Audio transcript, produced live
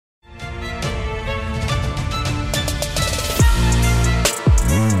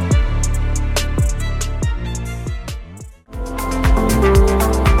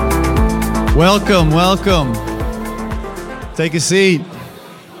Welcome, welcome. Take a seat.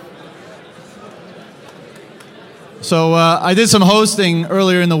 So I did some hosting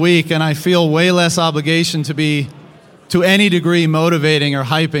earlier in the week, and I feel way less obligation to be, to any degree, motivating or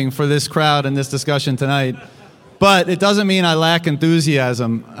hyping for this crowd and this discussion tonight. But it doesn't mean I lack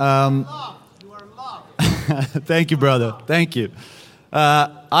enthusiasm. Thank you, brother. Thank you.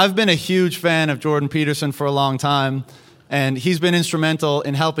 I've been a huge fan of Jordan Peterson for a long time, and he's been instrumental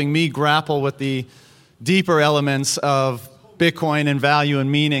in helping me grapple with the deeper elements of Bitcoin and value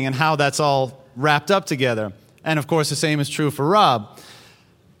and meaning and how that's all wrapped up together. And of course, the same is true for Rob.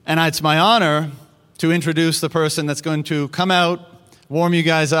 And it's my honor to introduce the person that's going to come out, warm you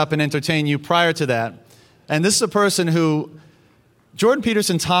guys up, and entertain you prior to that. And this is a person who, Jordan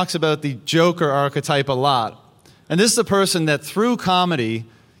Peterson talks about the Joker archetype a lot. And this is a person that through comedy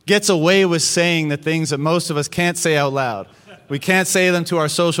gets away with saying the things that most of us can't say out loud. We can't say them to our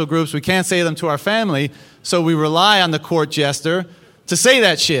social groups. We can't say them to our family. So we rely on the court jester to say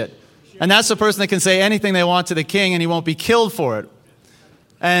that shit. And that's the person that can say anything they want to the king and he won't be killed for it.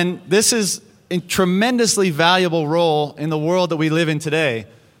 And this is a tremendously valuable role in the world that we live in today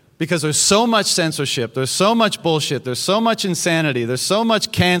because there's so much censorship, there's so much bullshit, there's so much insanity, there's so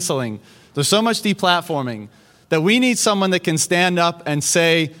much canceling, there's so much deplatforming that we need someone that can stand up and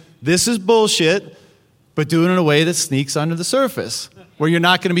say, this is bullshit, but do it in a way that sneaks under the surface, where you're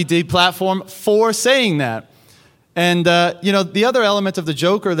not going to be deplatformed for saying that. And, the other element of the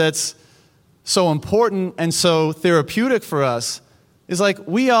Joker that's so important and so therapeutic for us is like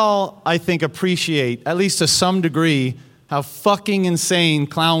we all, I think, appreciate, at least to some degree, how fucking insane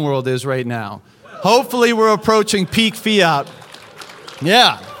clown world is right now. Hopefully we're approaching peak fiat.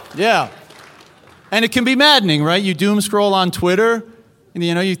 Yeah. And it can be maddening, right? You doom scroll on Twitter, and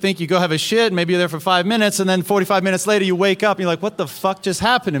you think you go have a shit, maybe you're there for 5 minutes, and then 45 minutes later you wake up and you're like, what the fuck just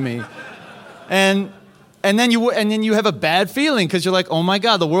happened to me? And then you have a bad feeling because you're like, oh my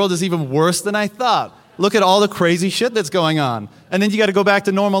God, the world is even worse than I thought. Look at all the crazy shit that's going on. And then you got to go back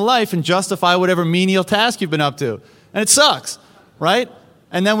to normal life and justify whatever menial task you've been up to. And it sucks, right?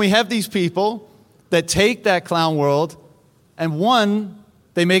 And then we have these people that take that clown world and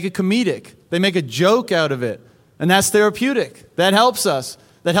they make it comedic. They make a joke out of it. And that's therapeutic. That helps us.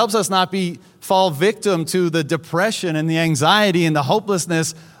 That helps us not fall victim to the depression and the anxiety and the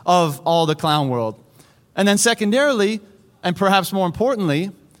hopelessness of all the clown world. And then secondarily, and perhaps more importantly,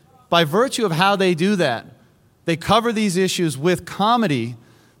 by virtue of how they do that, they cover these issues with comedy,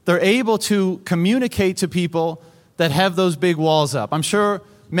 they're able to communicate to people that have those big walls up. I'm sure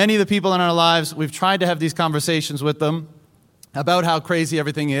many of the people in our lives, we've tried to have these conversations with them about how crazy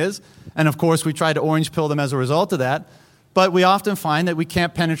everything is. And of course, we try to orange pill them as a result of that. But we often find that we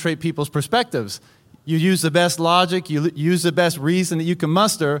can't penetrate people's perspectives. You use the best logic, you use the best reason that you can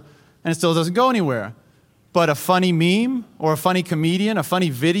muster, and it still doesn't go anywhere. But a funny meme or a funny comedian, a funny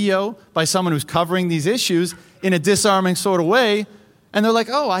video by someone who's covering these issues in a disarming sort of way, and they're like,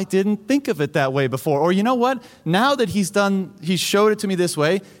 oh, I didn't think of it that way before. Or you know what? Now that he's showed it to me this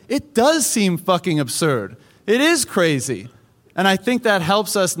way, it does seem fucking absurd. It is crazy. And I think that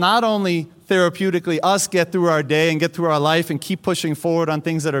helps us not only therapeutically, us get through our day and get through our life and keep pushing forward on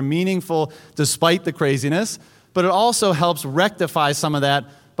things that are meaningful despite the craziness, but it also helps rectify some of that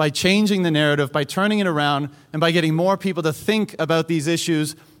by changing the narrative, by turning it around, and by getting more people to think about these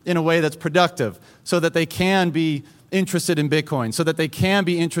issues in a way that's productive so that they can be interested in Bitcoin, so that they can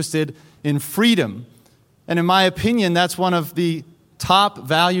be interested in freedom. And in my opinion, that's one of the top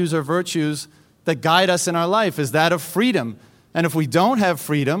values or virtues that guide us in our life, is that of freedom. And if we don't have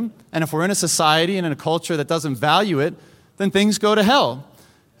freedom, and if we're in a society and in a culture that doesn't value it, then things go to hell.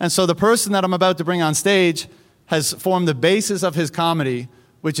 And so the person that I'm about to bring on stage has formed the basis of his comedy,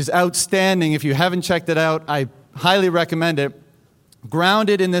 which is outstanding. If you haven't checked it out, I highly recommend it.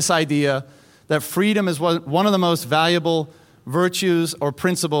 Grounded in this idea that freedom is one of the most valuable virtues or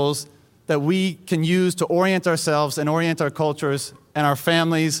principles that we can use to orient ourselves and orient our cultures and our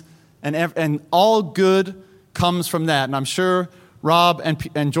families, and all good comes from that. And I'm sure Rob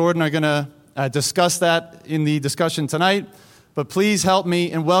and Jordan are going to discuss that in the discussion tonight. But please help me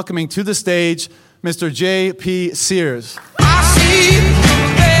in welcoming to the stage Mr. J.P. Sears. I see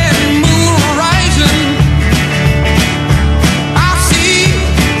every moon horizon. I see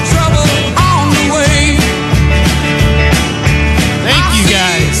trouble on the way. Thank you,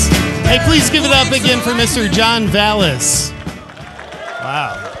 guys. Hey, please give it up again for Mr. John Vallis.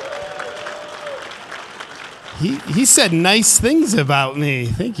 Wow. He said nice things about me.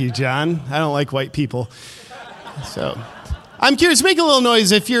 Thank you, John. I don't like white people. So, I'm curious, make a little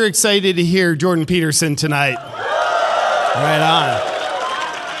noise if you're excited to hear Jordan Peterson tonight. Right on.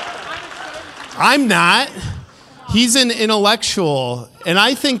 I'm not. He's an intellectual, and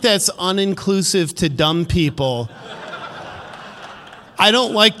I think that's uninclusive to dumb people. I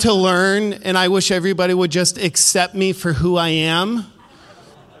don't like to learn, and I wish everybody would just accept me for who I am.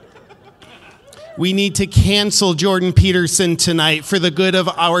 We need to cancel Jordan Peterson tonight for the good of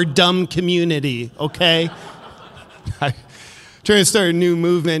our dumb community, okay? I'm trying to start a new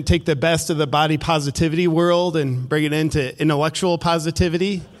movement, take the best of the body positivity world and bring it into intellectual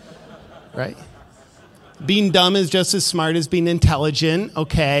positivity, right? Being dumb is just as smart as being intelligent,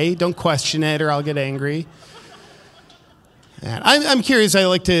 okay? Don't question it or I'll get angry. And I'm curious, I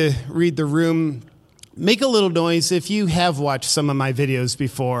like to read the room. Make a little noise if you have watched some of my videos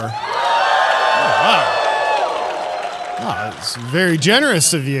before. Oh, wow. Oh, it's very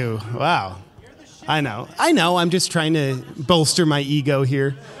generous of you. Wow. I know. I'm just trying to bolster my ego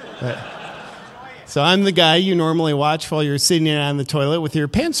here. So I'm the guy you normally watch while you're sitting on the toilet with your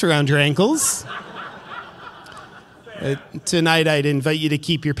pants around your ankles. Tonight, I'd invite you to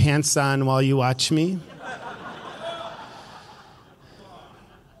keep your pants on while you watch me.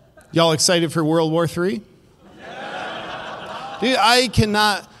 Y'all excited for World War III? Dude, I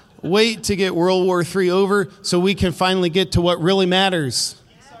cannot wait to get World War III over so we can finally get to what really matters.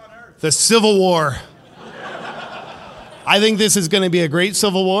 The Civil War. I think this is going to be a great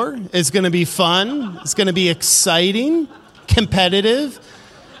Civil War. It's going to be fun. It's going to be exciting, competitive.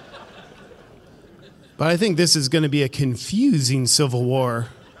 But I think this is going to be a confusing Civil War.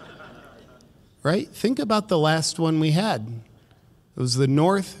 Right? Think about the last one we had. It was the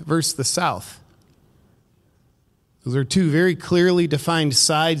North versus the South. Those are two very clearly defined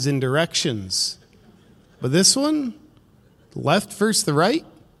sides and directions. But this one, the left versus the right,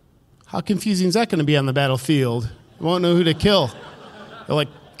 how confusing is that going to be on the battlefield? You won't know who to kill. They're like,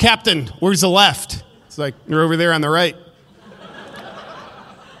 Captain, where's the left? It's like, you're over there on the right.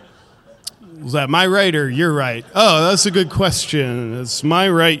 Was that my right or your right? Oh, that's a good question. It's my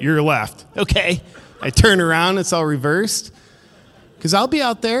right, your left. Okay. I turn around, it's all reversed. Because I'll be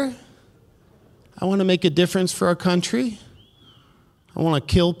out there. I want to make a difference for our country. I want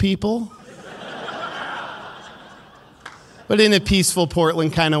to kill people. But in a peaceful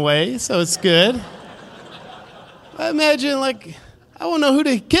Portland kind of way, so it's good. Imagine, like, I won't know who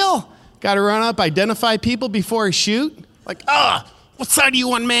to kill. Got to run up, identify people before I shoot. Like, what side are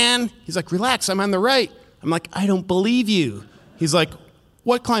you on, man? He's like, relax, I'm on the right. I'm like, I don't believe you. He's like,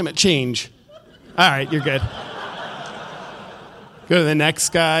 what climate change? All right, you're good. Go to the next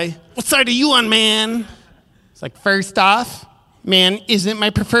guy. What side are you on, man? It's like, first off, man isn't my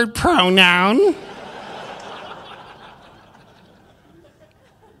preferred pronoun.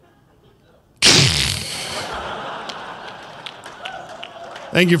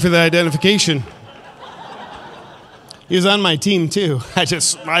 Thank you for the identification. He was on my team, too. I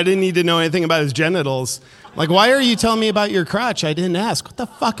didn't need to know anything about his genitals. Like, why are you telling me about your crotch? I didn't ask. What the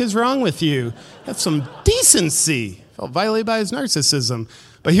fuck is wrong with you? Have some decency. Felt violated by his narcissism.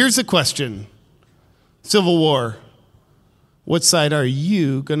 But here's the question. Civil War. What side are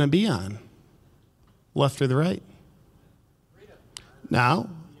you going to be on? Left or the right? Now,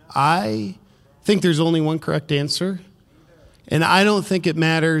 I think there's only one correct answer. And I don't think it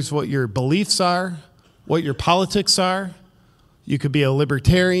matters what your beliefs are, what your politics are. You could be a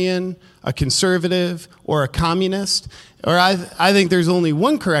libertarian, a conservative, or a communist. Or I think there's only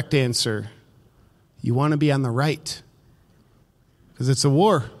one correct answer. You want to be on the right. Because it's a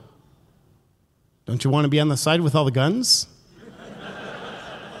war. Don't you want to be on the side with all the guns?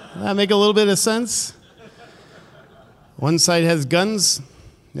 That make a little bit of sense? One side has guns,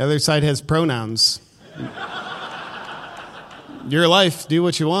 the other side has pronouns. Your life, do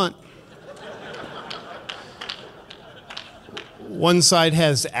what you want. One side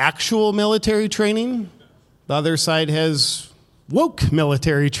has actual military training. The other side has woke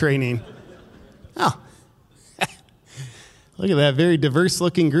military training. Oh. Look at that very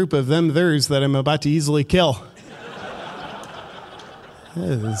diverse-looking group of theirs that I'm about to easily kill.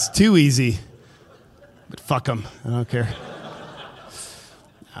 It's too easy. But fuck them. I don't care.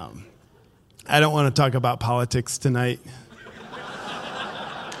 I don't want to talk about politics tonight.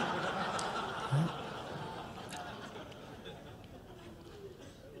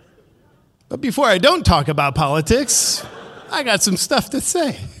 But before I don't talk about politics, I got some stuff to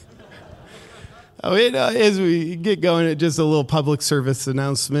say. As we get going, just a little public service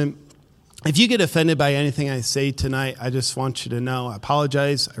announcement. If you get offended by anything I say tonight, I just want you to know I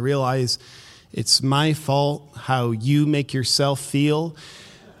apologize. I realize it's my fault how you make yourself feel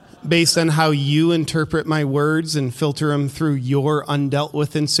based on how you interpret my words and filter them through your undealt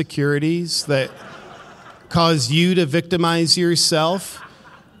with insecurities that cause you to victimize yourself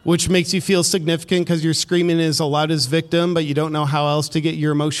which makes you feel significant because you're screaming as loud as victim, but you don't know how else to get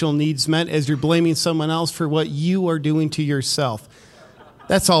your emotional needs met as you're blaming someone else for what you are doing to yourself.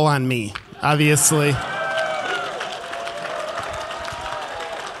 That's all on me, obviously.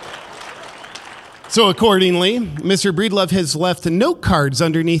 So accordingly, Mr. Breedlove has left note cards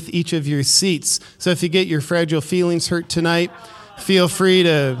underneath each of your seats. So if you get your fragile feelings hurt tonight, feel free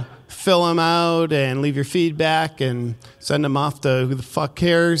to fill them out and leave your feedback and send them off to who the fuck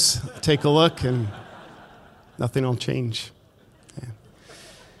cares. Take a look and nothing will change. Yeah.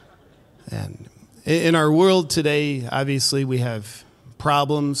 And in our world today, obviously we have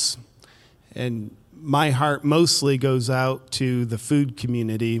problems, and my heart mostly goes out to the food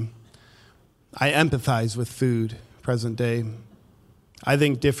community. I empathize with food present day. I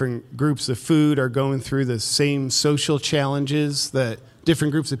think different groups of food are going through the same social challenges that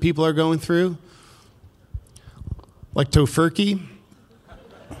different groups of people are going through. Like tofurkey.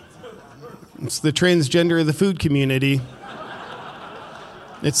 It's the transgender of the food community.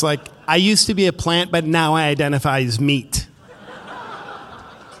 It's like, I used to be a plant, but now I identify as meat.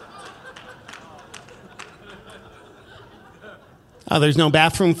 Oh, there's no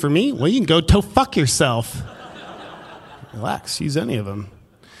bathroom for me? Well, you can go fuck yourself. Relax, use any of them.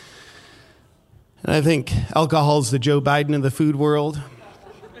 And I think alcohol's the Joe Biden of the food world.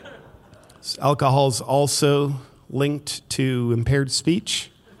 Alcohol's also linked to impaired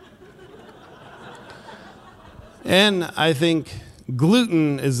speech. And I think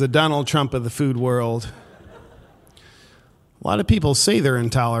gluten is the Donald Trump of the food world. A lot of people say they're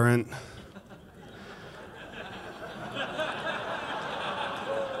intolerant.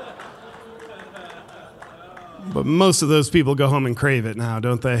 But most of those people go home and crave it now,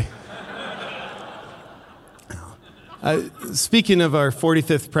 don't they? Speaking of our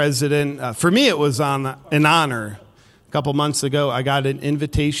 45th president, for me it was an honor. A couple months ago, I got an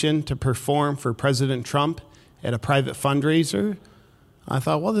invitation to perform for President Trump at a private fundraiser. I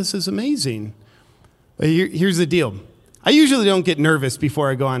thought, well, this is amazing. But here's the deal. I usually don't get nervous before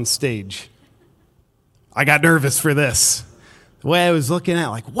I go on stage. I got nervous for this. The way I was looking at it,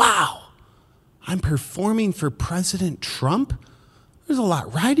 like, wow, I'm performing for President Trump? There's a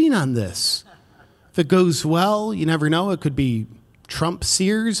lot riding on this. If it goes well, you never know. It could be Trump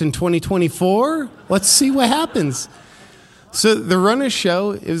Sears in 2024. Let's see what happens. So the run of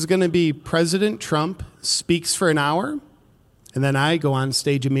show is going to be President Trump speaks for an hour, and then I go on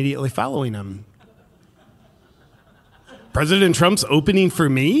stage immediately following him. President Trump's opening for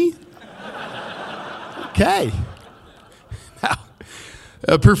me? Okay.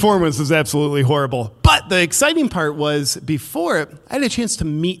 Performance was absolutely horrible. But the exciting part was before it, I had a chance to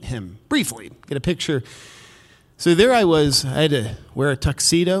meet him briefly, get a picture. So there I was. I had to wear a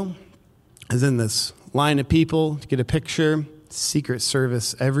tuxedo. I was in this line of people to get a picture. Secret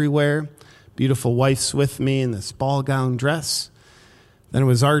Service everywhere. Beautiful wife's with me in this ball gown dress. Then it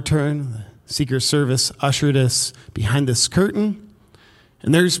was our turn. The Secret Service ushered us behind this curtain.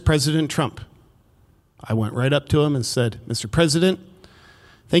 And there's President Trump. I went right up to him and said, Mr. President,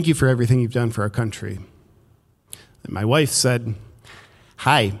 thank you for everything you've done for our country. And my wife said,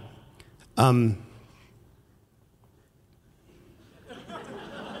 hi.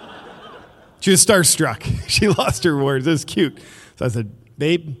 She was starstruck. She lost her words. It was cute. So I said,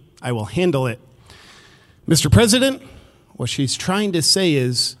 babe, I will handle it. Mr. President, what she's trying to say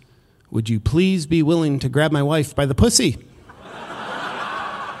is, would you please be willing to grab my wife by the pussy?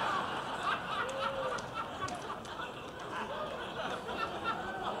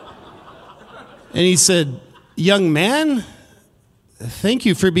 And he said, young man, thank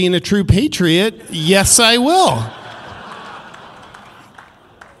you for being a true patriot. Yes, I will.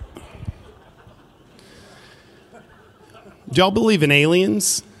 Do y'all believe in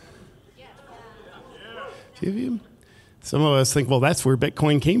aliens? Few of you? Some of us think, well, that's where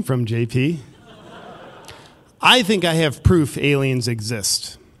Bitcoin came from, JP. I think I have proof aliens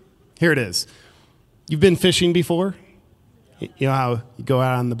exist. Here it is. You've been fishing before? You know how you go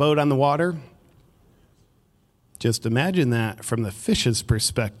out on the boat on the water? Just imagine that from the fish's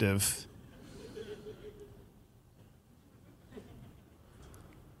perspective.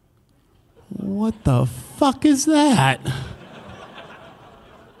 What the fuck is that?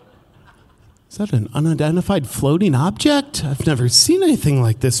 Is that an unidentified floating object? I've never seen anything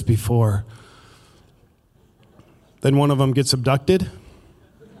like this before. Then one of them gets abducted.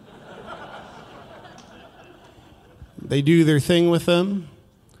 They do their thing with them,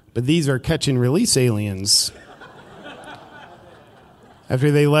 but these are catch and release aliens. After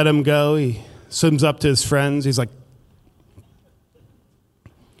they let him go, he swims up to his friends. He's like,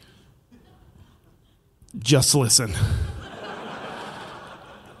 just listen.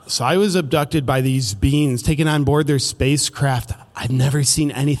 So I was abducted by these beings, taken on board their spacecraft. I've never seen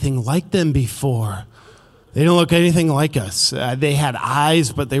anything like them before. They don't look anything like us. They had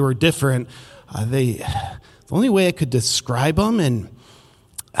eyes, but they were different. The only way I could describe them, and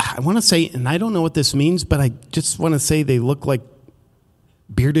I want to say, and I don't know what this means, but I just want to say they look like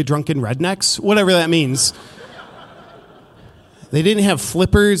bearded drunken rednecks, whatever that means. They didn't have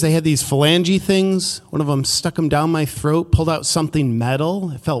flippers. They had these phalange things. One of them stuck them down my throat, pulled out something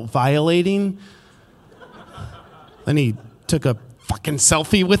metal. It felt violating. Then he took a fucking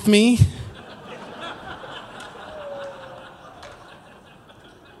selfie with me.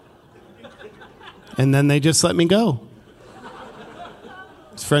 And then they just let me go.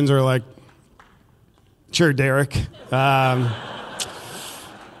 His friends were like, sure, Derek. I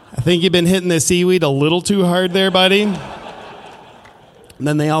think you've been hitting the seaweed a little too hard there, buddy. And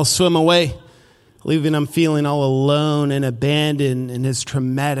then they all swim away, leaving him feeling all alone and abandoned in his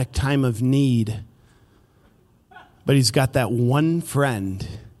traumatic time of need. But he's got that one friend.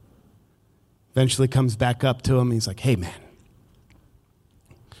 Eventually comes back up to him. He's like, hey, man,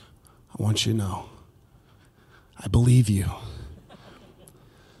 I want you to know, I believe you.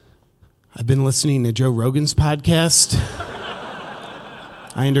 I've been listening to Joe Rogan's podcast.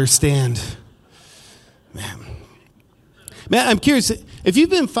 I understand. Man, I'm curious, if you've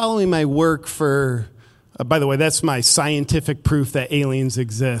been following my work for, by the way, that's my scientific proof that aliens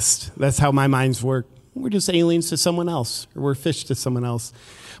exist. That's how my minds work. We're just aliens to someone else, or we're fish to someone else.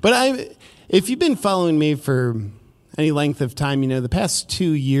 But if you've been following me for any length of time, you know, the past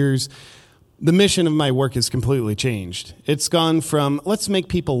 2 years, the mission of my work has completely changed. It's gone from let's make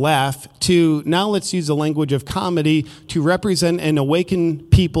people laugh to now let's use the language of comedy to represent and awaken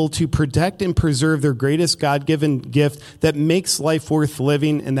people to protect and preserve their greatest God-given gift that makes life worth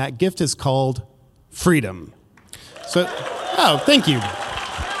living, and that gift is called freedom. So, thank you.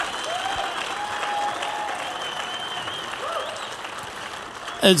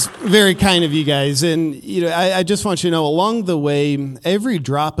 It's very kind of you guys. And, you know, I just want you to know, along the way, every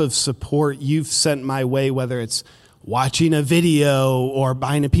drop of support you've sent my way, whether it's watching a video or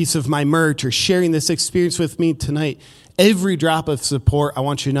buying a piece of my merch or sharing this experience with me tonight, every drop of support, I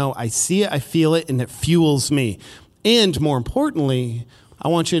want you to know, I see it, I feel it, and it fuels me. And more importantly, I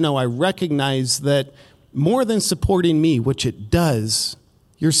want you to know I recognize that more than supporting me, which it does,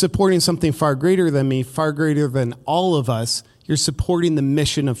 you're supporting something far greater than me, far greater than all of us. You're supporting the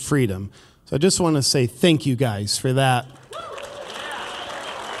mission of freedom. So I just want to say thank you guys for that.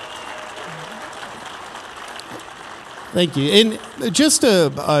 Thank you. And just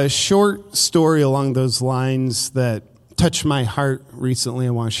a short story along those lines that touched my heart recently I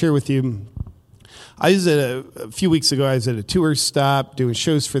want to share with you. A few weeks ago, I was at a tour stop doing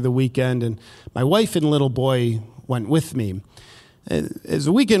shows for the weekend, and my wife and little boy went with me. As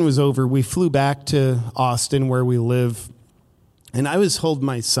the weekend was over, we flew back to Austin where we live. And I was holding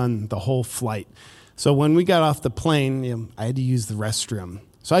my son the whole flight. So when we got off the plane, you know, I had to use the restroom.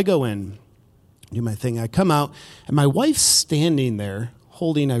 So I go in, do my thing. I come out, and my wife's standing there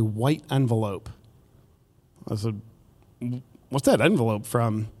holding a white envelope. I said, what's that envelope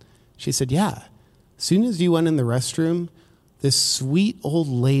from? She said, yeah. As soon as you went in the restroom, this sweet old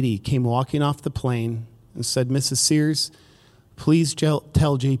lady came walking off the plane and said, Mrs. Sears, please tell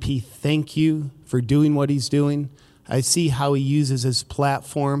JP thank you for doing what he's doing. I see how he uses his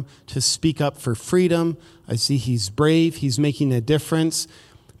platform to speak up for freedom. I see he's brave. He's making a difference.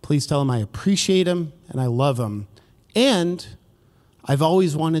 Please tell him I appreciate him and I love him. And I've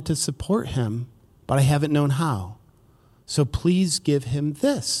always wanted to support him, but I haven't known how. So please give him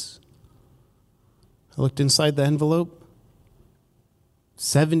this. I looked inside the envelope.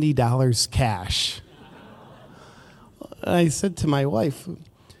 $70 cash. I said to my wife,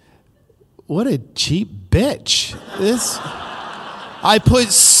 what a cheap bitch. I put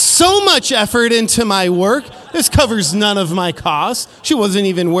so much effort into my work. This covers none of my costs. She wasn't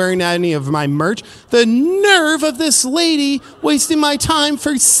even wearing any of my merch. The nerve of this lady wasting my time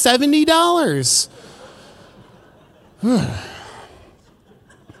for $70.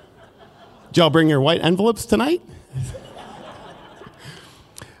 Did y'all bring your white envelopes tonight?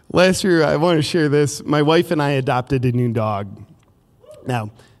 Last year, I want to share this. My wife and I adopted a new dog.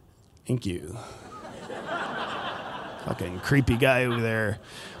 Now, thank you. Fucking creepy guy over there.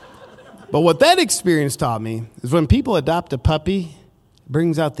 But what that experience taught me is when people adopt a puppy, it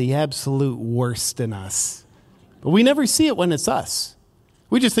brings out the absolute worst in us. But we never see it when it's us.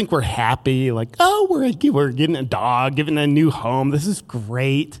 We just think we're happy, like, oh, we're getting a dog, giving a new home. This is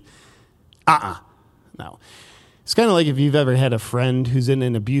great. No. It's kind of like if you've ever had a friend who's in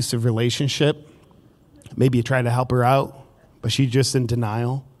an abusive relationship. Maybe you try to help her out, but she's just in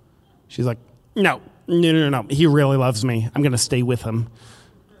denial. She's like, no. He really loves me. I'm going to stay with him.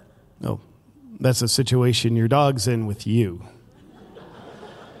 No, that's a situation your dog's in with you.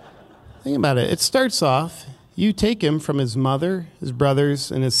 Think about it. It starts off, you take him from his mother, his brothers,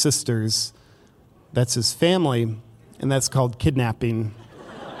 and his sisters. That's his family, and that's called kidnapping.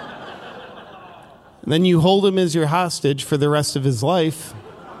 And then you hold him as your hostage for the rest of his life.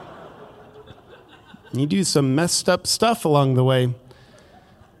 You do some messed up stuff along the way.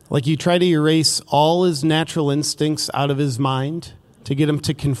 Like you try to erase all his natural instincts out of his mind to get him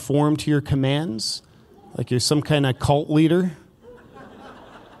to conform to your commands, like you're some kind of cult leader.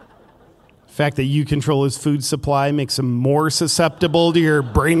 The fact that you control his food supply makes him more susceptible to your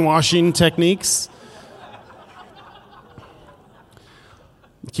brainwashing techniques.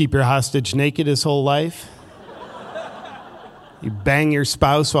 Keep your hostage naked his whole life. You bang your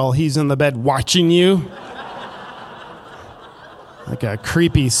spouse while he's in the bed watching you. Like a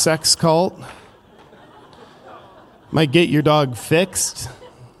creepy sex cult. Might get your dog fixed.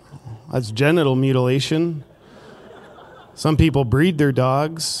 That's genital mutilation. Some people breed their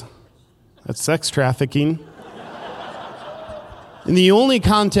dogs. That's sex trafficking. And the only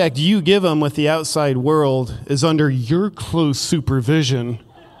contact you give them with the outside world is under your close supervision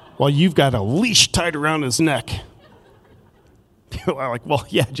while you've got a leash tied around his neck. People are like, well,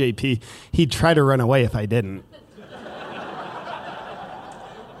 yeah, JP, he'd try to run away if I didn't.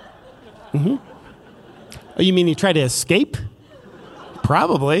 Mm-hmm. Oh, you mean he tried to escape?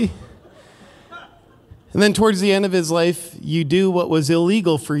 Probably. And then towards the end of his life, you do what was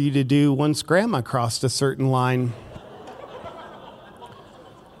illegal for you to do once Grandma crossed a certain line.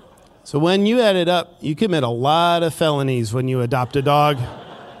 So when you add it up, you commit a lot of felonies when you adopt a dog.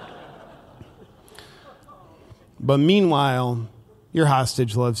 But meanwhile, your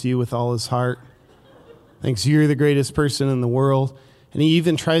hostage loves you with all his heart, thinks you're the greatest person in the world, and he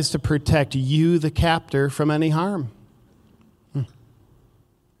even tries to protect you, the captor, from any harm.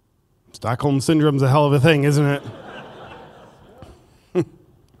 Stockholm Syndrome's a hell of a thing, isn't it?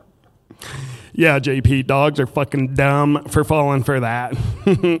 Yeah, JP, dogs are fucking dumb for falling for that.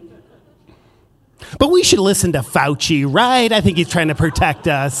 But we should listen to Fauci, right? I think he's trying to protect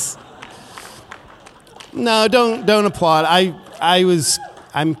us. No, don't applaud.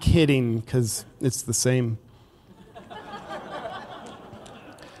 I'm kidding, because it's the same.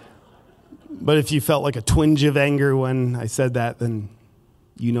 But if you felt like a twinge of anger when I said that, then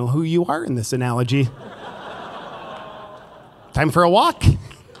you know who you are in this analogy. Time for a walk.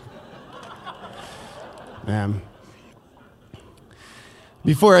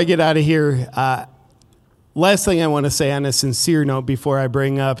 Before I get out of here, last thing I want to say on a sincere note before I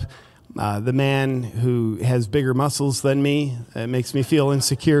bring up the man who has bigger muscles than me. It makes me feel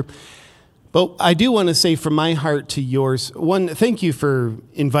insecure. But I do want to say from my heart to yours, one, thank you for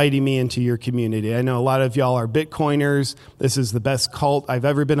inviting me into your community. I know a lot of y'all are Bitcoiners. This is the best cult I've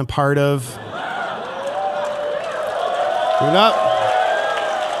ever been a part of. Give it up.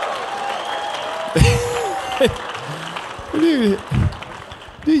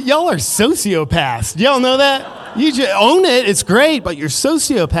 Dude, y'all are sociopaths. Y'all know that? You just own it. It's great, but you're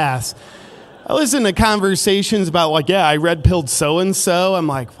sociopaths. I listen to conversations about, like, yeah, I red pilled so-and-so. I'm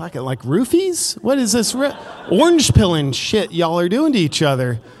like, fucking, like roofies? What is this? Orange pilling shit y'all are doing to each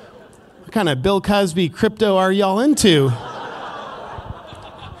other. What kind of Bill Cosby crypto are y'all into?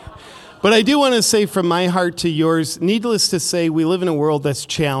 But I do want to say from my heart to yours, needless to say, we live in a world that's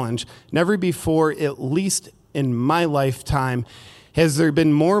challenged. Never before, at least in my lifetime, has there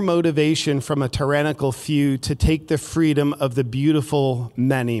been more motivation from a tyrannical few to take the freedom of the beautiful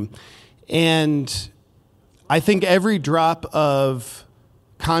many. And I think every drop of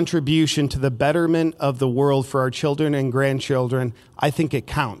contribution to the betterment of the world for our children and grandchildren, I think it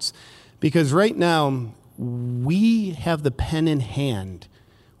counts. Because right now, we have the pen in hand.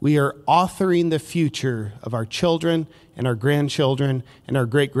 We are authoring the future of our children and our grandchildren and our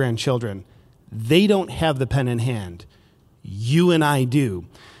great-grandchildren. They don't have the pen in hand. You and I do.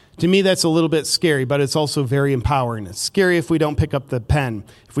 To me, that's a little bit scary, but it's also very empowering. It's scary if we don't pick up the pen.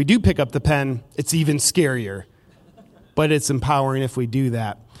 If we do pick up the pen, it's even scarier. But it's empowering if we do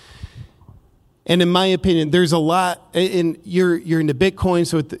that. And in my opinion, there's a lot, and you're into Bitcoin,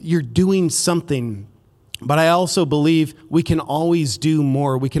 so you're doing something. But I also believe we can always do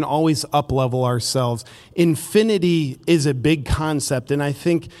more. We can always up-level ourselves. Infinity is a big concept, and I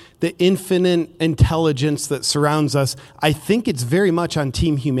think the infinite intelligence that surrounds us, I think it's very much on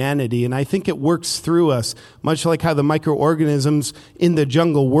Team Humanity, and I think it works through us, much like how the microorganisms in the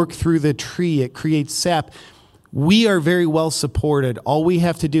jungle work through the tree. It creates sap. We are very well supported. All we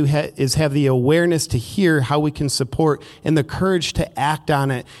have to do is have the awareness to hear how we can support and the courage to act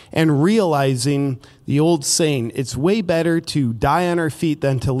on it, and realizing the old saying, it's way better to die on our feet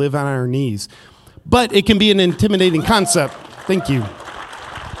than to live on our knees. But it can be an intimidating concept. Thank you.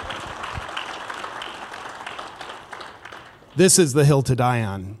 This is the hill to die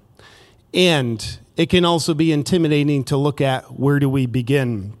on. And it can also be intimidating to look at, where do we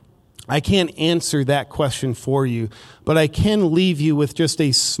begin? I can't answer that question for you, but I can leave you with just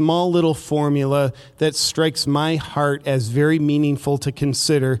a small little formula that strikes my heart as very meaningful to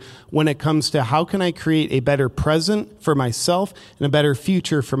consider when it comes to how can I create a better present for myself and a better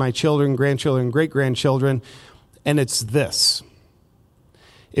future for my children, grandchildren, great-grandchildren, and it's this.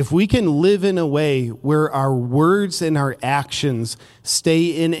 If we can live in a way where our words and our actions stay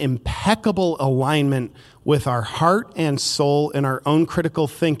in impeccable alignment with our heart and soul and our own critical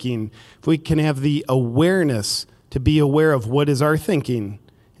thinking, if we can have the awareness to be aware of what is our thinking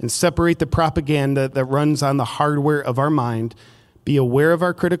and separate the propaganda that runs on the hardware of our mind, be aware of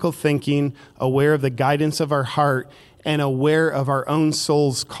our critical thinking, aware of the guidance of our heart, and aware of our own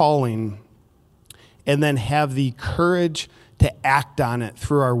soul's calling, and then have the courage to act on it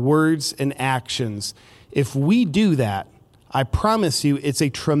through our words and actions. If we do that, I promise you it's a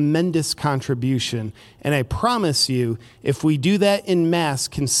tremendous contribution. And I promise you, if we do that in mass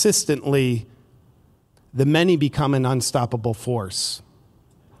consistently, the many become an unstoppable force.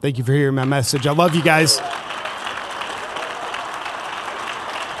 Thank you for hearing my message. I love you guys.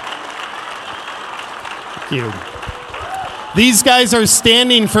 Thank you. These guys are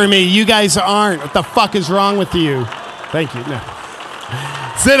standing for me. You guys aren't. What the fuck is wrong with you? Thank you. No.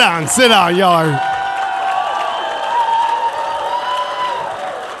 Sit down, y'all are.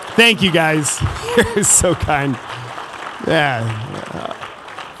 Thank you, guys. You're so kind. Yeah.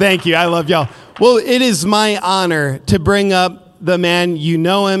 Thank you. I love y'all. Well, it is my honor to bring up the man. You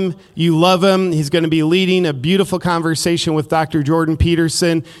know him. You love him. He's going to be leading a beautiful conversation with Dr. Jordan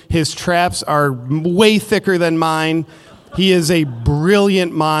Peterson. His traps are way thicker than mine. He is a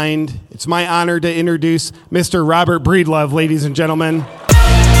brilliant mind. It's my honor to introduce Mr. Robert Breedlove, ladies and gentlemen.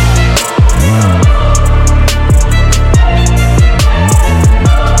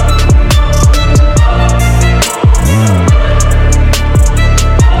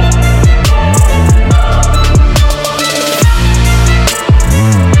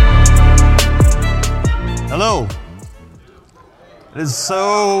 Hello. It is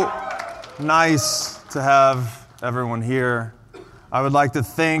so nice to have everyone here. I would like to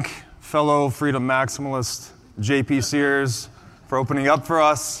thank fellow freedom maximalist J.P. Sears for opening up for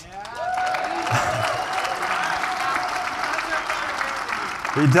us.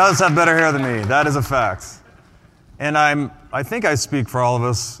 He does have better hair than me. That is a fact. And I think I speak for all of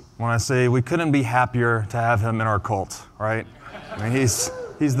us when I say we couldn't be happier to have him in our cult, right? I mean, he's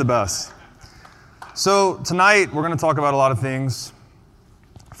the best. So tonight we're going to talk about a lot of things.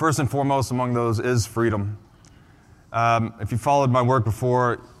 First and foremost among those is freedom. If you followed my work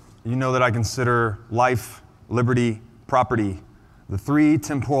before, you know that I consider life, liberty, property the three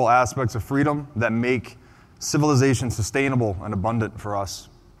temporal aspects of freedom that make civilization sustainable and abundant for us.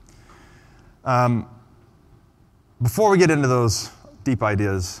 Before we get into those deep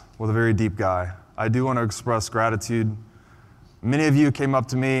ideas with a very deep guy, I do want to express gratitude. Many of you came up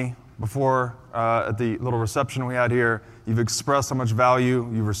to me before at the little reception we had here. You've expressed how much value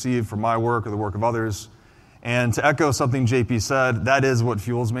you've received from my work or the work of others. And to echo something JP said, that is what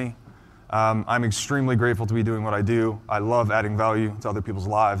fuels me. I'm extremely grateful to be doing what I do. I love adding value to other people's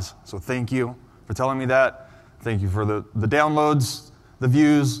lives. So thank you for telling me that. Thank you for the downloads, the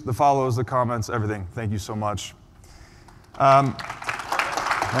views, the follows, the comments, everything. Thank you so much. Thank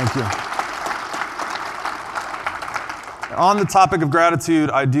you. On the topic of gratitude,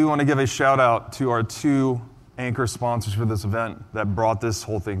 I do want to give a shout out to our two anchor sponsors for this event that brought this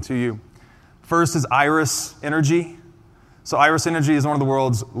whole thing to you. First is Iris Energy. So Iris Energy is one of the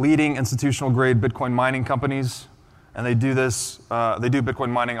world's leading institutional-grade Bitcoin mining companies, and they do this. They do Bitcoin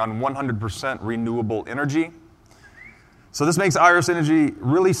mining on 100% renewable energy. So this makes Iris Energy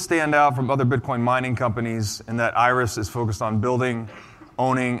really stand out from other Bitcoin mining companies in that Iris is focused on building,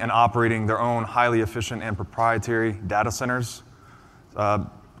 owning, and operating their own highly efficient and proprietary data centers.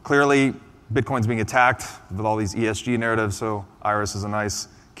 Clearly, Bitcoin's being attacked with all these ESG narratives, so Iris is a nice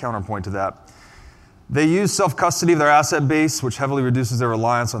counterpoint to that. They use self-custody of their asset base, which heavily reduces their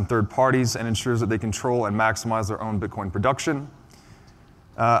reliance on third parties and ensures that they control and maximize their own Bitcoin production.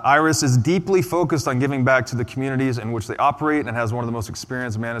 Iris is deeply focused on giving back to the communities in which they operate and has one of the most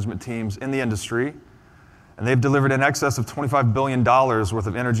experienced management teams in the industry. And they've delivered in excess of $25 billion worth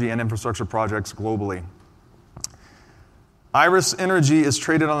of energy and infrastructure projects globally. Iris Energy is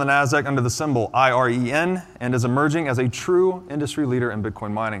traded on the NASDAQ under the symbol IREN and is emerging as a true industry leader in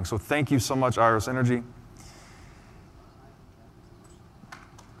Bitcoin mining. So thank you so much, Iris Energy.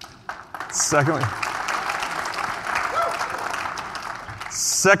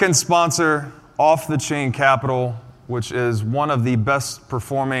 Second sponsor, Off the Chain Capital, which is one of the best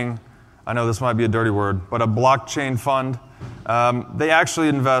performing, I know this might be a dirty word, but a blockchain fund. They actually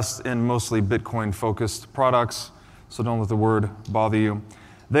invest in mostly Bitcoin-focused products, so don't let the word bother you.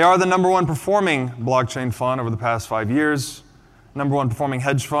 They are the number one performing blockchain fund over the past 5 years, number one performing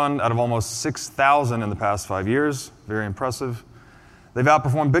hedge fund out of almost 6,000 in the past 5 years. Very impressive. They've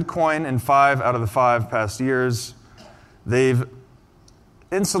outperformed Bitcoin in 5 out of the 5 past years. They've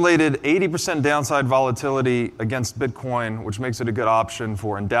insulated 80% downside volatility against Bitcoin, which makes it a good option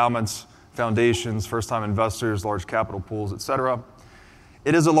for endowments, foundations, first-time investors, large capital pools, etc.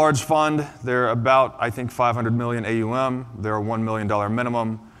 It is a large fund. They're about, I think, 500 million AUM. They're a $1 million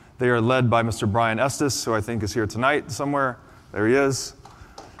minimum. They are led by Mr. Brian Estes, who I think is here tonight somewhere. There he is.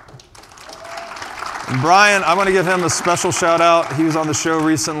 And Brian, I want to give him a special shout out. He was on the show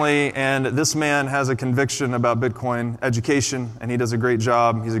recently, and this man has a conviction about Bitcoin education, and he does a great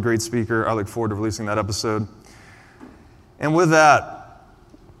job. He's a great speaker. I look forward to releasing that episode. And with that,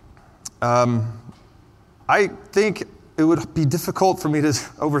 I think it would be difficult for me to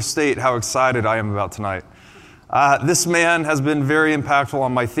overstate how excited I am about tonight. This man has been very impactful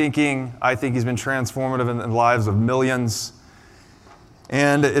on my thinking. I think he's been transformative in the lives of millions.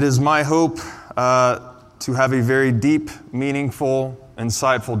 And it is my hope to have a very deep, meaningful,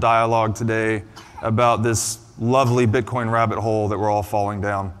 insightful dialogue today about this lovely Bitcoin rabbit hole that we're all falling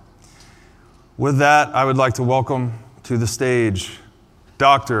down. With that, I would like to welcome to the stage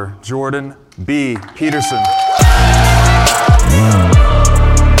Dr. Jordan B. Peterson.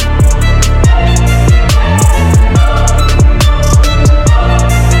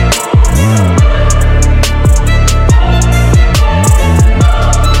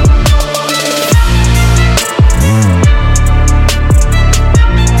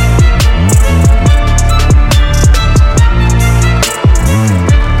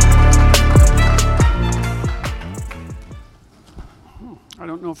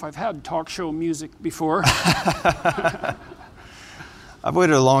 If I've had talk show music before. I've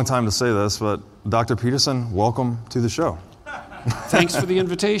waited a long time to say this, but Dr. Peterson, welcome to the show. Thanks for the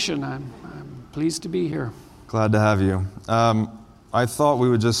invitation. I'm pleased to be here. Glad to have you. I thought we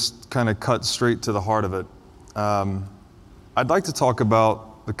would just kind of cut straight to the heart of it. I'd like to talk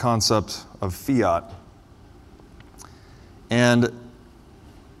about the concept of fiat. And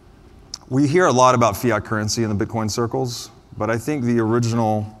we hear a lot about fiat currency in the Bitcoin circles. But I think the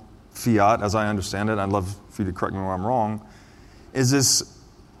original fiat, as I understand it, and I'd love for you to correct me where I'm wrong, is this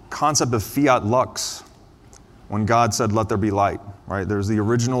concept of fiat lux, when God said, let there be light, right? There's the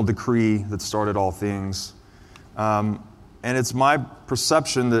original decree that started all things. And it's my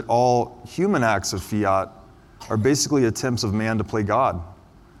perception that all human acts of fiat are basically attempts of man to play God,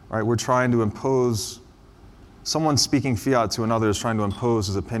 right? We're trying to impose, someone speaking fiat to another is trying to impose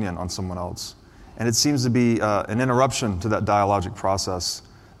his opinion on someone else. And it seems to be an interruption to that dialogic process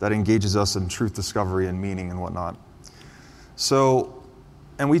that engages us in truth discovery and meaning and whatnot. So,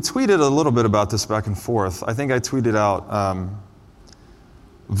 and we tweeted a little bit about this back and forth. I think I tweeted out,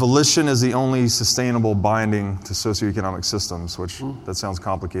 volition is the only sustainable binding to socioeconomic systems, which that sounds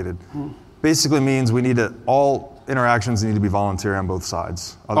complicated. Basically means we need to, all interactions need to be voluntary on both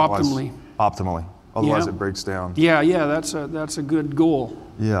sides. Otherwise, optimally. Otherwise, it breaks down. Yeah, that's a good goal.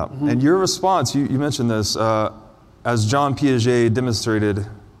 Yeah, and your response, you mentioned this, as John Piaget demonstrated,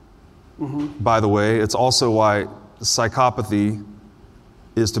 by the way, it's also why psychopathy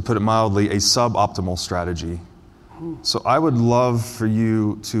is, to put it mildly, a suboptimal strategy. So I would love for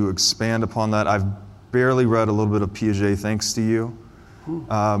you to expand upon that. I've barely read a little bit of Piaget, thanks to you,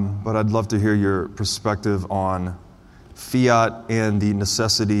 but I'd love to hear your perspective on fiat and the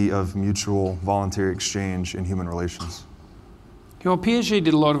necessity of mutual voluntary exchange in human relations. Piaget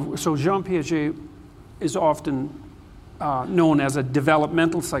did a lot of, so Jean Piaget is often known as a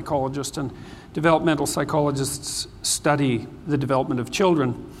developmental psychologist, and developmental psychologists study the development of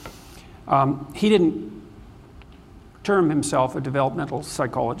children. He didn't term himself a developmental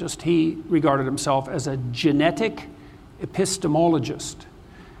psychologist. He regarded himself as a genetic epistemologist.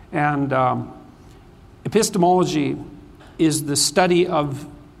 And epistemology is the study of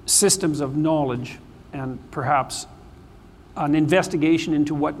systems of knowledge, and perhaps an investigation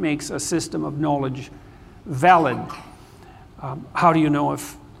into what makes a system of knowledge valid. How do you know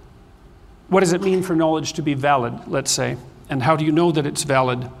what does it mean for knowledge to be valid, let's say, and how do you know that it's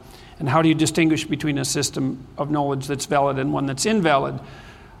valid? And how do you distinguish between a system of knowledge that's valid and one that's invalid?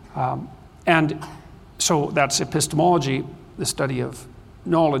 And so that's epistemology, the study of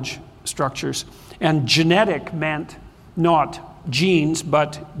knowledge structures. And genetic meant not genes,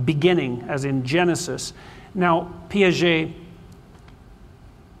 but beginning, as in Genesis. Now, Piaget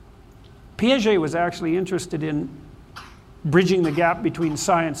was actually interested in bridging the gap between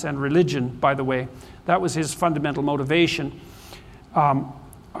science and religion, by the way. That was his fundamental motivation.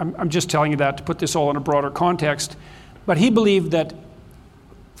 I'm just telling you that to put this all in a broader context. But he believed that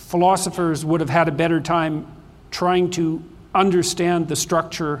philosophers would have had a better time trying to understand the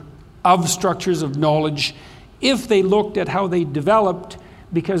structures of knowledge if they looked at how they developed,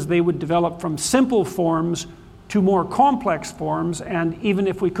 because they would develop from simple forms to more complex forms, and even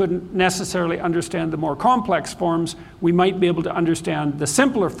if we couldn't necessarily understand the more complex forms, we might be able to understand the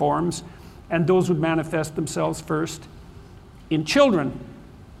simpler forms, and those would manifest themselves first in children.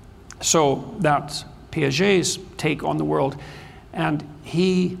 So that's Piaget's take on the world. And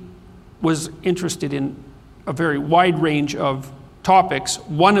he was interested in a very wide range of topics,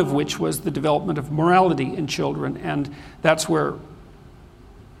 one of which was the development of morality in children. And that's where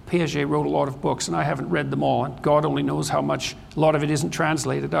Piaget wrote a lot of books, and I haven't read them all. And God only knows how much, a lot of it isn't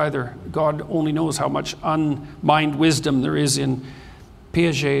translated either. God only knows how much unmined wisdom there is in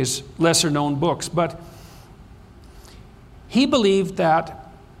Piaget's lesser-known books. But he believed that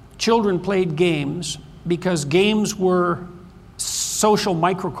children played games because games were social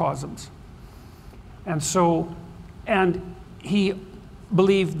microcosms. And he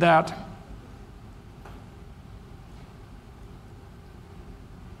believed that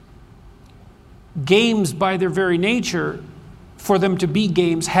games, by their very nature, for them to be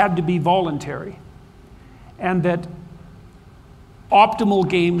games, had to be voluntary. And that optimal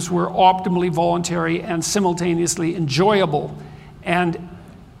games were optimally voluntary and simultaneously enjoyable, and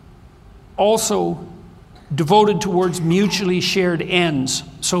also devoted towards mutually shared ends.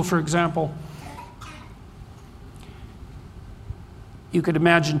 So, for example, you could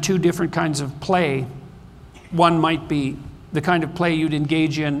imagine two different kinds of play. One might be the kind of play you'd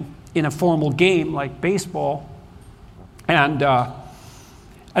engage in a formal game like baseball, and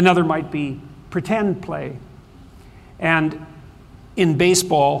another might be pretend play. And in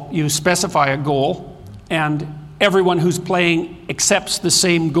baseball, you specify a goal, and everyone who's playing accepts the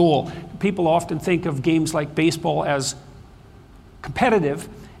same goal. People often think of games like baseball as competitive,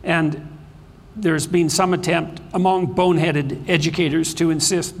 and there's been some attempt among boneheaded educators to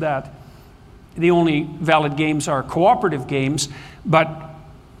insist that the only valid games are cooperative games, but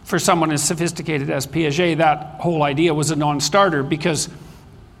for someone as sophisticated as Piaget, that whole idea was a non-starter, because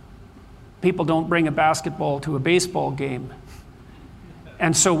people don't bring a basketball to a baseball game.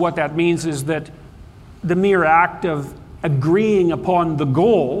 And so what that means is that the mere act of agreeing upon the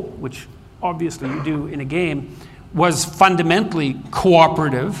goal, which obviously you do in a game, was fundamentally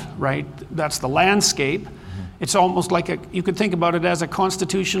cooperative, right? That's the landscape. It's almost like you could think about it as a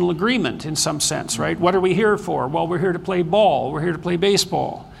constitutional agreement in some sense, right? What are we here for? Well, we're here to play ball. We're here to play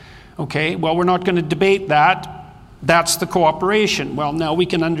baseball. Okay, well, we're not going to debate that. That's the cooperation. Well, now we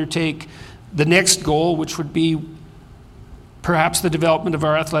can undertake the next goal, which would be perhaps the development of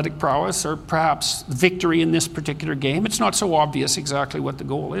our athletic prowess, or perhaps victory in this particular game. It's not so obvious exactly what the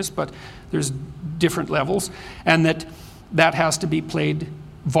goal is, but there's different levels, and that has to be played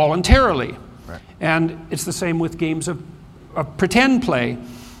voluntarily. Right. And it's the same with games of pretend play.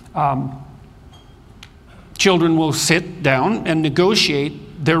 Children will sit down and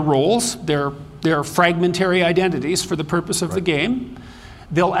negotiate their roles, their fragmentary identities for the purpose of the game.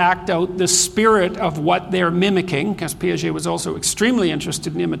 They'll act out the spirit of what they're mimicking, because Piaget was also extremely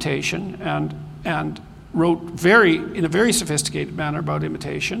interested in imitation and wrote in a very sophisticated manner about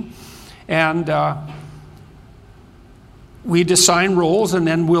imitation. And we'd assign roles, and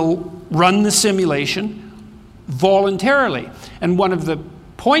then we'll run the simulation voluntarily. And one of the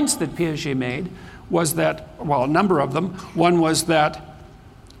points that Piaget made was that, well, a number of them. One was that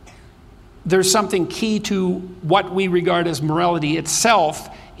there's something key to what we regard as morality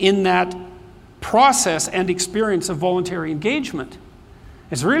itself in that process and experience of voluntary engagement.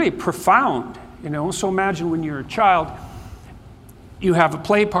 It's really profound, you know. So imagine when you're a child, you have a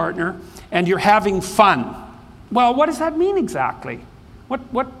play partner and you're having fun. Well, what does that mean exactly?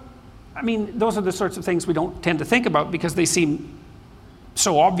 I mean, those are the sorts of things we don't tend to think about because they seem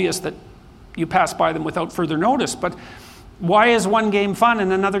so obvious that you pass by them without further notice. But why is one game fun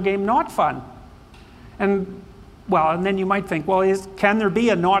and another game not fun? And then you might think, well, can there be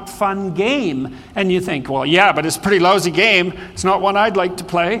a not fun game? And you think, well, yeah, but it's a pretty lousy game. It's not one I'd like to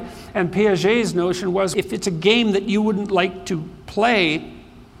play. And Piaget's notion was, if it's a game that you wouldn't like to play,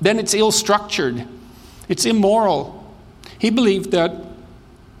 then it's ill-structured. It's immoral. He believed that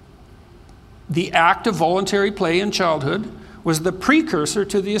the act of voluntary play in childhood was the precursor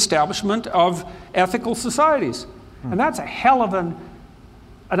to the establishment of ethical societies. And that's a hell of an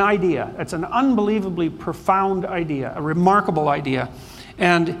idea. It's an unbelievably profound idea, a remarkable idea.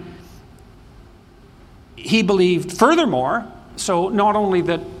 And he believed furthermore, so not only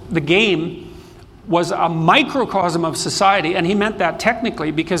that the game was a microcosm of society, and he meant that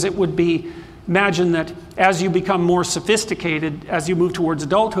technically because it would be, imagine that as you become more sophisticated, as you move towards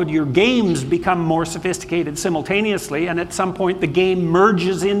adulthood, your games become more sophisticated simultaneously, and at some point the game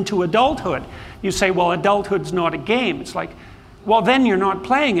merges into adulthood. You say, well, adulthood's not a game. It's like, well, then you're not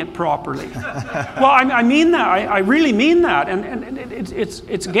playing it properly. Well, I mean that. I really mean that. And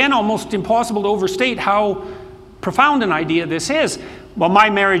it's again almost impossible to overstate how profound an idea this is. Well, my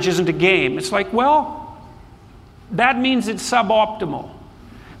marriage isn't a game. It's like, well, that means it's suboptimal.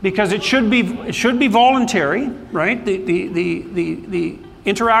 Because it should be voluntary, right? The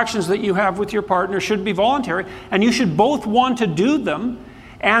interactions that you have with your partner should be voluntary, and you should both want to do them,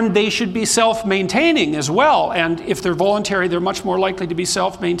 and they should be self-maintaining as well. And if they're voluntary, they're much more likely to be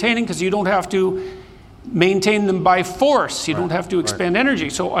self-maintaining because you don't have to maintain them by force. You don't have to expend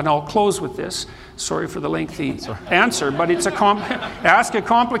energy. So, and I'll close with this. Sorry for the lengthy answer, but it's ask a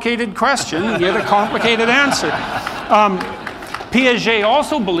complicated question and get a complicated answer. Piaget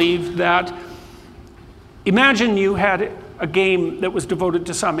also believed that, imagine you had a game that was devoted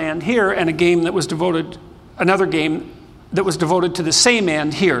to some end here and another game that was devoted to the same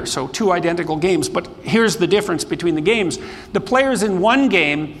end here. So two identical games, but here's the difference between the games. The players in one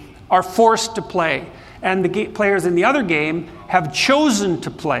game are forced to play, and the players in the other game have chosen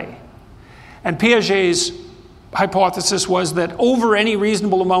to play. And Piaget's hypothesis was that over any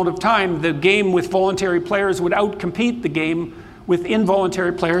reasonable amount of time, the game with voluntary players would outcompete the game with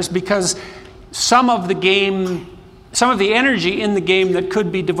involuntary players because some of the energy in the game that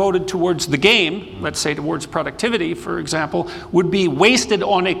could be devoted towards the game, let's say towards productivity, for example, would be wasted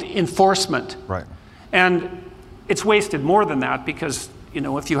on enforcement. Right. And it's wasted more than that because,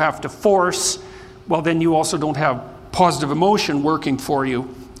 if you have to force, well, then you also don't have positive emotion working for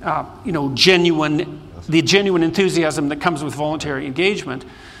you. The genuine enthusiasm that comes with voluntary engagement.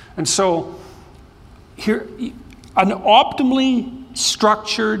 And so here, an optimally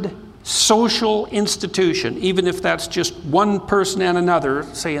structured social institution, even if that's just one person and another,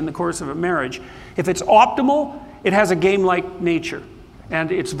 say in the course of a marriage, if it's optimal, it has a game-like nature.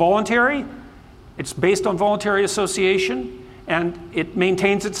 And it's voluntary, it's based on voluntary association, and it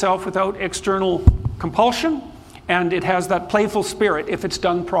maintains itself without external compulsion, and it has that playful spirit if it's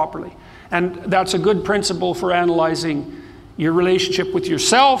done properly. And that's a good principle for analyzing your relationship with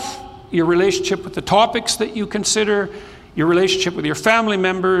yourself, your relationship with the topics that you consider, your relationship with your family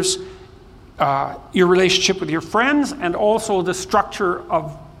members, your relationship with your friends, and also the structure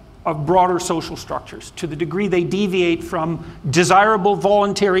of broader social structures. To the degree they deviate from desirable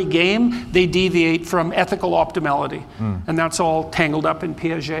voluntary game, they deviate from ethical optimality. And that's all tangled up in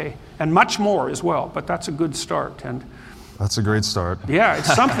Piaget, and much more as well, but that's a good start. And that's a great start. Yeah,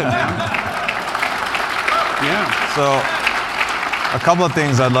 it's something, man. Yeah. So, a couple of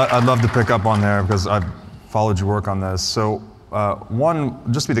things I'd love to pick up on there because I've followed your work on this. So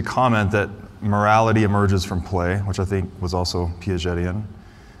one, just be the comment that morality emerges from play, which I think was also Piagetian.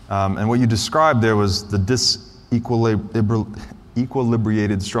 And what you described there was the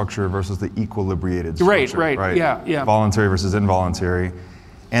equilibrated structure versus the equilibrated structure. Right. Yeah. Voluntary versus involuntary.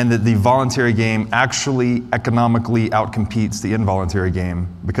 And that the voluntary game actually economically outcompetes the involuntary game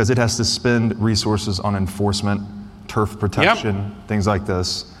because it has to spend resources on enforcement, turf protection, things like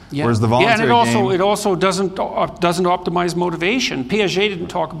this. Yeah. Whereas the voluntary and it also doesn't optimize motivation. Piaget didn't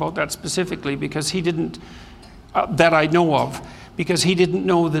talk about that specifically because he didn't, that I know of, because he didn't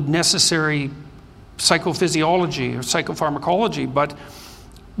know the necessary psychophysiology or psychopharmacology. But,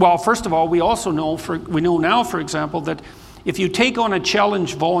 well, first of all, we know now, for example, that if you take on a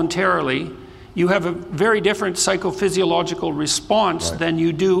challenge voluntarily, you have a very different psychophysiological response than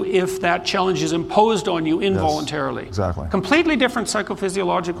you do if that challenge is imposed on you involuntarily. Yes, exactly. Completely different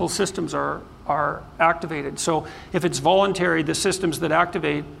psychophysiological systems are activated. So if it's voluntary, the systems that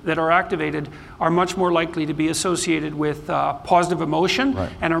are activated are much more likely to be associated with positive emotion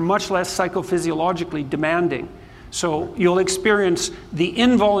and are much less psychophysiologically demanding. So you'll experience the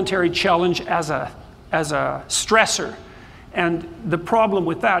involuntary challenge as a stressor. And the problem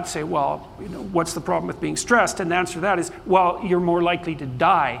with that, say, well, what's the problem with being stressed? And the answer to that is, well, you're more likely to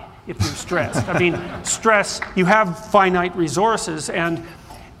die if you're stressed. I mean, stress, you have finite resources, and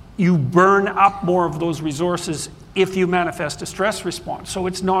you burn up more of those resources if you manifest a stress response. So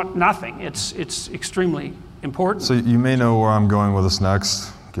it's not nothing. It's extremely important. So you may know where I'm going with this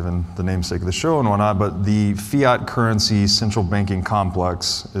next, given the namesake of the show and whatnot, but the fiat currency central banking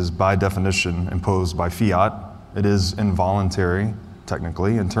complex is by definition imposed by fiat. It is involuntary,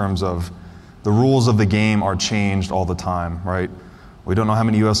 technically, in terms of the rules of the game are changed all the time, right? We don't know how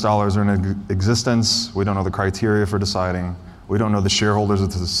many US dollars are in existence. We don't know the criteria for deciding. We don't know the shareholders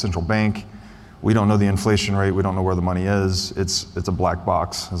of the central bank. We don't know the inflation rate. We don't know where the money is. It's a black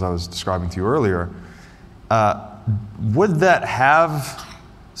box, as I was describing to you earlier. Would that have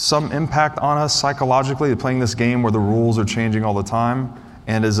some impact on us psychologically, playing this game where the rules are changing all the time?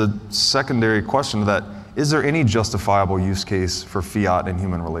 And as a secondary question to that, is there any justifiable use case for fiat in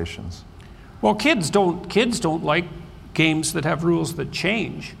human relations? Well, kids don't like games that have rules that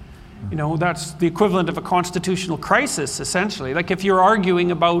change. You know, that's the equivalent of a constitutional crisis, essentially. Like if you're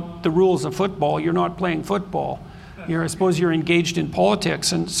arguing about the rules of football, you're not playing football. I suppose you're engaged in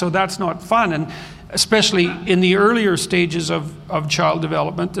politics, and so that's not fun. And especially in the earlier stages of child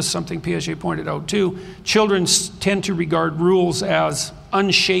development, this is something Piaget pointed out too, children tend to regard rules as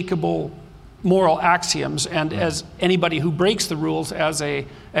unshakable moral axioms, and as anybody who breaks the rules as a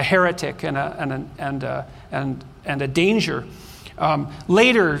heretic and a danger.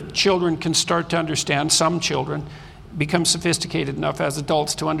 Later, children can start to understand, some children become sophisticated enough as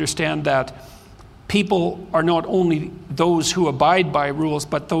adults to understand that people are not only those who abide by rules,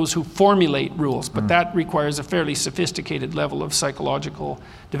 but those who formulate rules. But that requires a fairly sophisticated level of psychological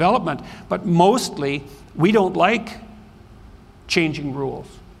development. But mostly, we don't like changing rules.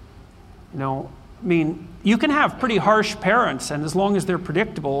 You know, I mean, you can have pretty harsh parents, and as long as they're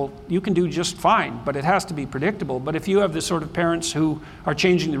predictable, you can do just fine, but it has to be predictable. But if you have the sort of parents who are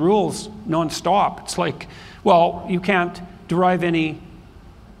changing the rules nonstop, it's like, well, you can't derive any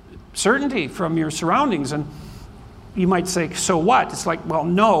certainty from your surroundings. And you might say, so what? It's like, well,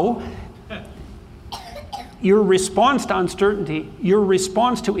 no. Your response to uncertainty, your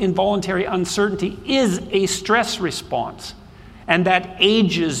response to involuntary uncertainty is a stress response. And that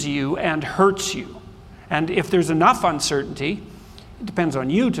ages you and hurts you. And if there's enough uncertainty, it depends on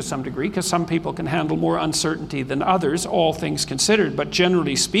you to some degree, because some people can handle more uncertainty than others, all things considered. But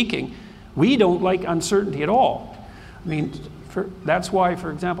generally speaking, we don't like uncertainty at all. I mean, that's why,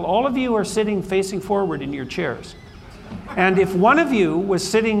 for example, all of you are sitting facing forward in your chairs. And if one of you was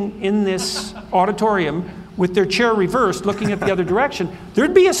sitting in this auditorium with their chair reversed, looking at the other direction,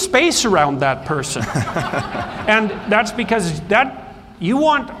 there'd be a space around that person. And that's because you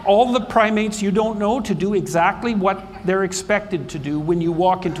want all the primates you don't know to do exactly what they're expected to do when you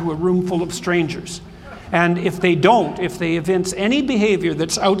walk into a room full of strangers. And if they don't, if they evince any behavior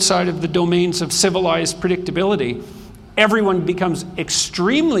that's outside of the domains of civilized predictability, everyone becomes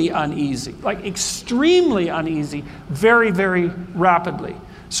extremely uneasy, very, very rapidly.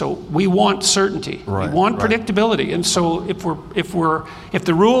 So we want certainty. We want predictability. And so if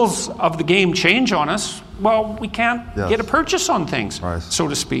the rules of the game change on us, well, we can't get a purchase on things, so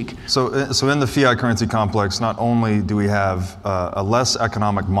to speak. So in the fiat currency complex, not only do we have a less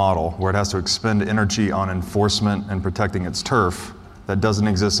economic model where it has to expend energy on enforcement and protecting its turf that doesn't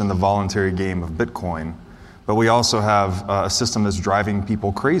exist in the voluntary game of Bitcoin, but we also have a system that's driving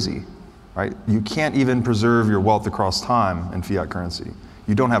people crazy, right? You can't even preserve your wealth across time in fiat currency.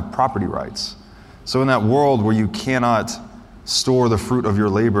 You don't have property rights. So in that world where you cannot store the fruit of your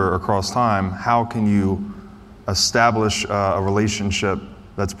labor across time, how can you establish a relationship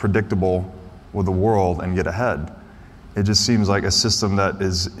that's predictable with the world and get ahead? It just seems like a system that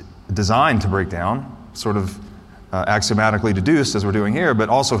is designed to break down, sort of axiomatically deduced as we're doing here, but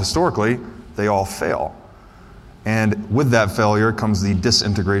also historically, they all fail. And with that failure comes the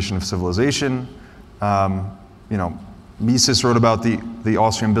disintegration of civilization. Mises wrote about the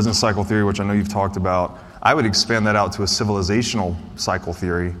Austrian business cycle theory, which I know you've talked about. I would expand that out to a civilizational cycle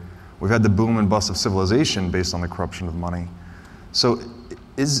theory. We've had the boom and bust of civilization based on the corruption of money. So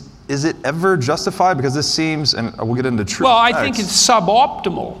is it ever justified? Because this seems, and we'll get into truth. Well, I think it's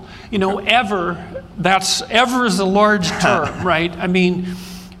suboptimal. Ever is a large term, right? I mean,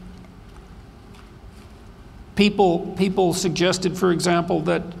 people suggested, for example,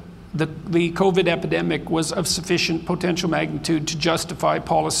 that the COVID epidemic was of sufficient potential magnitude to justify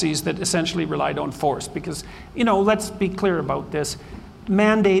policies that essentially relied on force. Because, let's be clear about this.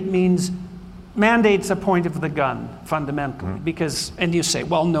 Mandate's a point of the gun, fundamentally. Because, and you say,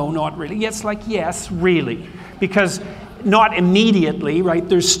 well, no, not really. Yes, really. Because not immediately, right?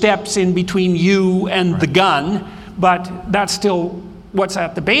 There's steps in between you and the gun, but that's still what's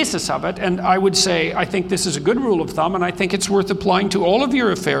at the basis of it. And I would say, I think this is a good rule of thumb, and I think it's worth applying to all of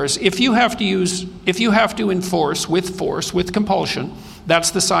your affairs. If you have to enforce with force, with compulsion,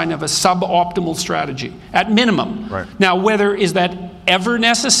 that's the sign of a suboptimal strategy, at minimum. Right. Now, is that ever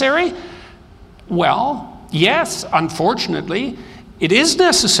necessary? Well, yes, unfortunately, it is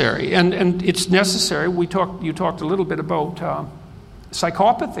necessary, and it's necessary. You talked a little bit about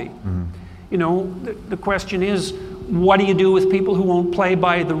psychopathy. Mm-hmm. You know, the question is, what do you do with people who won't play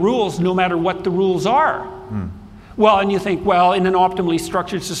by the rules, no matter what the rules are? Mm. Well, and you think, well, in an optimally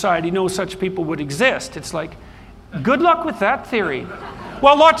structured society, no such people would exist. It's like, good luck with that theory.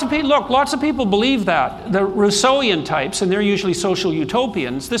 Well, lots of people believe that. The Rousseauian types, and they're usually social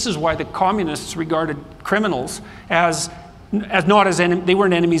utopians. This is why the communists regarded criminals they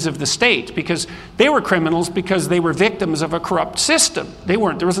weren't enemies of the state, because they were criminals because they were victims of a corrupt system.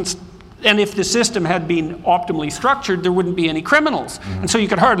 And if the system had been optimally structured, there wouldn't be any criminals. Mm-hmm. And so you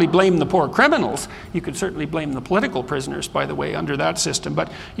could hardly blame the poor criminals. You could certainly blame the political prisoners, by the way, under that system.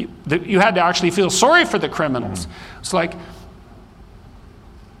 But you had to actually feel sorry for the criminals. Mm-hmm. It's like,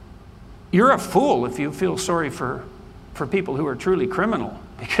 you're a fool if you feel sorry for people who are truly criminal,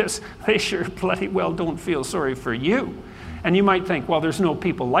 because they sure bloody well don't feel sorry for you. And you might think, well, there's no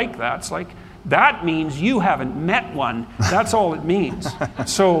people like that. It's like, that means you haven't met one. That's all it means.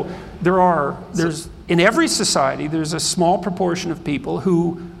 So there's in every society, there's a small proportion of people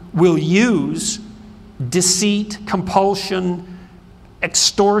who will use deceit, compulsion,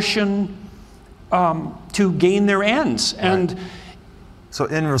 extortion to gain their ends. Right. And so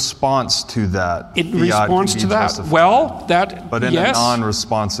in response to that, but in a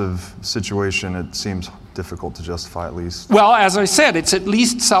non-responsive situation, it seems difficult to justify, at least. Well, as I said, it's at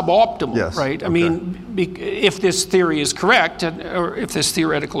least suboptimal, yes, right? I okay. mean, if this theory is correct, or if this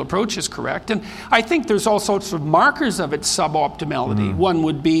theoretical approach is correct, and I think there's all sorts of markers of its suboptimality. Mm-hmm. One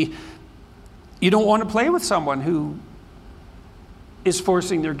would be, you don't want to play with someone who is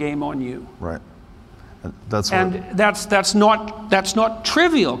forcing their game on you. Right. That's not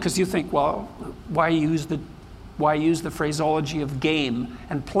trivial, because you think, well, why use the phraseology of game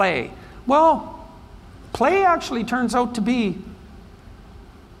and play? Well, play actually turns out to be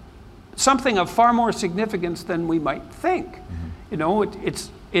something of far more significance than we might think. Mm-hmm. You know,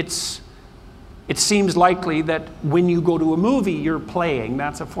 it seems likely that when you go to a movie, you're playing.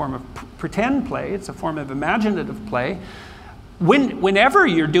 That's a form of pretend play. It's a form of imaginative play. Whenever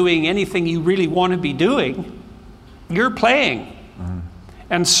you're doing anything you really want to be doing, you're playing. Mm-hmm.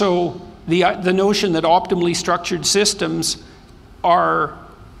 And so the notion that optimally structured systems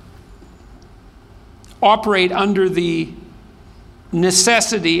operate under the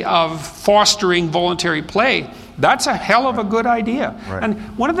necessity of fostering voluntary play, that's a hell of a good idea. Right.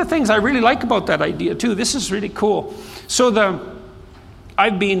 And one of the things I really like about that idea too, this is really cool. So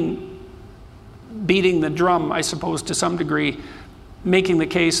I've been beating the drum, I suppose, to some degree, making the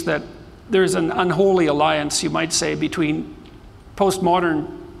case that there's an unholy alliance, you might say, between postmodern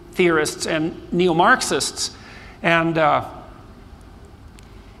theorists and neo-Marxists. And the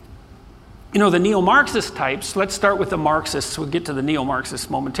neo-Marxist types, let's start with the Marxists, we'll get to the neo-Marxists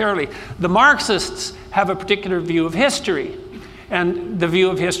momentarily. The Marxists have a particular view of history. And the view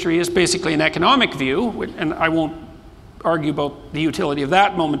of history is basically an economic view, and I won't argue about the utility of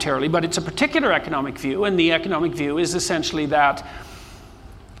that momentarily, but it's a particular economic view, and the economic view is essentially that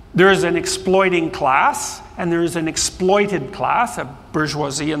there is an exploiting class, and there is an exploited class, a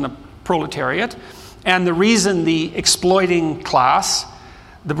bourgeoisie and the proletariat, and the reason the exploiting class,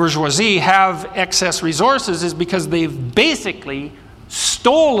 the bourgeoisie, have excess resources is because they've basically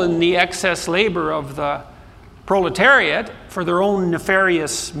stolen the excess labor of the proletariat for their own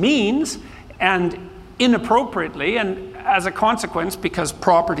nefarious means, and inappropriately, and as a consequence, because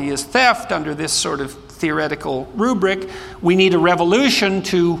property is theft under this sort of theoretical rubric, we need a revolution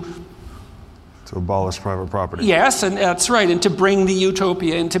to abolish private property. Yes, and that's right, and to bring the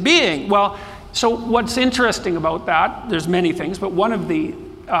utopia into being. Well, so what's interesting about that, there's many things, but one of the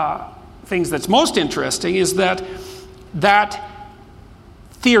things that's most interesting is that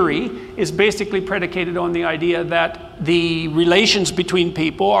theory is basically predicated on the idea that the relations between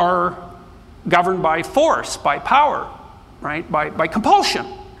people are governed by force, by power, right? By compulsion.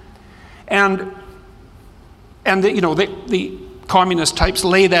 And the communist types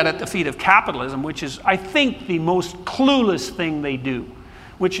lay that at the feet of capitalism, which is, I think, the most clueless thing they do,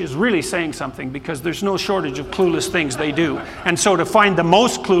 which is really saying something, because there's no shortage of clueless things they do. And so to find the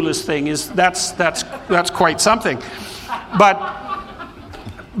most clueless thing that's quite something. But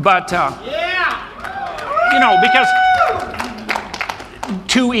because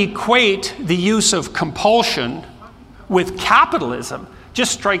to equate the use of compulsion with capitalism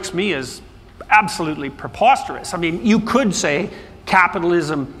just strikes me as absolutely preposterous. I mean, you could say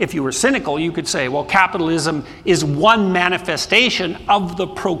capitalism, if you were cynical, you could say, well, capitalism is one manifestation of the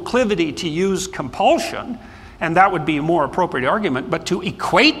proclivity to use compulsion, and that would be a more appropriate argument. But to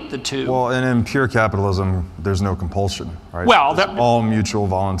equate the two... Well, and in pure capitalism, there's no compulsion, right? Well, it's all mutual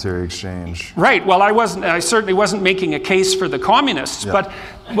voluntary exchange. Right. Well, I certainly wasn't making a case for the communists, Yeah. but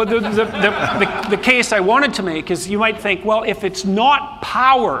the case I wanted to make is you might think, well, if it's not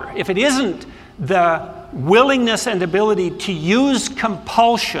power, if it isn't the willingness and ability to use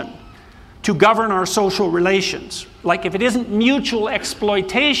compulsion to govern our social relations, like if it isn't mutual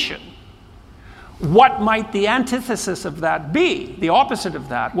exploitation, what might the antithesis of that be? The opposite of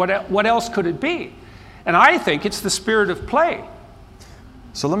that? What else could it be? And I think it's the spirit of play.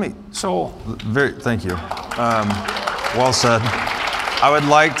 So let me... So... Thank you. Well said. I would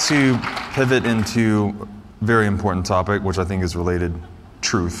like to pivot into a very important topic, which I think is related,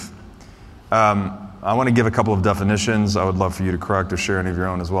 truth. I want to give a couple of definitions. I would love for you to correct or share any of your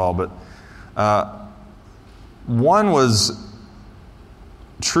own as well. But one was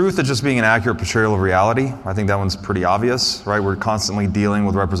truth as just being an accurate portrayal of reality. I think that one's pretty obvious, right? We're constantly dealing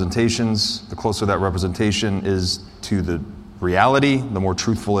with representations. The closer that representation is to the reality, the more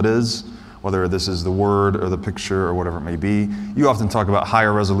truthful it is, whether this is the word or the picture or whatever it may be. You often talk about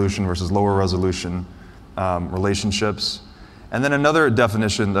higher resolution versus lower resolution relationships. And then another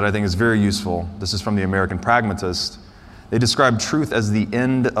definition that I think is very useful, this is from the American Pragmatist. They describe truth as the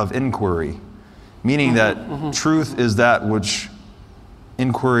end of inquiry, meaning that truth is that which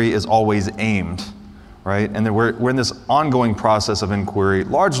inquiry is always aimed, right? And then we're in this ongoing process of inquiry,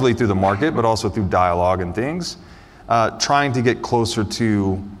 largely through the market, but also through dialogue and things, trying to get closer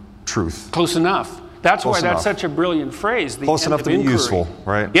to truth. Close enough. That's why that's such a brilliant phrase. Close enough to be useful,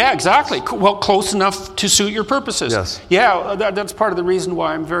 right? Yeah, exactly. Well, close enough to suit your purposes. Yes. Yeah, that's part of the reason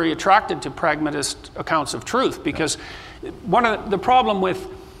why I'm very attracted to pragmatist accounts of truth, because one of the problem with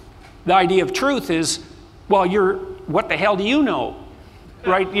the idea of truth is, well, what the hell do you know?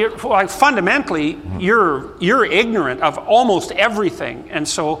 Right? Fundamentally, you're ignorant of almost everything, and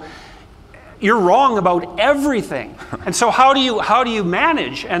so you're wrong about everything. And so how do you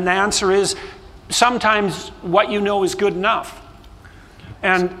manage? And the answer is, sometimes what you know is good enough.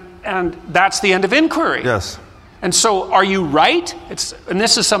 And that's the end of inquiry. Yes. And so are you right? And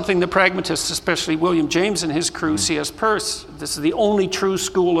this is something the pragmatists, especially William James and his crew, C.S. Peirce, this is the only true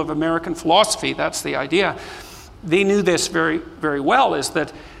school of American philosophy, that's the idea. They knew this very, very well, is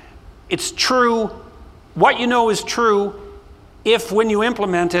that it's true, what you know is true if when you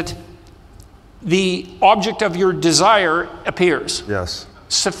implement it, the object of your desire appears. Yes.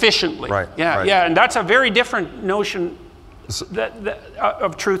 Sufficiently. Right. Yeah, right. yeah, and that's a very different notion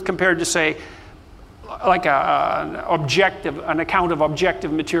of truth compared to, say, like an account of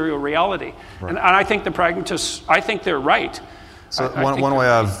objective material reality. Right. And I think the pragmatists, I think they're right. So one way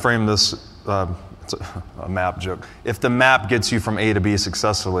I've framed this, it's a map joke. If the map gets you from A to B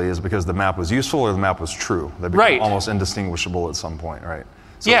successfully, is because the map was useful or the map was true. They become almost indistinguishable at some point, right?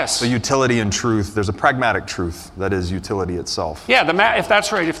 So, yes. So utility and truth, there's a pragmatic truth that is utility itself. Yeah, the map, if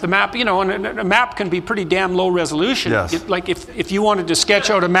that's right, if the map, and a map can be pretty damn low resolution. Yes. Like if you wanted to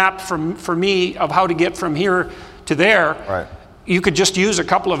sketch out a map for me of how to get from here to there, right, you could just use a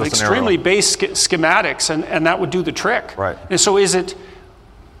couple of extremely base schematics and that would do the trick. Right. And so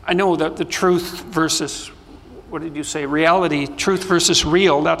I know that the truth versus, what did you say, reality, truth versus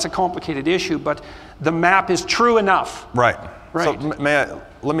real, that's a complicated issue, but the map is true enough. Right. Right. So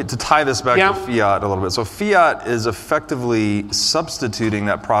to tie this back to fiat a little bit. So fiat is effectively substituting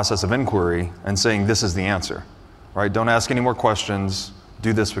that process of inquiry and saying this is the answer, right? Don't ask any more questions.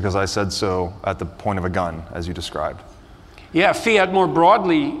 Do this because I said so at the point of a gun, as you described. Yeah, fiat more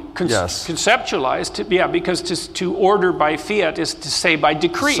broadly conceptualized. Because to order by fiat is to say by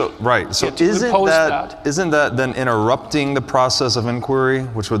decree. So isn't that then interrupting the process of inquiry,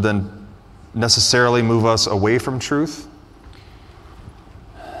 which would then necessarily move us away from truth?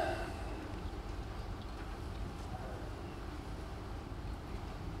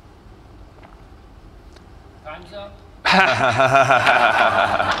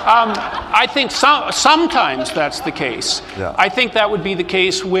 I think sometimes that's the case. Yeah. I think that would be the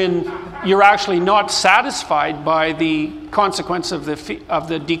case when you're actually not satisfied by the consequence of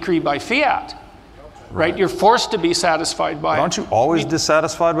the decree by fiat. Right? You're forced to be satisfied by it. Aren't you always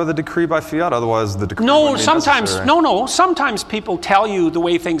dissatisfied by the decree by fiat? Otherwise, the decree No, wouldn't be necessary. sometimes people tell you the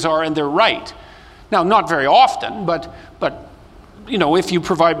way things are and they're right. Now, not very often, but if you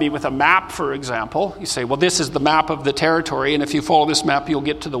provide me with a map, for example, you say, well, this is the map of the territory, and if you follow this map, you'll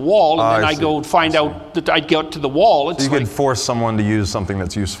get to the wall, and then I go find out that I get to the wall. It's so you could force someone to use something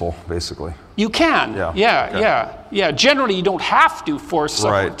that's useful, basically. You can, yeah. Generally, you don't have to force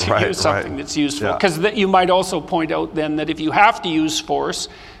someone to use something that's useful, because you might also point out then that if you have to use force,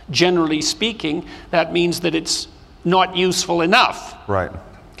 generally speaking, that means that it's not useful enough. Right.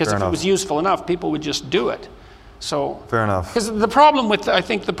 Because if it was useful enough, people would just do it. So fair enough. Because the problem with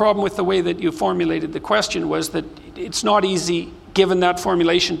the way that you formulated the question was that it's not easy, given that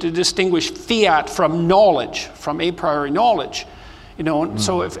formulation, to distinguish fiat from knowledge, from a priori knowledge.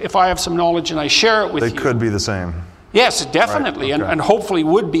 So if I have some knowledge and I share it with you, they could be the same. Yes, definitely, right. Okay. and hopefully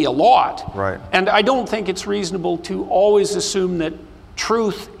would be a lot. Right. And I don't think it's reasonable to always assume that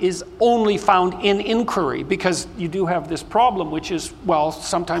truth is only found in inquiry, because you do have this problem, which is, well,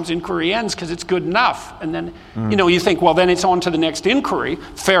 sometimes inquiry ends because it's good enough. And then, you think, well, then it's on to the next inquiry.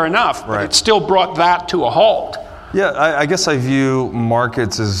 Fair enough, but it still brought that to a halt. Yeah, I guess I view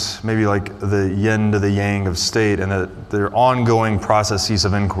markets as maybe like the yin to the yang of state, and that they're ongoing processes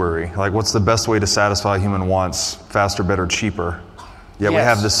of inquiry. Like, what's the best way to satisfy human wants? Faster, better, cheaper. Yeah, we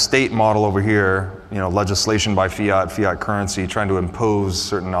have this state model over here, legislation by fiat currency, trying to impose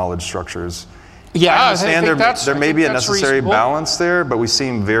certain knowledge structures. Yeah, I understand there may be a necessary balance there, but we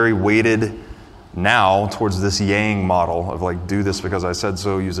seem very weighted now towards this yang model of like, do this because I said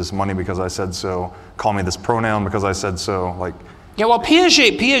so, use this money because I said so, call me this pronoun because I said so. Like, yeah, well,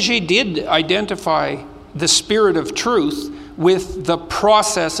 Piaget did identify the spirit of truth with the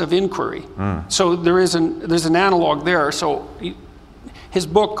process of inquiry. So there's an analog there. So his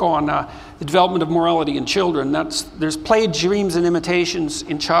book on the development of morality in children, there's Play, Dreams, and Imitations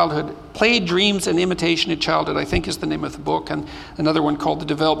in Childhood. Play, Dreams, and Imitation in Childhood, I think, is the name of the book, and another one called The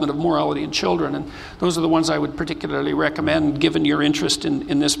Development of Morality in Children. And those are the ones I would particularly recommend, given your interest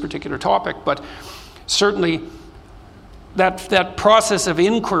in this particular topic. But certainly, that process of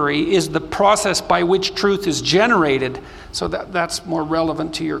inquiry is the process by which truth is generated. So that's more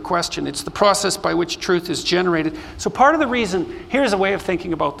relevant to your question. It's the process by which truth is generated. So part of the reason, here's a way of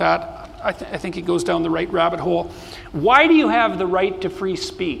thinking about that. I think it goes down the right rabbit hole. Why do you have the right to free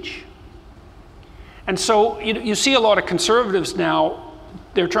speech? And so you see a lot of conservatives now,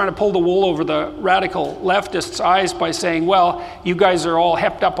 they're trying to pull the wool over the radical leftists' eyes by saying, well, you guys are all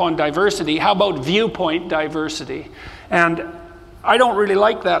hepped up on diversity. How about viewpoint diversity? And I don't really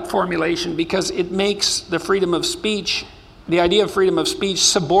like that formulation, because it makes the freedom of speech, the idea of freedom of speech,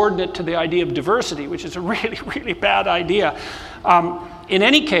 subordinate to the idea of diversity, which is a really, really bad idea. In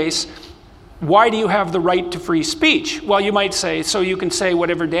any case, why do you have the right to free speech? Well, you might say, so you can say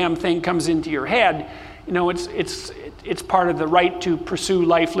whatever damn thing comes into your head. It's part of the right to pursue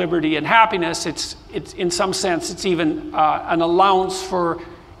life, liberty, and happiness. It's in some sense, it's even an allowance for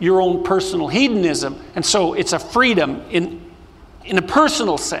your own personal hedonism. And so it's a freedom in a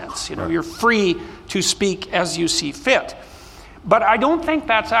personal sense. You're free to speak as you see fit. But I don't think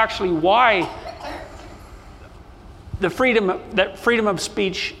that's actually why freedom of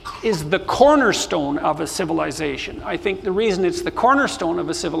speech is the cornerstone of a civilization. I think the reason it's the cornerstone of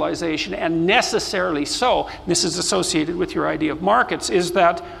a civilization, and necessarily so, this is associated with your idea of markets, is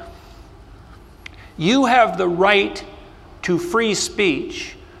that you have the right to free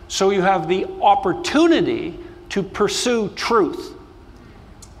speech, so you have the opportunity to pursue truth.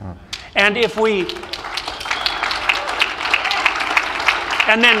 And if we...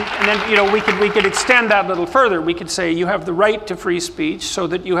 And then we could extend that a little further. We could say you have the right to free speech so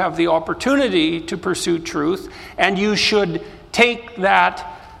that you have the opportunity to pursue truth, and you should take that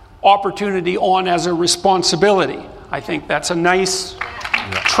opportunity on as a responsibility. I think that's a nice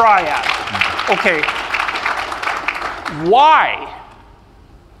triad. Okay. Why?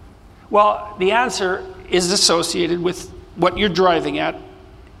 Well, the answer is associated with what you're driving at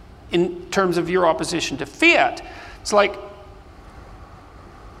in terms of your opposition to fiat. It's like,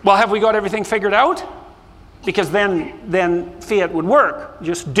 well, have we got everything figured out? Because then fiat would work.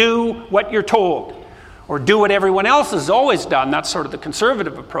 Just do what you're told, or do what everyone else has always done. That's sort of the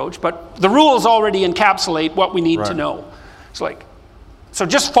conservative approach. But the rules already encapsulate what we need to know. It's like, so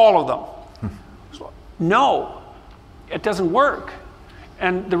just follow them. No, it doesn't work.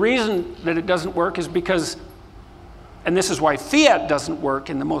 And the reason that it doesn't work is because, and this is why fiat doesn't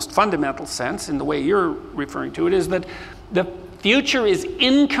work in the most fundamental sense, in the way you're referring to it, is that the future is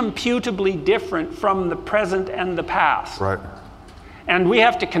incomputably different from the present and the past. Right. And we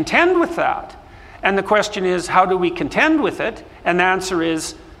have to contend with that. And the question is, how do we contend with it? And the answer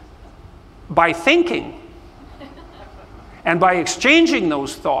is by thinking and by exchanging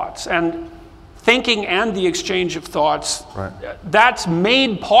those thoughts. And thinking and the exchange of thoughts, Right. that's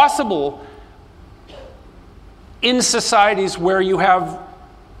made possible in societies where you have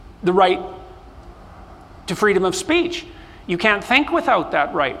the right to freedom of speech. You can't think without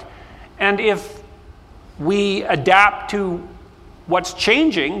that right. And if we adapt to what's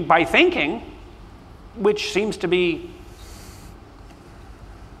changing by thinking, which seems to be,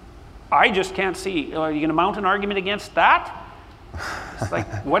 I just can't see, are you going to mount an argument against that? It's like,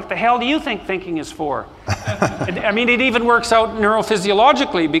 what the hell do you think thinking is for? I mean, it even works out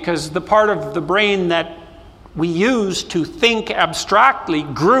neurophysiologically, because the part of the brain that we use to think abstractly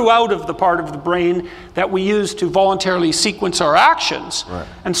grew out of the part of the brain that we use to voluntarily sequence our actions. Right.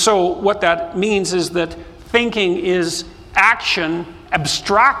 And so what that means is that thinking is action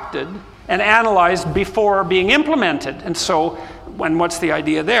abstracted and analyzed before being implemented. And so what's the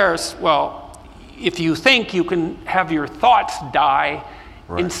idea there? Well, if you think, you can have your thoughts die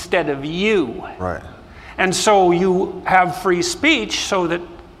Right. instead of you. Right. And so you have free speech so that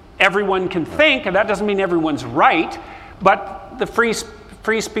everyone can think, and that doesn't mean everyone's right, but the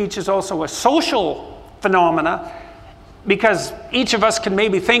free speech is also a social phenomena, because each of us can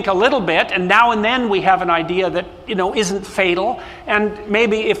maybe think a little bit, and now and then we have an idea that, isn't fatal, and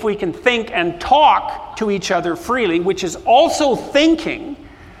maybe if we can think and talk to each other freely, which is also thinking,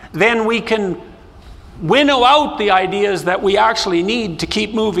 then we can winnow out the ideas that we actually need to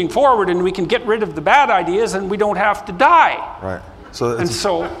keep moving forward, and we can get rid of the bad ideas, and we don't have to die. Right. So it's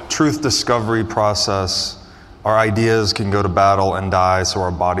a truth discovery process. Our ideas can go to battle and die, so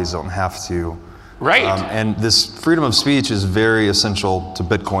our bodies don't have to. Right. And this freedom of speech is very essential to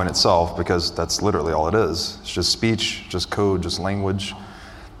Bitcoin itself, because that's literally all it is. It's just speech, just code, just language.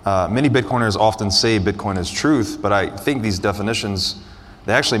 Many Bitcoiners often say Bitcoin is truth, but I think these definitions,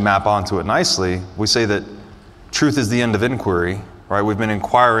 they actually map onto it nicely. We say that truth is the end of inquiry, right? We've been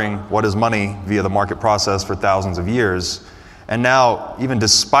inquiring what is money via the market process for thousands of years. And now, even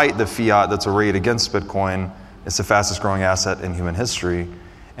despite the fiat that's arrayed against Bitcoin, it's the fastest growing asset in human history.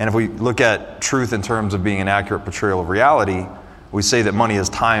 And if we look at truth in terms of being an accurate portrayal of reality, we say that money is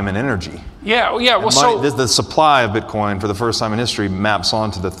time and energy. Yeah. Well, The supply of Bitcoin, for the first time in history, maps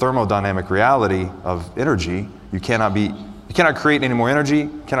onto the thermodynamic reality of energy. You cannot create any more energy,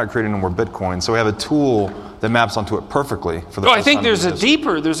 you cannot create any more Bitcoin. So we have a tool that maps onto it perfectly for the first I think time there's in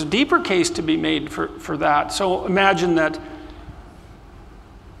history. there's a deeper case to be made for that. So imagine that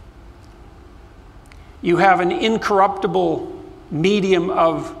you have an incorruptible medium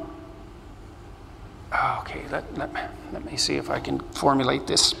of, okay, let me see if I can formulate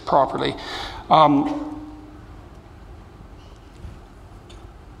this properly.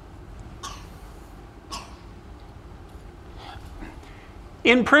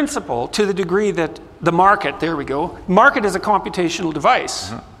 In principle, to the degree that the market, market is a computational device.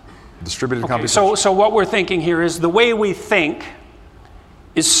 Mm-hmm. Distributed Okay, computation. so what we're thinking here is the way we think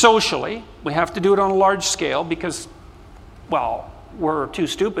is socially. We have to do it on a large scale because, well, we're too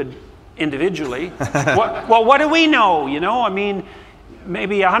stupid individually. What do we know? I mean,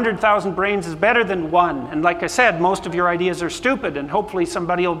 maybe 100,000 brains is better than one. And like I said, most of your ideas are stupid, and hopefully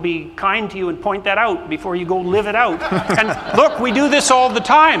somebody will be kind to you and point that out before you go live it out. And look, we do this all the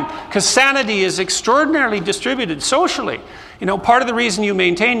time because sanity is extraordinarily distributed socially. Part of the reason you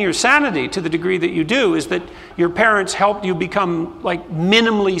maintain your sanity to the degree that you do is that your parents helped you become like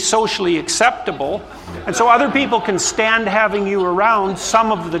minimally socially acceptable. And so other people can stand having you around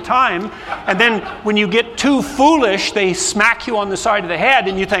some of the time. And then when you get too foolish, they smack you on the side of the head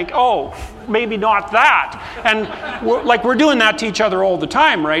and you think, oh, maybe not that. And we're doing that to each other all the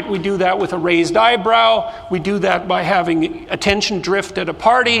time, right? We do that with a raised eyebrow. We do that by having attention drift at a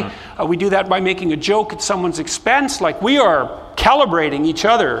party. We do that by making a joke at someone's expense. Like, we are calibrating each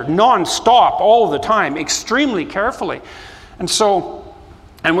other non-stop all the time, extremely carefully. And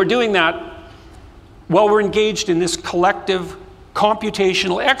we're doing that while we're engaged in this collective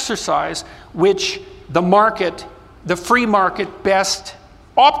computational exercise, which the free market best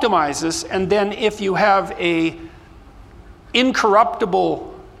optimizes. And then if you have a incorruptible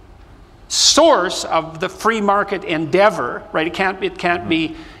source of the free market endeavor, right? It can't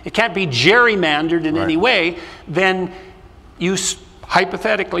be gerrymandered in any way. Then you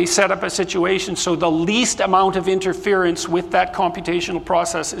hypothetically set up a situation so the least amount of interference with that computational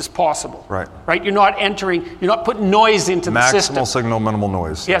process is possible. Right. Right? You're not putting noise into the system. Maximal signal, minimal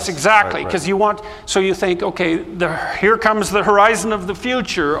noise. Yes, exactly. Because you think, okay, here comes the horizon of the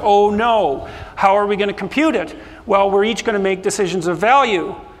future. Oh no, how are we going to compute it? Well, we're each going to make decisions of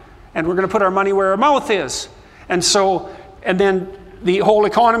value, and we're going to put our money where our mouth is. And then the whole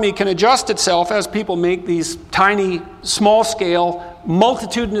economy can adjust itself as people make these tiny, small-scale,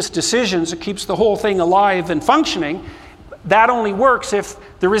 multitudinous decisions. It keeps the whole thing alive and functioning. That only works if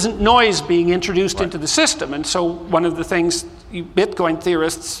there isn't noise being introduced into the system. And so one of the things Bitcoin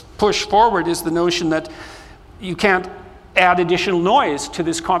theorists push forward is the notion that you can't add additional noise to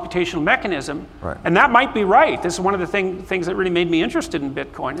this computational mechanism. Right. And that might be right. This is one of the things that really made me interested in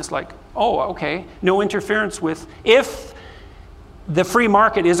Bitcoin. It's like, oh, okay, no interference with, if the free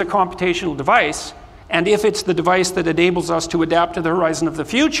market is a computational device, and if it's the device that enables us to adapt to the horizon of the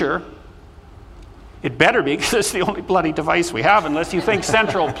future, it better be, because it's the only bloody device we have, unless you think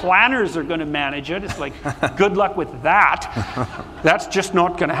central planners are going to manage it. It's like, good luck with that. That's just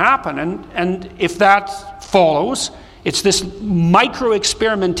not going to happen. And if that follows, it's this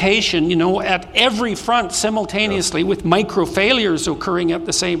micro-experimentation, at every front simultaneously, with micro-failures occurring at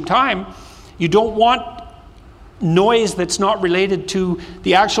the same time. You don't want noise that's not related to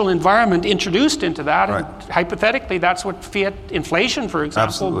the actual environment introduced into that. Right. And hypothetically, that's what fiat inflation, for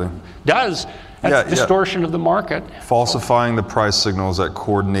example, does. That's distortion of the market. Falsifying the price signals that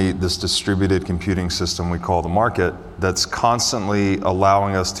coordinate this distributed computing system we call the market, that's constantly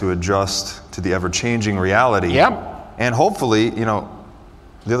allowing us to adjust to the ever-changing reality. Yep. And hopefully, the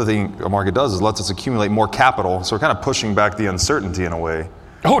other thing a market does is lets us accumulate more capital, so we're kind of pushing back the uncertainty in a way.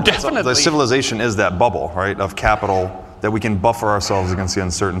 Oh, definitely. The civilization is that bubble, right, of capital that we can buffer ourselves against the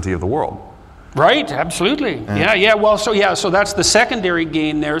uncertainty of the world. Right, absolutely. Yeah. So that's the secondary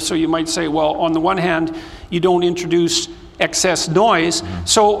gain there. So you might say, well, on the one hand, you don't introduce excess noise. Mm-hmm.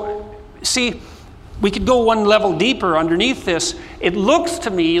 So, see, we could go one level deeper underneath this. It looks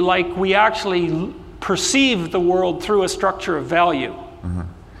to me like we actually perceive the world through a structure of value. Mm-hmm.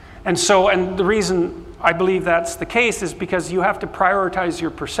 And the reason I believe that's the case is because you have to prioritize your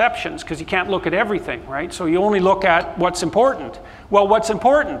perceptions, because you can't look at everything, right? So you only look at what's important. Well, what's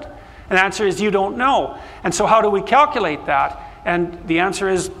important? And the answer is you don't know. And so how do we calculate that? And the answer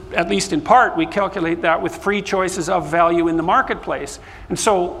is, at least in part, we calculate that with free choices of value in the marketplace. And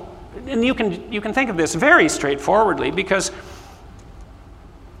so, and you can think of this very straightforwardly, because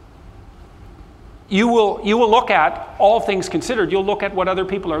you will look at, all things considered, you'll look at what other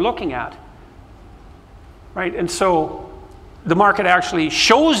people are looking at. Right? And so the market actually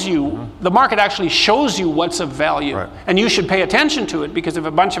shows you what's of value. Right. And you should pay attention to it, because if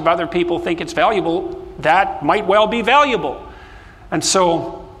a bunch of other people think it's valuable, that might well be valuable. And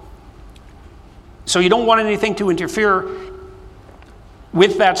so you don't want anything to interfere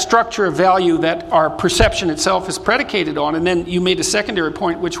with that structure of value that our perception itself is predicated on. And then you made a secondary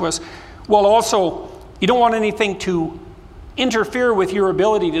point, which was, well, also, you don't want anything to interfere with your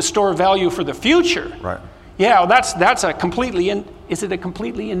ability to store value for the future. Right. Yeah, well, that's a completely, is it a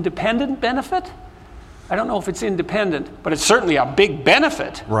completely independent benefit? I don't know if it's independent, but it's certainly a big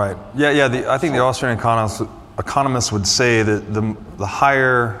benefit. Right. Yeah. I think the Austrian economists would say that the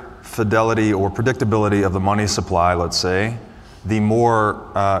higher fidelity or predictability of the money supply, let's say, the more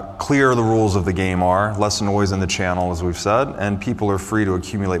clear the rules of the game are, less noise in the channel, as we've said, and people are free to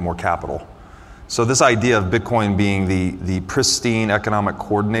accumulate more capital. So this idea of Bitcoin being the pristine economic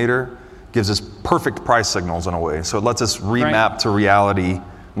coordinator gives us perfect price signals in a way. So it lets us remap to reality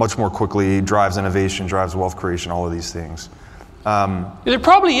much more quickly, drives innovation, drives wealth creation, all of these things. There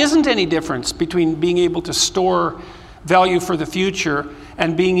probably isn't any difference between being able to store value for the future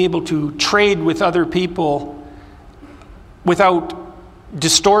and being able to trade with other people without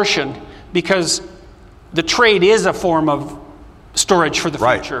distortion, because the trade is a form of storage for the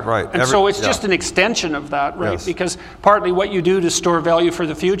future. Right. And so it's just an extension of that, right? Yes. Because partly what you do to store value for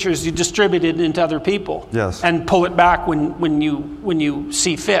the future is you distribute it into other people. Yes. And pull it back when you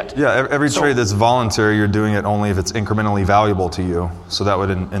see fit. Yeah, every trade that's voluntary, you're doing it only if it's incrementally valuable to you. So that would,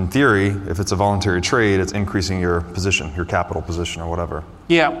 in theory, if it's a voluntary trade, it's increasing your position, your capital position or whatever.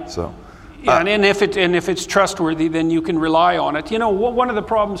 Yeah. So. Yeah, and if it's trustworthy, then you can rely on it. One of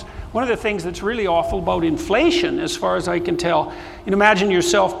the things that's really awful about inflation, as far as I can tell, imagine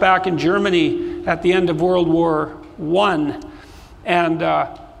yourself back in Germany at the end of World War I, and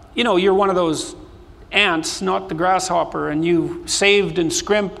you're one of those ants, not the grasshopper, and you've saved and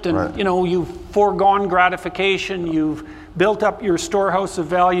scrimped, and you've foregone gratification, you've built up your storehouse of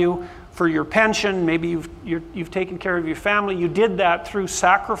value for your pension, maybe you've taken care of your family. You did that through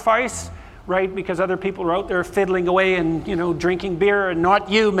sacrifice. Right, because other people are out there fiddling away and drinking beer, and not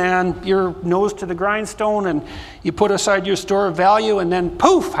you, man. You're nose to the grindstone, and you put aside your store of value, and then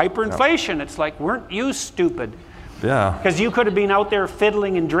poof, hyperinflation. Yep. It's like, weren't you stupid? Yeah. Because you could have been out there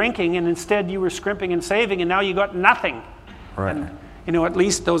fiddling and drinking, and instead you were scrimping and saving, and now you got nothing. Right. And at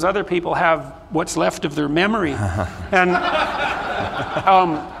least those other people have what's left of their memory. And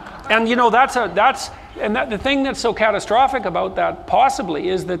And the thing that's so catastrophic about that possibly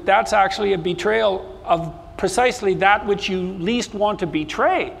is that that's actually a betrayal of precisely that which you least want to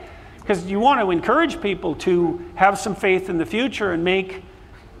betray. Because you want to encourage people to have some faith in the future and make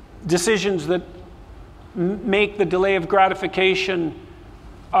decisions that make the delay of gratification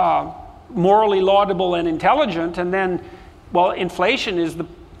morally laudable and intelligent. And then, well, inflation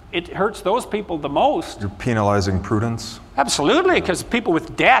it hurts those people the most. You're penalizing prudence? Absolutely, because people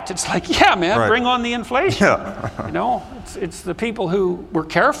with debt, it's like, yeah, man, right. Bring on the inflation. Yeah. It's the people who were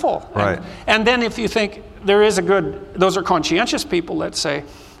careful. Right. And then if you think those are conscientious people, let's say,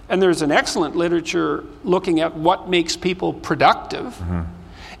 and there's an excellent literature looking at what makes people productive. Mm-hmm.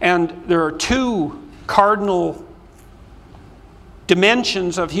 And there are two cardinal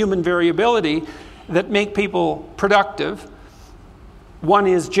dimensions of human variability that make people productive. One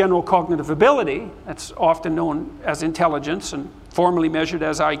is general cognitive ability. That's often known as intelligence and formally measured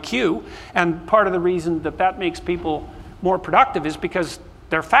as IQ. And part of the reason that makes people more productive is because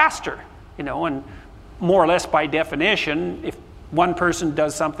they're faster, and more or less by definition, if one person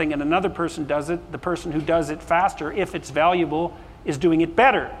does something and another person does it, the person who does it faster, if it's valuable, is doing it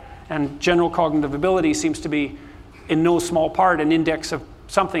better. And general cognitive ability seems to be, in no small part, an index of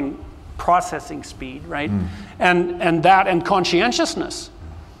something processing speed, right? And conscientiousness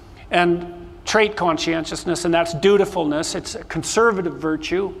and trait conscientiousness, and that's dutifulness. It's a conservative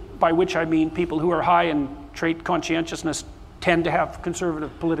virtue, by which I mean people who are high in trait conscientiousness tend to have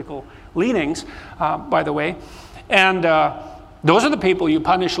conservative political leanings, by the way. And those are the people you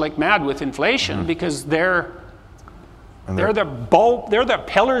punish like mad with inflation, because they're the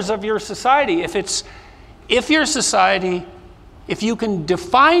pillars of your society. If you can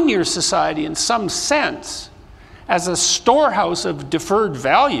define your society in some sense as a storehouse of deferred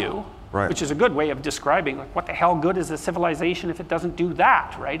value, right, which is a good way of describing, like, what the hell good is a civilization if it doesn't do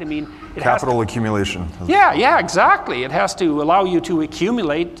that, right? I mean, capital accumulation. Yeah, exactly. It has to allow you to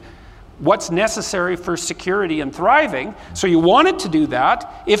accumulate what's necessary for security and thriving. So you want it to do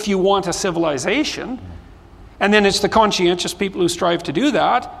that if you want a civilization. And then it's the conscientious people who strive to do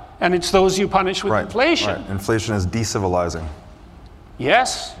that, and it's those you punish with inflation. Right. Inflation is decivilizing.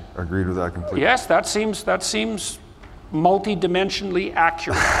 Yes. Agreed with that completely. Yes, that seems multidimensionally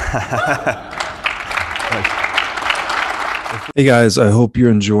accurate. Hey guys, I hope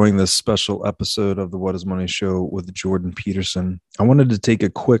you're enjoying this special episode of the What is Money Show with Jordan Peterson. I wanted to take a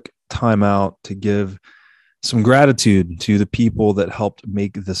quick time out to give some gratitude to the people that helped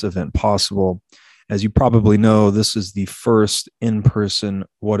make this event possible. As you probably know, this is the first in-person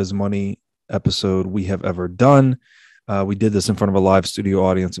What is Money episode we have ever done. We did this in front of a live studio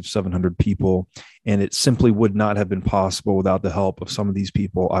audience of 700 people, and it simply would not have been possible without the help of some of these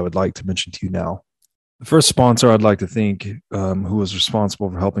people I would like to mention to you now. The first sponsor I'd like to thank, who was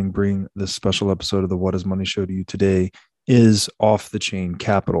responsible for helping bring this special episode of the What is Money Show to you today, is Off the Chain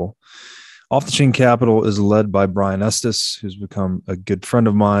Capital. Off the Chain Capital is led by Brian Estes, who's become a good friend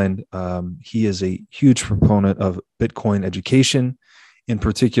of mine. He is a huge proponent of Bitcoin education, in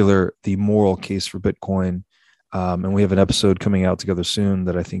particular, the moral case for Bitcoin. And we have an episode coming out together soon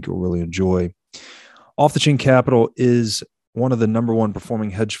that I think you'll really enjoy. Off the Chain Capital is one of the number one performing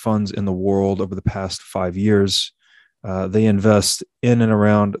hedge funds in the world over the past 5 years. They invest in and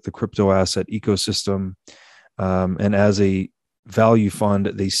around the crypto asset ecosystem. And as a value fund,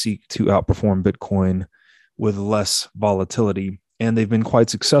 they seek to outperform Bitcoin with less volatility. And they've been quite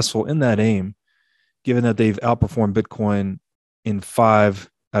successful in that aim, given that they've outperformed Bitcoin in 5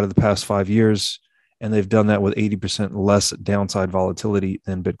 out of the past 5 years. And they've done that with 80% less downside volatility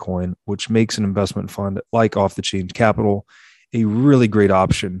than Bitcoin, which makes an investment fund like Off the Chain Capital a really great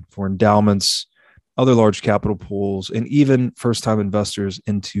option for endowments, other large capital pools, and even first-time investors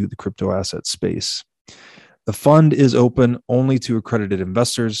into the crypto asset space. The fund is open only to accredited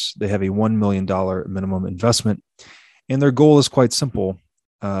investors. They have a $1 million minimum investment, and their goal is quite simple,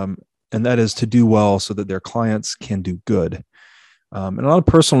 and that is to do well so that their clients can do good. And on a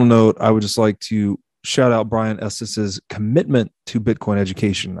personal note, I would just like to shout out Brian Estes' commitment to Bitcoin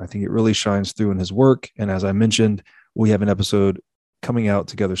education. I think it really shines through in his work. And as I mentioned, we have an episode coming out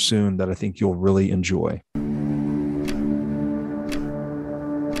together soon that I think you'll really enjoy.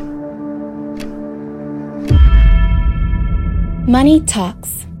 Money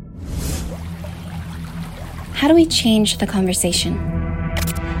talks. How do we change the conversation?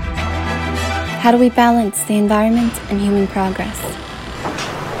 How do we balance the environment and human progress?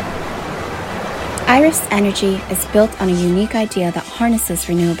 Iris Energy is built on a unique idea that harnesses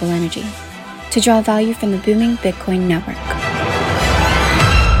renewable energy to draw value from the booming Bitcoin network.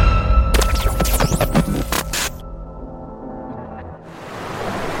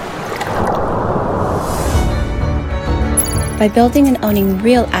 By building and owning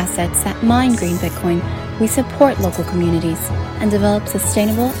real assets that mine green Bitcoin, we support local communities and develop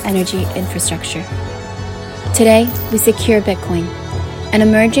sustainable energy infrastructure. Today, we secure Bitcoin, an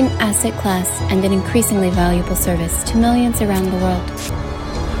emerging asset class and an increasingly valuable service to millions around the world.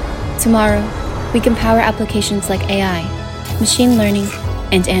 Tomorrow, we can power applications like AI, machine learning,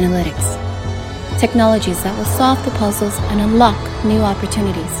 and analytics. Technologies that will solve the puzzles and unlock new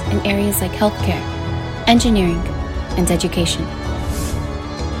opportunities in areas like healthcare, engineering, and education.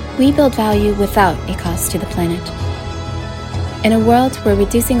 We build value without a cost to the planet. In a world where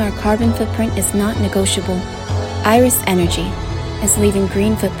reducing our carbon footprint is not negotiable, Iris Energy is leaving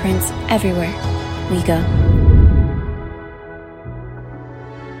green footprints everywhere we go.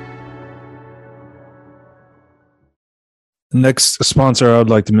 The next sponsor I would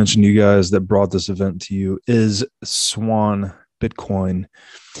like to mention to you guys that brought this event to you is Swan Bitcoin.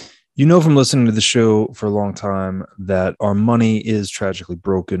 You know from listening to the show for a long time that our money is tragically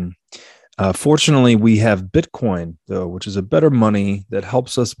broken. Fortunately, we have Bitcoin, though, which is a better money that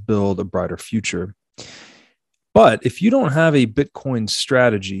helps us build a brighter future. But if you don't have a Bitcoin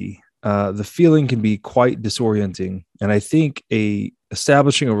strategy, the feeling can be quite disorienting. And I think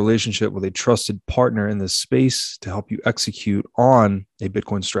establishing a relationship with a trusted partner in this space to help you execute on a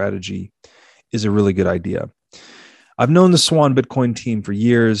Bitcoin strategy is a really good idea. I've known the Swan Bitcoin team for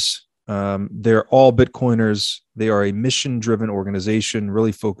years. They're all Bitcoiners. They are a mission-driven organization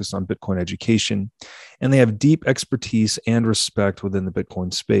really focused on Bitcoin education, and they have deep expertise and respect within the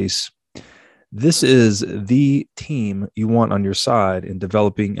Bitcoin space. This is the team you want on your side in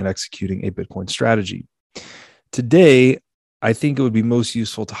developing and executing a Bitcoin strategy. Today, I think it would be most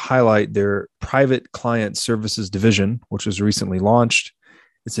useful to highlight their private client services division, which was recently launched.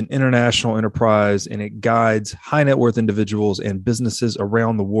 It's an international enterprise, and it guides high net worth individuals and businesses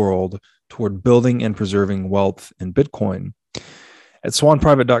around the world toward building and preserving wealth in Bitcoin. At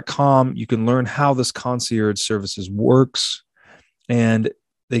swanprivate.com, you can learn how this concierge services works, and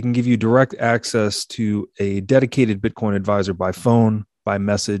they can give you direct access to a dedicated Bitcoin advisor by phone, by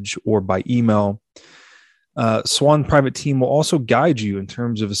message, or by email. Swan Private Team will also guide you in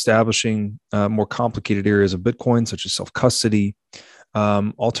terms of establishing more complicated areas of Bitcoin, such as self-custody.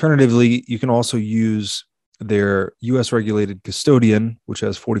 Alternatively, you can also use their US regulated custodian, which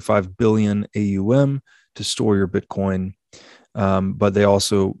has 45 billion AUM to store your Bitcoin. But they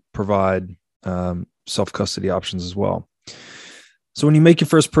also provide self-custody options as well. So when you make your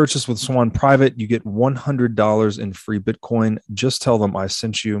first purchase with Swan Private, you get $100 in free Bitcoin. Just tell them I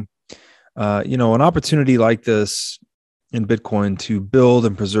sent you. An opportunity like this in Bitcoin to build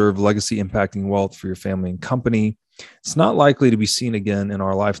and preserve legacy impacting wealth for your family and company, it's not likely to be seen again in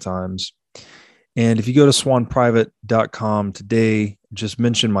our lifetimes. And if you go to swanprivate.com today, just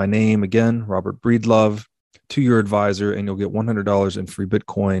mention my name again, Robert Breedlove, to your advisor, and you'll get $100 in free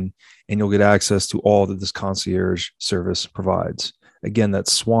Bitcoin, and you'll get access to all that this concierge service provides. Again,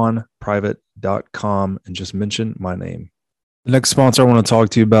 that's swanprivate.com, and just mention my name. The next sponsor I want to talk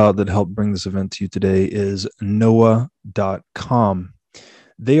to you about that helped bring this event to you today is Noah.com.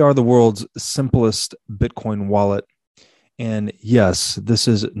 They are the world's simplest Bitcoin wallet. And yes, this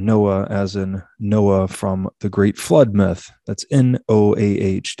is Noah, as in Noah from the Great Flood myth. That's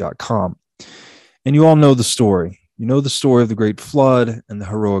NOAH.com. And you all know the story. You know the story of the Great Flood and the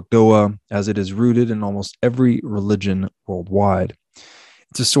heroic Noah, as it is rooted in almost every religion worldwide.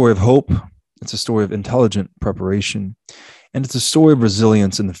 It's a story of hope. It's a story of intelligent preparation. And it's a story of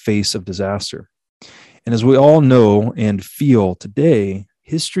resilience in the face of disaster. And as we all know and feel today,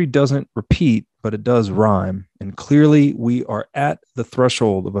 history doesn't repeat, but it does rhyme. And clearly, we are at the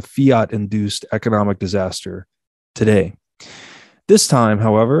threshold of a fiat-induced economic disaster today. This time,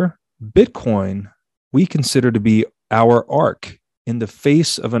 however, Bitcoin we consider to be our ark in the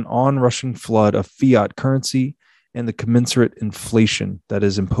face of an onrushing flood of fiat currency and the commensurate inflation that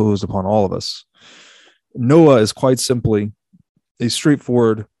is imposed upon all of us. Noah is quite simply a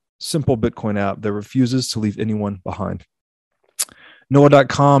straightforward, simple Bitcoin app that refuses to leave anyone behind.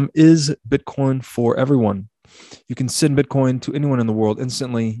 Noah.com is Bitcoin for everyone. You can send Bitcoin to anyone in the world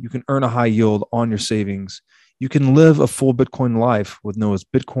instantly. You can earn a high yield on your savings. You can live a full Bitcoin life with Noah's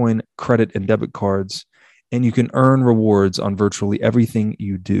Bitcoin credit and debit cards, and you can earn rewards on virtually everything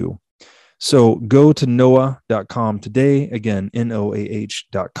you do. So go to Noah.com today. Again,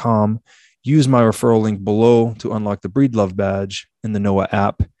 NOAH.com. Use my referral link below to unlock the Breedlove badge in the Noah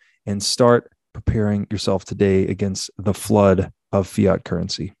app and start preparing yourself today against the flood of fiat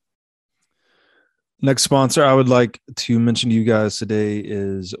currency. Next sponsor I would like to mention to you guys today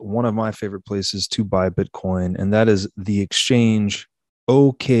is one of my favorite places to buy Bitcoin, and that is the exchange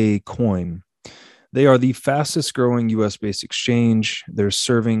OKCoin. They are the fastest growing US-based exchange. They're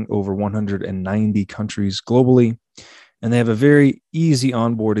serving over 190 countries globally, and they have a very easy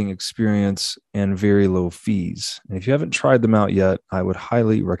onboarding experience and very low fees. And if you haven't tried them out yet, I would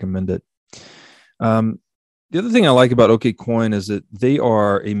highly recommend it. The other thing I like about OKCoin is that they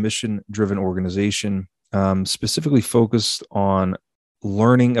are a mission-driven organization, specifically focused on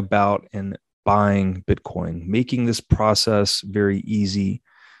learning about and buying Bitcoin, making this process very easy,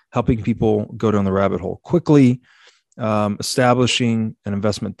 helping people go down the rabbit hole quickly, establishing an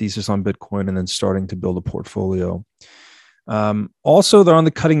investment thesis on Bitcoin, and then starting to build a portfolio. Also, they're on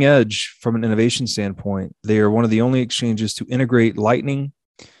the cutting edge from an innovation standpoint. They are one of the only exchanges to integrate Lightning.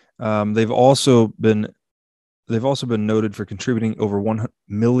 They've also been noted for contributing over $1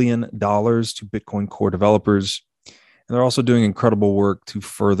 million to Bitcoin Core developers. And they're also doing incredible work to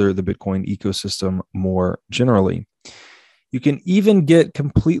further the Bitcoin ecosystem more generally. You can even get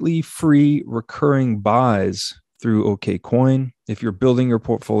completely free recurring buys through OKCoin if you're building your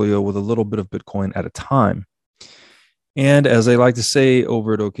portfolio with a little bit of Bitcoin at a time. And as I like to say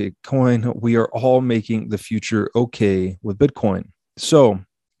over at OKCoin, we are all making the future okay with Bitcoin. So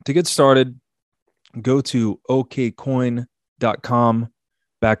to get started, go to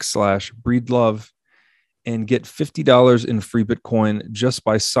okcoin.com/breedlove and get $50 in free Bitcoin just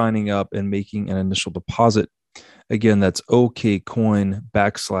by signing up and making an initial deposit. Again, that's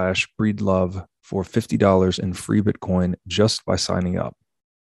okcoin.com/breedlove for $50 in free Bitcoin just by signing up.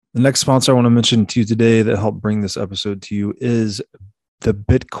 The next sponsor I want to mention to you today that helped bring this episode to you is the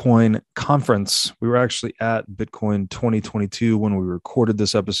Bitcoin Conference. We were actually at Bitcoin 2022 when we recorded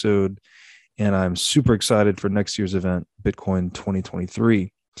this episode, and I'm super excited for next year's event, Bitcoin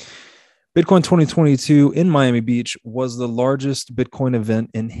 2023. Bitcoin 2022 in Miami Beach was the largest Bitcoin event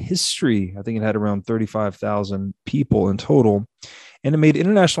in history. I think it had around 35,000 people in total, and it made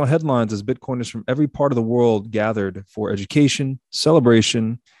international headlines as Bitcoiners from every part of the world gathered for education,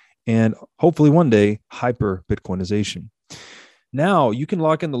 celebration, and hopefully one day, hyper Bitcoinization. Now you can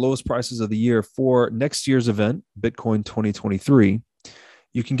lock in the lowest prices of the year for next year's event, Bitcoin 2023.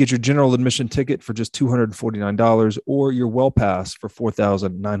 You can get your general admission ticket for just $249 or your well pass for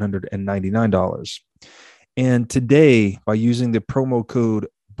 $4,999. And today, by using the promo code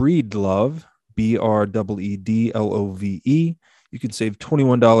BREEDLOVE, BREEDLOVE, you can save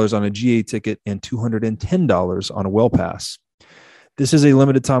 $21 on a GA ticket and $210 on a well pass. This is a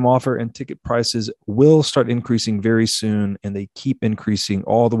limited time offer, and ticket prices will start increasing very soon, and they keep increasing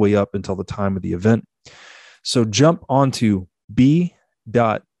all the way up until the time of the event. So jump onto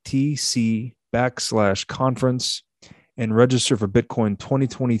b.tc/conference and register for Bitcoin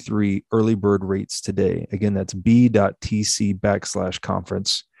 2023 early bird rates today. Again, that's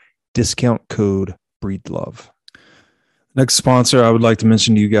b.tc/conference, discount code BREEDLOVE. Next sponsor I would like to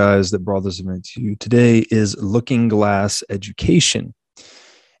mention to you guys that brought this event to you today is Looking Glass Education.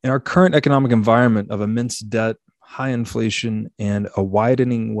 In our current economic environment of immense debt, high inflation, and a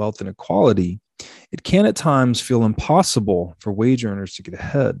widening wealth inequality, it can at times feel impossible for wage earners to get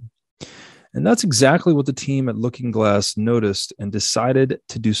ahead. And that's exactly what the team at Looking Glass noticed and decided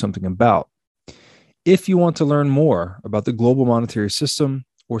to do something about. If you want to learn more about the global monetary system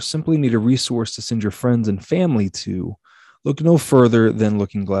or simply need a resource to send your friends and family to, look no further than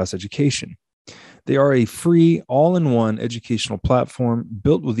Looking Glass Education. They are a free, all-in-one educational platform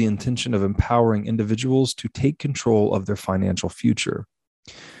built with the intention of empowering individuals to take control of their financial future.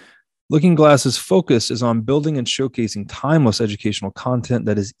 Looking Glass's focus is on building and showcasing timeless educational content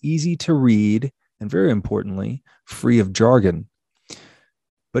that is easy to read and, very importantly, free of jargon.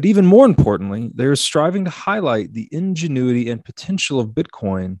 But even more importantly, they are striving to highlight the ingenuity and potential of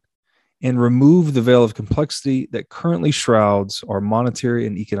Bitcoin and remove the veil of complexity that currently shrouds our monetary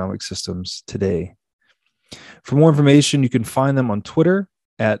and economic systems today. For more information, you can find them on Twitter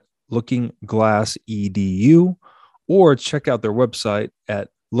at LookingGlassEDU or check out their website at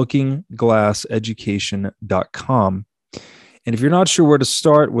lookingglasseducation.com. And if you're not sure where to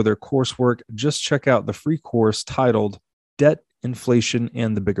start with their coursework, just check out the free course titled Debt, Inflation,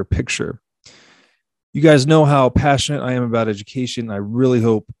 and the Bigger Picture. You guys know how passionate I am about education. I really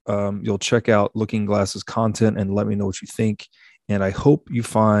hope you'll check out Looking Glass's content and let me know what you think. And I hope you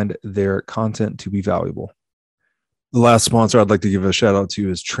find their content to be valuable. The last sponsor I'd like to give a shout out to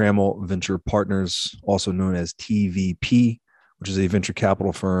is Trammell Venture Partners, also known as TVP, which is a venture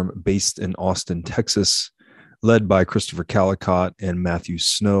capital firm based in Austin, Texas, led by Christopher Callicott and Matthew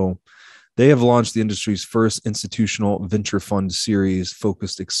Snow. They have launched the industry's first institutional venture fund series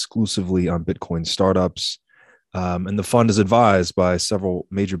focused exclusively on Bitcoin startups. And the fund is advised by several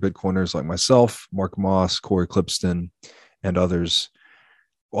major Bitcoiners like myself, Mark Moss, Corey Clipston, and others.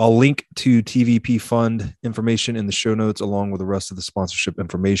 I'll link to TVP Fund information in the show notes along with the rest of the sponsorship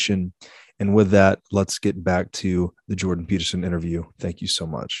information. And with that, let's get back to the Jordan Peterson interview. Thank you so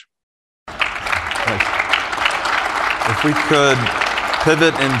much. If we could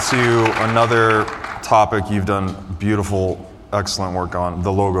pivot into another topic you've done beautiful, excellent work on,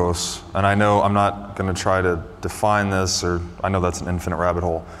 the logos. And I know I'm not going to try to define this, or I know that's an infinite rabbit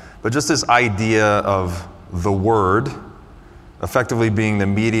hole, but just this idea of the word effectively being the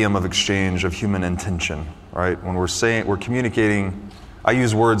medium of exchange of human intention, right? When we're communicating, I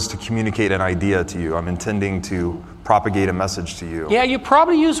use words to communicate an idea to you. I'm intending to propagate a message to you. Yeah, you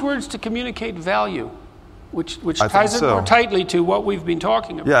probably use words to communicate value, which ties it more tightly to what we've been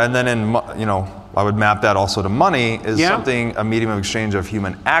talking about. Yeah, and then I would map that also to money is something, a medium of exchange of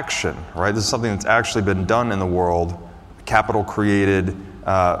human action, right? This is something that's actually been done in the world, capital created,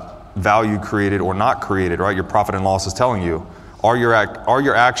 value created or not created, right? Your profit and loss is telling you, are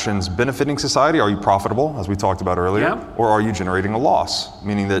your actions benefiting society? Are you profitable, as we talked about earlier? Or are you generating a loss,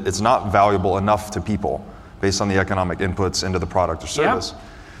 meaning that it's not valuable enough to people based on the economic inputs into the product or service?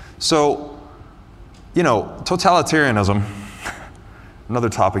 So, totalitarianism, another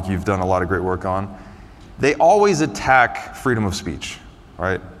topic you've done a lot of great work on, they always attack freedom of speech,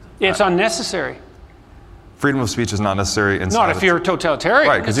 right? It's unnecessary. Freedom of speech is not necessary inside. Not if you're a totalitarian.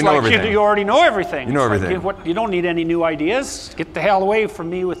 Right, because you know everything. You already know everything. You know everything. You don't need any new ideas. Get the hell away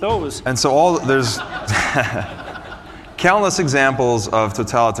from me with those. And so there's countless examples of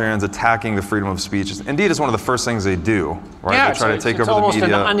totalitarians attacking the freedom of speech. Indeed, it's one of the first things they do, right? Yeah, they try to take over the media.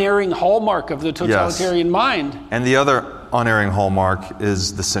 It's almost an unerring hallmark of the totalitarian mind. And the other unerring hallmark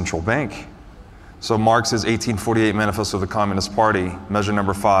is the central bank. So Marx's 1848 Manifesto of the Communist Party, measure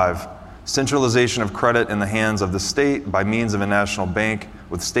number 5, centralization of credit in the hands of the state by means of a national bank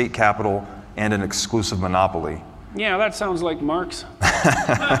with state capital and an exclusive monopoly. Yeah, that sounds like Marx.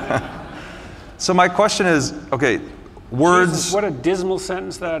 So my question is, okay, words... Jesus, what a dismal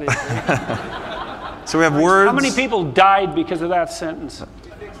sentence that is. So we have words... How many people died because of that sentence?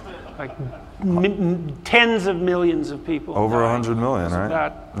 Like tens of millions of people. Over 100 million, right?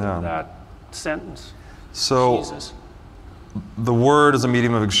 That sentence. So... Jesus. The word is a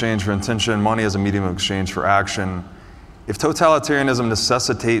medium of exchange for intention, money is a medium of exchange for action. If totalitarianism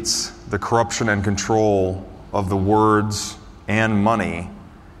necessitates the corruption and control of the words and money,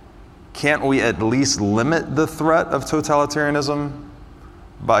 can't we at least limit the threat of totalitarianism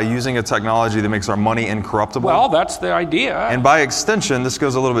by using a technology that makes our money incorruptible? Well, that's the idea. And by extension, this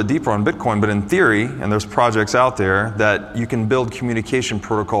goes a little bit deeper on Bitcoin, but in theory, and there's projects out there, that you can build communication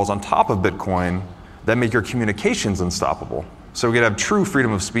protocols on top of Bitcoin that make your communications unstoppable. So we could have true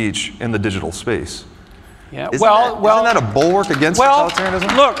freedom of speech in the digital space. Yeah. Isn't that a bulwark against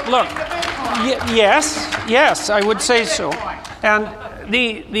totalitarianism? Look. Yes, I would say so. And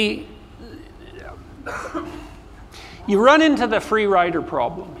you run into the free rider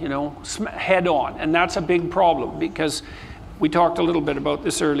problem, head on, and that's a big problem because we talked a little bit about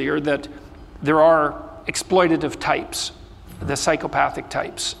this earlier, that there are exploitative types, the psychopathic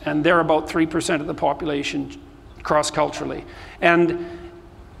types, and they're about 3% of the population cross-culturally. And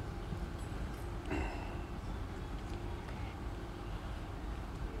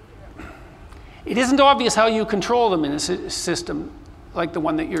it isn't obvious how you control them in a system like the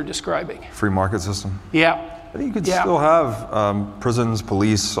one that you're describing. Free market system? Yeah. I think you could still have prisons,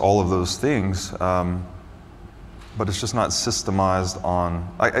 police, all of those things, but it's just not systemized on...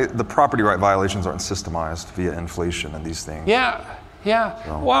 the property right violations aren't systemized via inflation and these things. Yeah.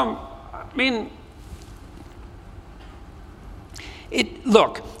 So. Well, I mean...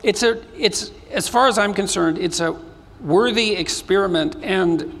 It's as far as I'm concerned, it's a worthy experiment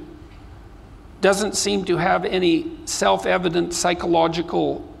and doesn't seem to have any self-evident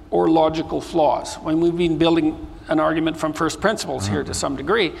psychological or logical flaws. When we've been building an argument from first principles here to some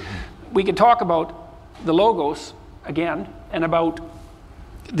degree, we could talk about the logos again and about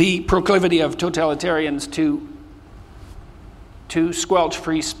the proclivity of totalitarians to squelch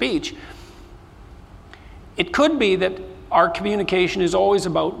free speech. It could be that our communication is always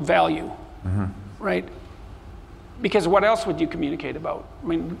about value, right? Because what else would you communicate about? I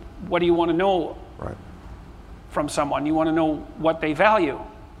mean, what do you want to know from someone? You want to know what they value.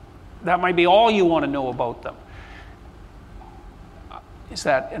 That might be all you want to know about them. Is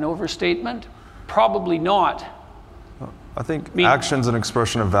that an overstatement? Probably not. I think action's an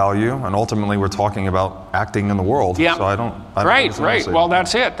expression of value, and ultimately we're talking about acting in the world. Yeah. So I don't right. Well,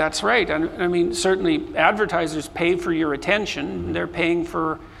 that's it. That's right. And I mean, certainly advertisers pay for your attention. They're paying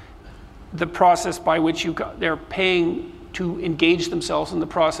for the process by which they're paying to engage themselves in the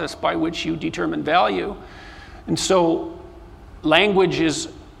process by which you determine value. And so language is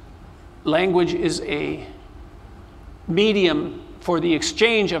language is a medium for the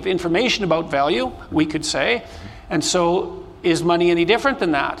exchange of information about value, we could say. And so is money any different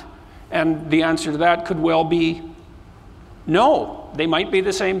than that? And the answer to that could well be no. They might be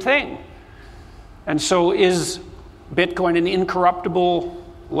the same thing. And so is Bitcoin an incorruptible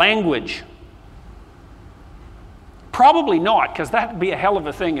language? Probably not, because that would be a hell of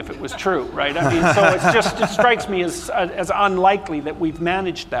a thing if it was true, right? I mean, so it strikes me as unlikely that we've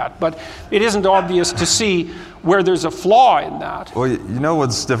managed that. But it isn't obvious to see where there's a flaw in that. Well, you know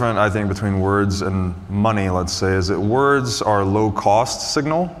what's different, I think, between words and money, let's say, is that words are low-cost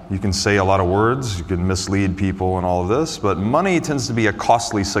signal. You can say a lot of words, you can mislead people and all of this, but money tends to be a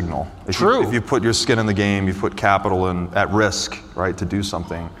costly signal. True. If you put your skin in the game, you put capital at risk, right, to do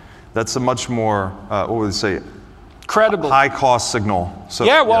something. That's a much more, what would you say, credible, high-cost signal. So,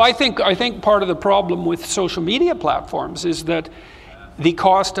 yeah, well, yes. I think part of the problem with social media platforms is that the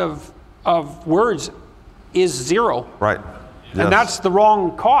cost of words is zero. Right. Yes. And that's the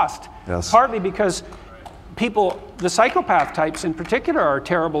wrong cost. Yes. Partly because people, the psychopath types in particular, are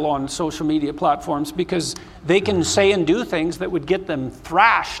terrible on social media platforms because they can say and do things that would get them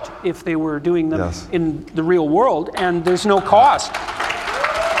thrashed if they were doing them Yes. in the real world, and there's no cost.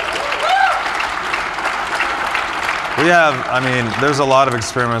 We have, there's a lot of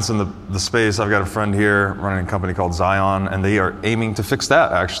experiments in the space. I've got a friend here running a company called Zion, and they are aiming to fix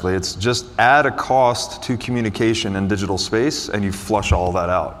that, actually. It's just add a cost to communication in digital space, and you flush all that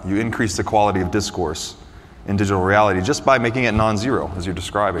out. You increase the quality of discourse in digital reality just by making it non-zero, as you're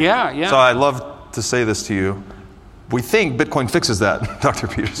describing. Yeah. So I'd love to say this to you. We think Bitcoin fixes that, Dr.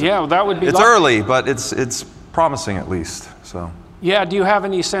 Peterson. Yeah, well, that would be It's early, but it's promising at least, so. Yeah, do you have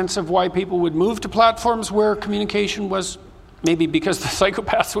any sense of why people would move to platforms where communication was, maybe because the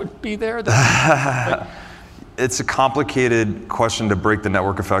psychopaths would be there? It's a complicated question to break the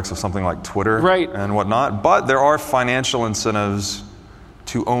network effects of something like Twitter and whatnot, but there are financial incentives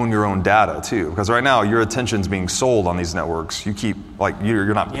to own your own data too, because right now your attention's being sold on these networks. You keep,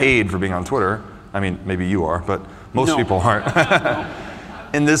 you're not paid for being on Twitter. I mean, maybe you are, but most people aren't.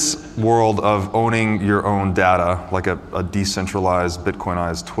 In this world of owning your own data, like a decentralized,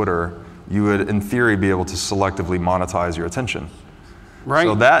 Bitcoinized Twitter, you would, in theory, be able to selectively monetize your attention. Right.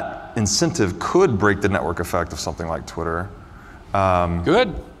 So that incentive could break the network effect of something like Twitter.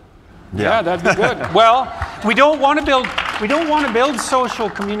 Good. Yeah, that'd be good. Well, we don't want to build social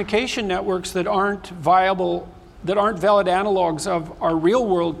communication networks that aren't viable, that aren't valid analogs of our real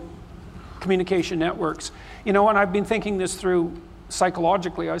world communication networks. You know, and I've been thinking this through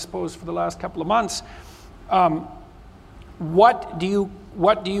psychologically, I suppose, for the last couple of months. What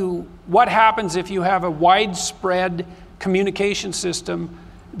happens if you have a widespread communication system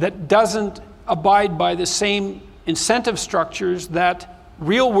that doesn't abide by the same incentive structures that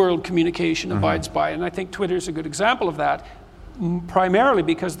real world communication abides by? And I think Twitter is a good example of that, primarily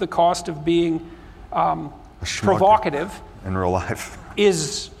because the cost of being provocative in real life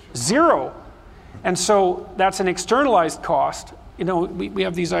is zero. And so that's an externalized cost. You know, we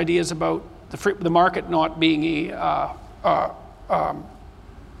have these ideas about the market not being a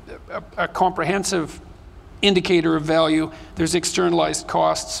comprehensive indicator of value. There's externalized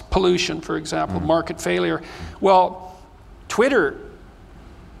costs, pollution, for example, market failure. Well, Twitter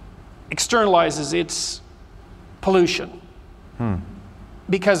externalizes its pollution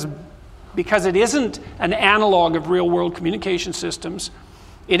because it isn't an analog of real-world communication systems.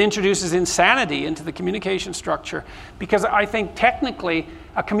 It introduces insanity into the communication structure, because I think technically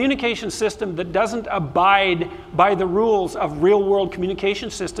a communication system that doesn't abide by the rules of real-world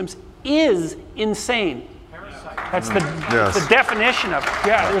communication systems is insane. That's the definition of it.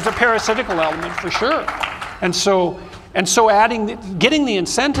 Yeah, there's a parasitical element for sure. And so getting the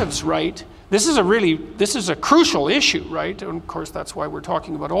incentives right, this is a crucial issue, right? And of course that's why we're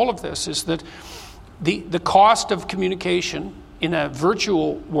talking about all of this, is that the cost of communication in a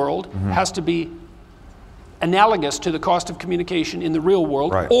virtual world has to be analogous to the cost of communication in the real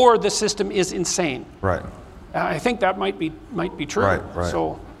world, or the system is insane. Right. I think that might be true. Right.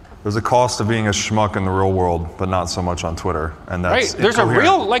 So there's a cost of being a schmuck in the real world, but not so much on Twitter, and that's There's a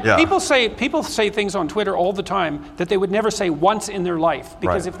real people say things on Twitter all the time that they would never say once in their life,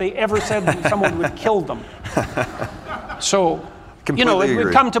 because if they ever said them, someone would kill them. So Completely it would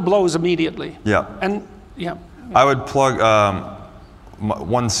agree. come to blows immediately. Yeah. And I would plug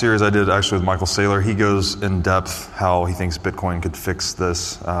one series I did actually with Michael Saylor. He goes in depth how he thinks Bitcoin could fix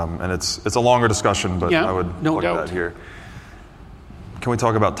this, and it's a longer discussion, but I would plug that here. Can we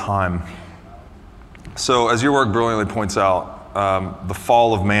talk about time? So, as your work brilliantly points out, the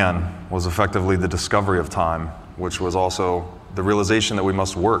fall of man was effectively the discovery of time, which was also the realization that we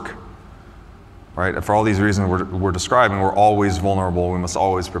must work right? And for all these reasons we're describing, we're always vulnerable. We must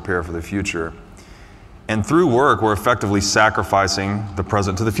always prepare for the future. And through work, we're effectively sacrificing the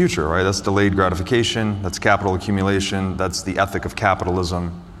present to the future, right? That's delayed gratification, that's capital accumulation, that's the ethic of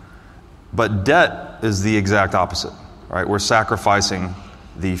capitalism. But debt is the exact opposite, right? We're sacrificing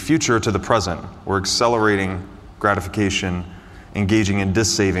the future to the present. We're accelerating gratification, engaging in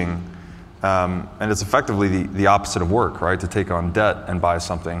dis-saving, and it's effectively the opposite of work, right? To take on debt and buy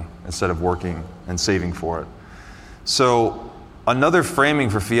something instead of working and saving for it. So another framing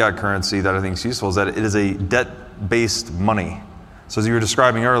for fiat currency that I think is useful is that it is a debt-based money. So as you were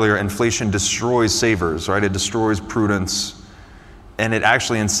describing earlier, inflation destroys savers, right? It destroys prudence, and it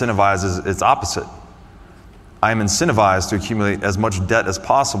actually incentivizes its opposite. I am incentivized to accumulate as much debt as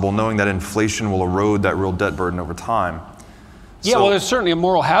possible, knowing that inflation will erode that real debt burden over time. Yeah, well, there's certainly a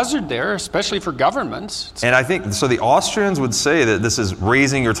moral hazard there, especially for governments. And I think, so the Austrians would say that this is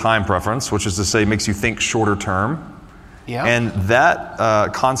raising your time preference, which is to say makes you think shorter term. Yeah. And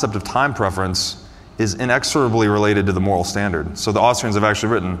that concept of time preference is inexorably related to the moral standard. So the Austrians have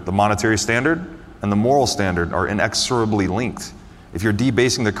actually written the monetary standard and the moral standard are inexorably linked. If you're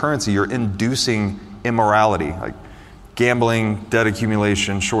debasing the currency, you're inducing immorality, like gambling, debt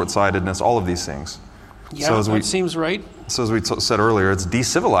accumulation, short-sightedness, all of these things. Yeah, so that seems right. So as we said earlier, it's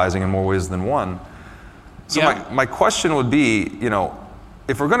decivilizing in more ways than one. So yeah. my question would be,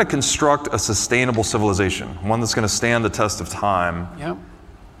 if we're going to construct a sustainable civilization, one that's going to stand the test of time, yeah.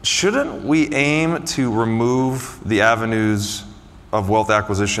 shouldn't we aim to remove the avenues of wealth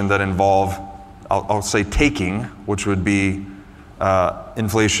acquisition that involve, I'll say taking, which would be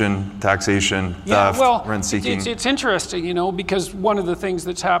inflation, taxation, theft, rent seeking? It's interesting, because one of the things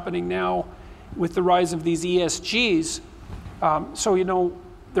that's happening now with the rise of these ESGs,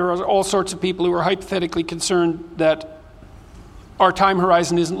 there are all sorts of people who are hypothetically concerned that our time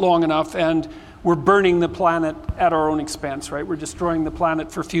horizon isn't long enough and we're burning the planet at our own expense, right? We're destroying the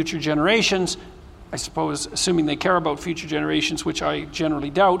planet for future generations, I suppose, assuming they care about future generations, which I generally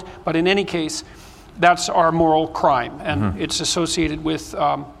doubt. But in any case, that's our moral crime, and it's associated with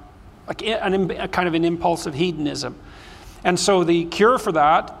a kind of an impulsive hedonism. And so the cure for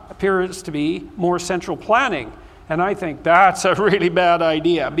that appears to be more central planning. And I think that's a really bad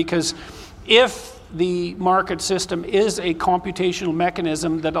idea, because if the market system is a computational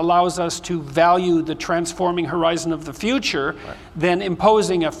mechanism that allows us to value the transforming horizon of the future, right, then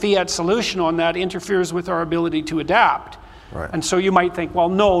imposing a fiat solution on that interferes with our ability to adapt. Right. And so you might think, well,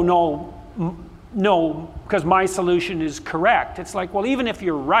 no, because my solution is correct. It's like, well, even if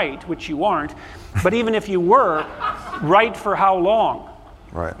you're right, which you aren't, but even if you were, right for how long?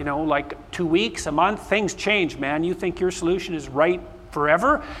 Right. Like 2 weeks, a month, things change, man. You think your solution is right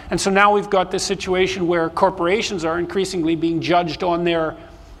forever? And so now we've got this situation where corporations are increasingly being judged on their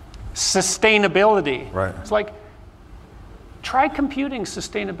sustainability. Right. It's like, try computing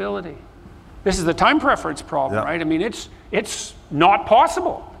sustainability. This is the time preference problem, right? I mean, it's not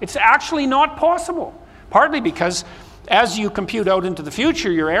possible. It's actually not possible. Partly because as you compute out into the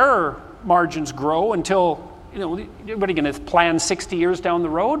future, your error margins grow until, what are you going to plan 60 years down the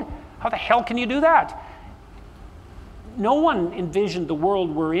road? How the hell can you do that? No one envisioned the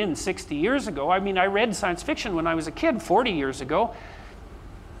world we're in 60 years ago. I mean, I read science fiction when I was a kid 40 years ago.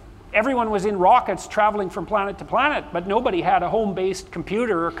 Everyone was in rockets traveling from planet to planet, but nobody had a home-based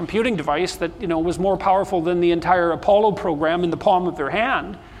computer or computing device that was more powerful than the entire Apollo program in the palm of their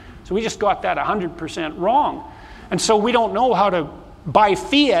hand. So we just got that 100% wrong. And so we don't know how to, by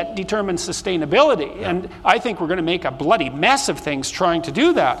fiat, determine sustainability. And I think we're going to make a bloody mess of things trying to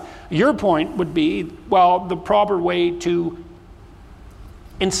do that. Your point would be, well, the proper way to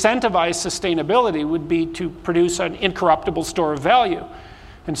incentivize sustainability would be to produce an incorruptible store of value.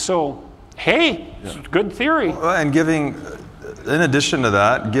 And so, hey, it's a good theory. And in addition to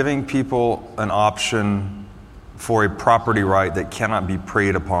that, giving people an option for a property right that cannot be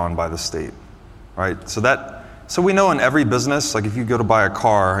preyed upon by the state, right? So we know in every business, like if you go to buy a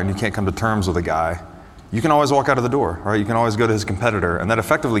car and you can't come to terms with a guy, you can always walk out of the door, right? You can always go to his competitor, and that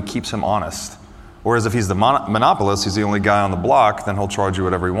effectively keeps him honest. Whereas if he's the monopolist, he's the only guy on the block, then he'll charge you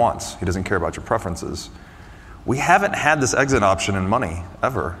whatever he wants. He doesn't care about your preferences. We haven't had this exit option in money,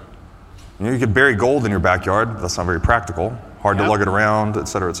 ever. You could bury gold in your backyard. That's not very practical. Hard to lug it around, et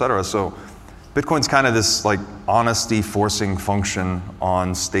cetera, et cetera. So Bitcoin's kind of this like honesty forcing function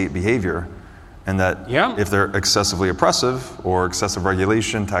on state behavior. And that if they're excessively oppressive or excessive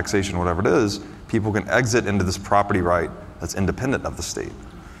regulation, taxation, whatever it is, people can exit into this property right that's independent of the state.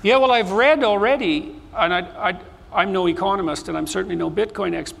 Yeah, well, I've read already, and I'm no economist and I'm certainly no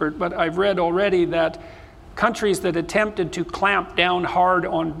Bitcoin expert, but I've read already that countries that attempted to clamp down hard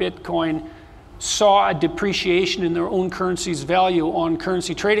on Bitcoin saw a depreciation in their own currency's value on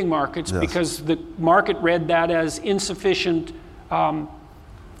currency trading markets because the market read that as insufficient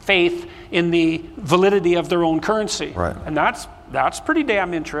faith in the validity of their own currency. Right. And that's pretty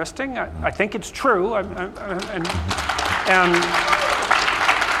damn interesting. I think it's true. And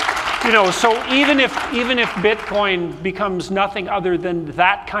you know, so even if Bitcoin becomes nothing other than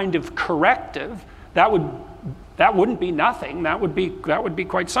that kind of corrective, that wouldn't be nothing. That would be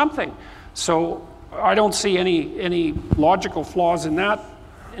quite something. So I don't see any logical flaws in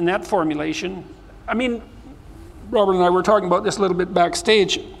that formulation. I mean, Robert and I were talking about this a little bit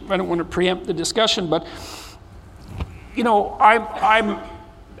backstage. I don't want to preempt the discussion, but you know, I'm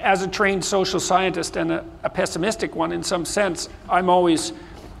as a trained social scientist and a pessimistic one in some sense, I'm always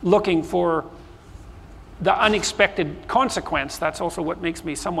looking for the unexpected consequence. That's also what makes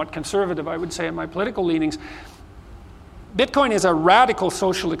me somewhat conservative, I would say, in my political leanings. Bitcoin is a radical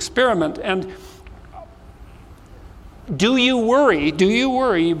social experiment, and do you worry,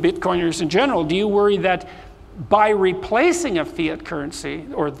 Bitcoiners in general, do you worry that by replacing a fiat currency,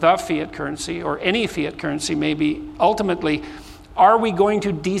 or the fiat currency, or any fiat currency maybe, ultimately, are we going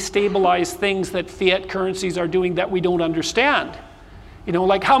to destabilize things that fiat currencies are doing that we don't understand? You know,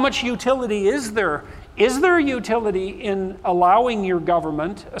 like how much utility is there? Is there utility in allowing your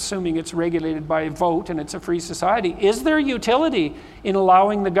government, assuming it's regulated by a vote and it's a free society, is there utility in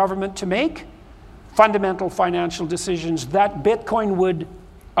allowing the government to make fundamental financial decisions that Bitcoin would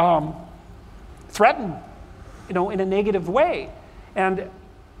threaten, you know, in a negative way? And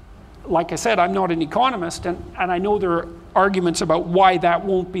like I said, I'm not an economist, and I know there are arguments about why that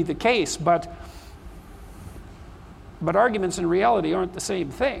won't be the case, but arguments in reality aren't the same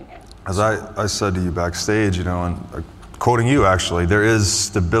thing. As I said to you backstage, you know, and quoting you actually, there is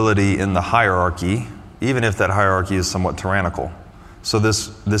stability in the hierarchy, even if that hierarchy is somewhat tyrannical. So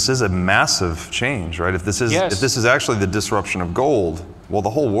this is a massive change, right? If this is actually the disruption of gold, well,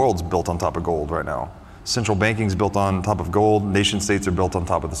 the whole world's built on top of gold right now. Central banking's built on top of gold. Nation states are built on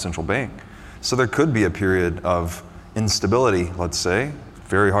top of the central bank. So there could be a period of instability, let's say.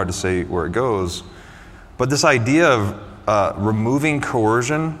 Very hard to say where it goes. But this idea of removing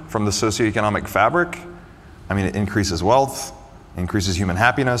coercion from the socioeconomic fabric, I mean, it increases wealth, increases human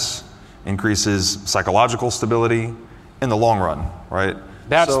happiness, increases psychological stability in the long run, right?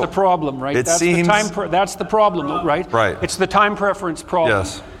 That's the problem, right? That's the problem, right? Right. It's the time preference problem.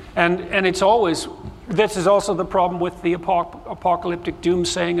 Yes. And it's always, this is also the problem with the apocalyptic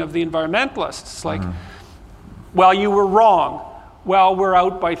doomsaying of the environmentalists. It's like, well, you were wrong. Well, we're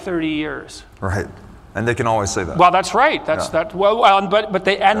out by 30 years. Right. And they can always say that. Well, that's right. That. Well, but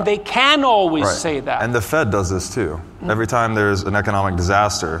they can always say that. And the Fed does this too. Every time there's an economic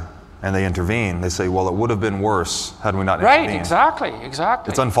disaster and they intervene, they say, well, it would have been worse had we not intervened. Right, exactly. It's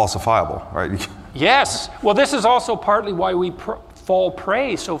unfalsifiable, right? Yes. Well, this is also partly why we fall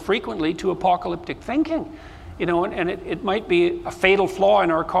prey so frequently to apocalyptic thinking. You know, and it might be a fatal flaw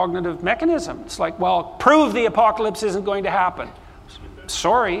in our cognitive mechanism. It's like, well, prove the apocalypse isn't going to happen.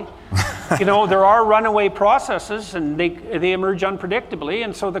 Sorry. You know, there are runaway processes, and they emerge unpredictably,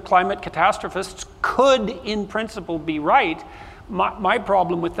 and so the climate catastrophists could, in principle, be right. My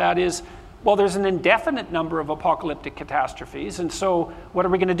problem with that is, well, there's an indefinite number of apocalyptic catastrophes, and so what are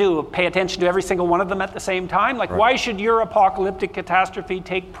we going to do? Pay attention to every single one of them at the same time? Like, why should your apocalyptic catastrophe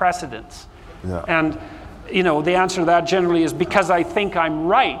take precedence? Yeah. And, you know, the answer to that generally is because I think I'm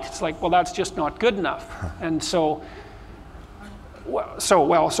right. It's like, well, that's just not good enough. And so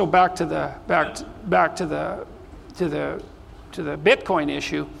back to the Bitcoin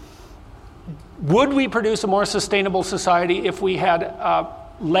issue. Would we produce a more sustainable society if we had a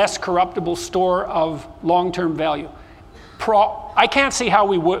less corruptible store of long-term value? I can't see how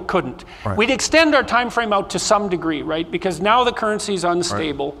we couldn't. Right. We'd extend our time frame out to some degree, right? Because now the currency is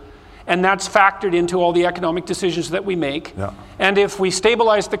unstable. Right. And that's factored into all the economic decisions that we make. Yeah. And if we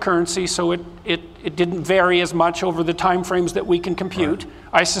stabilize the currency so it didn't vary as much over the time frames that we can compute,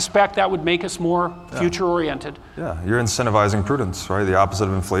 I suspect that would make us more future-oriented. Yeah, you're incentivizing prudence, right? The opposite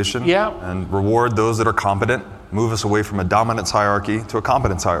of inflation. Yeah. And reward those that are competent, move us away from a dominance hierarchy to a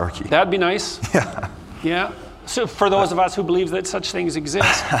competence hierarchy. That'd be nice. Yeah. Yeah. So for those of us who believe that such things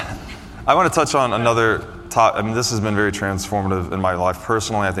exist. I want to touch on another topic. I mean, this has been very transformative in my life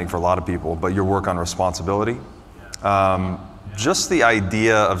personally, I think for a lot of people, but your work on responsibility. Just the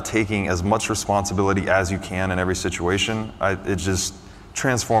idea of taking as much responsibility as you can in every situation, it's just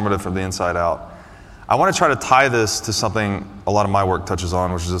transformative from the inside out. I want to try to tie this to something a lot of my work touches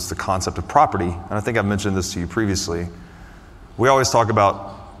on, which is just the concept of property. And I think I've mentioned this to you previously. We always talk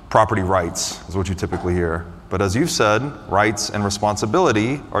about property rights, is what you typically hear. But as you've said, rights and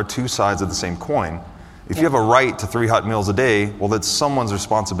responsibility are two sides of the same coin. If you have a right to 3 hot meals a day, well, that's someone's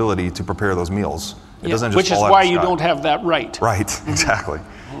responsibility to prepare those meals. It doesn't just which is fall out why of the you sky. don't have that right. Right, exactly.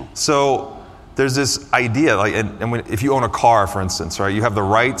 So there's this idea, like, if you own a car, for instance, right, you have the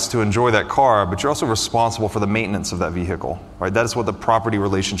rights to enjoy that car, but you're also responsible for the maintenance of that vehicle, right? That is what the property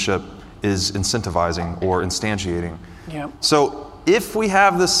relationship is incentivizing or instantiating. Yeah. So if we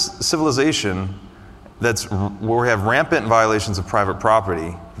have this civilization where we have rampant violations of private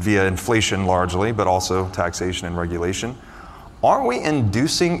property via inflation largely, but also taxation and regulation, aren't we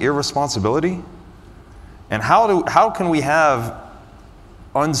inducing irresponsibility? And how can we have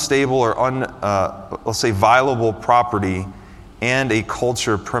unstable or let's say violable property and a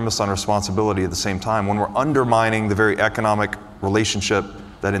culture premised on responsibility at the same time when we're undermining the very economic relationship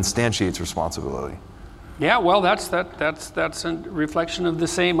that instantiates responsibility? Yeah, well, that's a reflection of the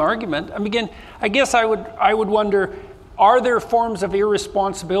same argument. I mean, again, I guess I would wonder, are there forms of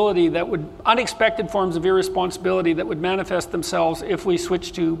irresponsibility unexpected forms of irresponsibility that would manifest themselves if we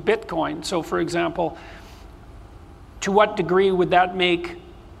switch to Bitcoin? So, for example, to what degree would that make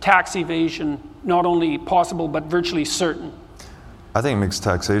tax evasion not only possible but virtually certain? I think it makes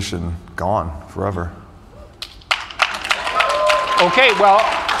taxation gone forever. Okay, well,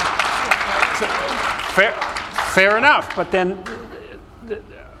 fair enough, but then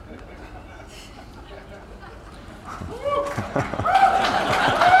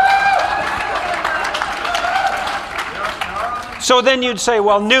so then you'd say,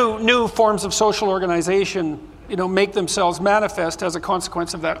 well, new forms of social organization, make themselves manifest as a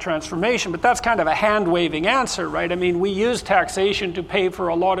consequence of that transformation. But that's kind of a hand-waving answer, right? I mean, we use taxation to pay for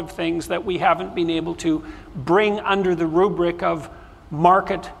a lot of things that we haven't been able to bring under the rubric of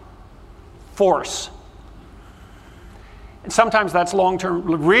market force. And sometimes that's long-term,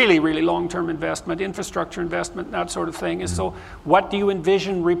 really, really long-term investment, infrastructure investment, that sort of thing. And so what do you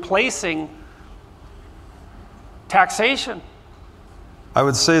envision replacing taxation? I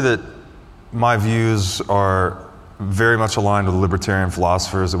would say that my views are very much aligned with libertarian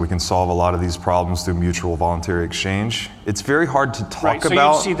philosophers, that we can solve a lot of these problems through mutual voluntary exchange. It's very hard to talk right, so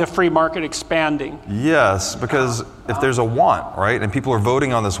about. So you see the free market expanding. Yes, because if there's a want, right, and people are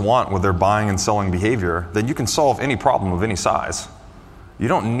voting on this want with their buying and selling behavior, then you can solve any problem of any size. You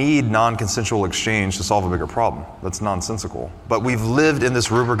don't need non-consensual exchange to solve a bigger problem. That's nonsensical. But we've lived in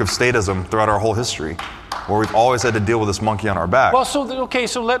this rubric of statism throughout our whole history, where we've always had to deal with this monkey on our back. Well,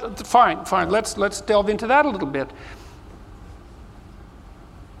 fine. Let's delve into that a little bit.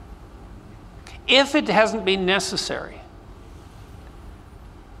 If it hasn't been necessary,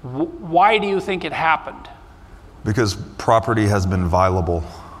 why do you think it happened? Because property has been violable.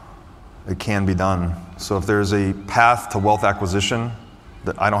 It can be done. So if there's a path to wealth acquisition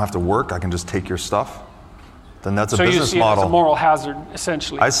that I don't have to work, I can just take your stuff, then that's a business model. So you see it as a moral hazard,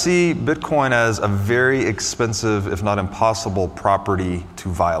 essentially. I see Bitcoin as a very expensive, if not impossible, property to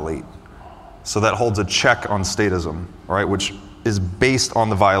violate. So that holds a check on statism, right, which is based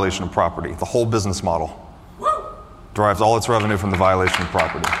on the violation of property. The whole business model derives all its revenue from the violation of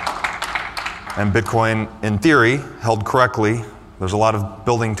property. And Bitcoin, in theory, held correctly, there's a lot of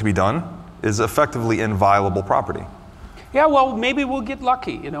building to be done, is effectively inviolable property. Yeah, well, maybe we'll get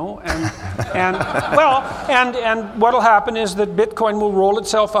lucky, and what'll happen is that Bitcoin will roll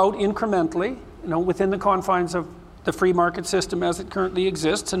itself out incrementally, within the confines of the free market system as it currently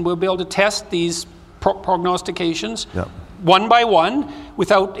exists, and we'll be able to test these prognostications one by one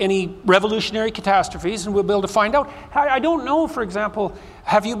without any revolutionary catastrophes, and we'll be able to find out. I don't know, for example,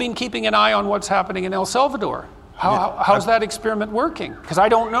 have you been keeping an eye on what's happening in El Salvador? How's that experiment working? Because I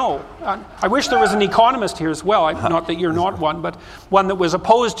don't know. I wish there was an economist here as well. Not that you're not one, but one that was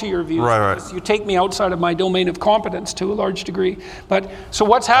opposed to your views. Right. You take me outside of my domain of competence to a large degree. But so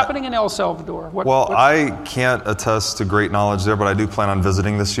what's happening in El Salvador? I can't attest to great knowledge there, but I do plan on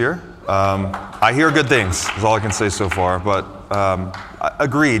visiting this year. I hear good things, is all I can say so far. But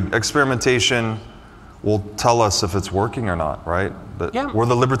agreed, experimentation will tell us if it's working or not, right? Were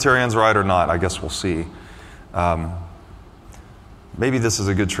the libertarians right or not? I guess we'll see. Maybe this is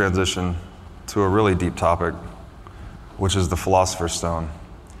a good transition to a really deep topic, which is the Philosopher's Stone.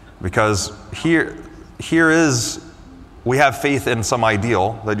 Because we have faith in some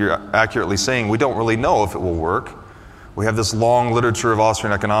ideal that you're accurately saying. We don't really know if it will work. We have this long literature of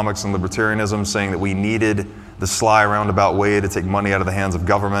Austrian economics and libertarianism saying that we needed the sly roundabout way to take money out of the hands of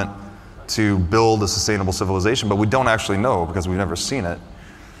government to build a sustainable civilization, but we don't actually know because we've never seen it.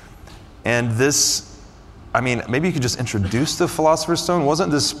 And maybe you could just introduce the Philosopher's Stone. Wasn't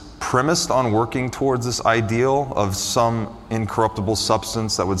this premised on working towards this ideal of some incorruptible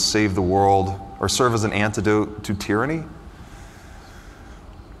substance that would save the world or serve as an antidote to tyranny?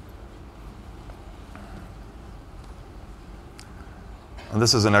 And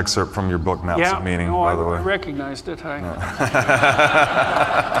this is an excerpt from your book, Maps of Meaning, by the way. I recognized it.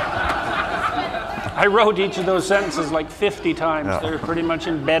 I wrote each of those sentences like 50 times. Yeah. They're pretty much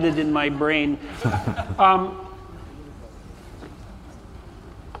embedded in my brain.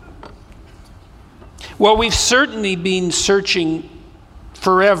 Well, we've certainly been searching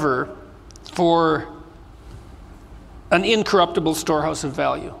forever for an incorruptible storehouse of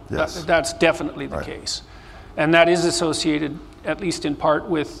value. Yes. That's definitely the case. And that is associated, at least in part,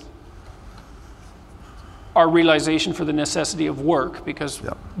 with our realization for the necessity of work, because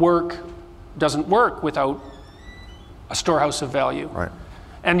work doesn't work without a storehouse of value. Right.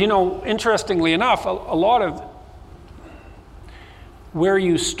 And interestingly enough, a lot of where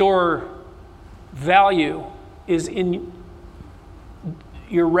you store value is in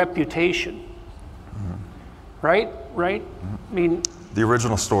your reputation. Right? Mm-hmm. I mean, the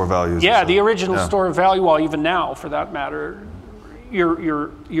original store of value. The original store of value, well, even now, for that matter, your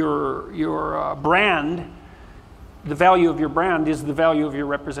brand, the value of your brand is the value of your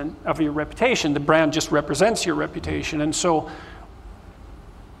reputation. The brand just represents your reputation, and so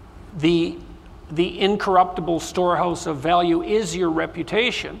the incorruptible storehouse of value is your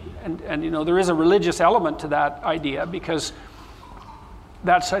reputation, and there is a religious element to that idea, because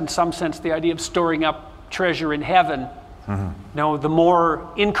that's in some sense the idea of storing up treasure in heaven. Mm-hmm. The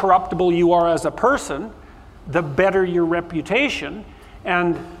more incorruptible you are as a person, the better your reputation,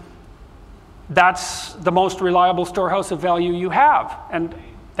 and that's the most reliable storehouse of value you have. And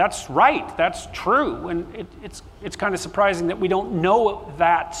that's right, that's true, and it's kind of surprising that we don't know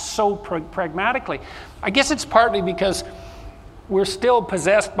that so pragmatically. I guess it's partly because we're still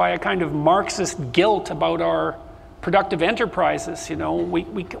possessed by a kind of Marxist guilt about our productive enterprises.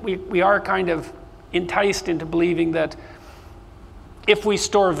 We are kind of enticed into believing that if we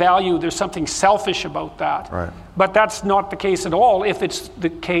store value, there's something selfish about that. Right. But that's not the case at all if it's the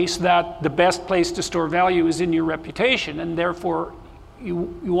case that the best place to store value is in your reputation, and therefore you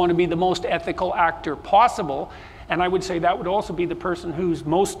want to be the most ethical actor possible. And I would say that would also be the person who's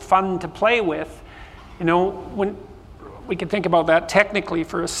most fun to play with. When we can think about that technically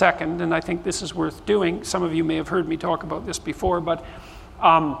for a second, and I think this is worth doing. Some of you may have heard me talk about this before, but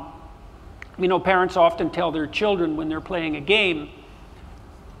parents often tell their children when they're playing a game,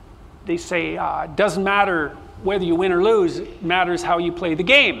 they say, it doesn't matter whether you win or lose, it matters how you play the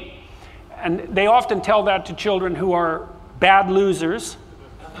game. And they often tell that to children who are bad losers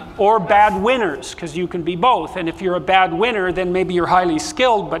or bad winners, because you can be both. And if you're a bad winner, then maybe you're highly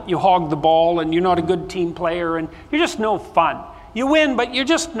skilled, but you hog the ball and you're not a good team player and you're just no fun. You win, but you're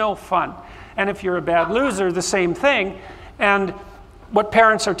just no fun. And if you're a bad loser, the same thing. And what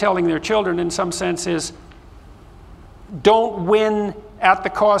parents are telling their children in some sense is, don't win at the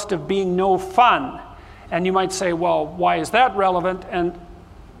cost of being no fun. And you might say, well, why is that relevant? And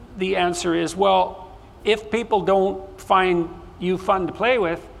the answer is, well, if people don't find you fun to play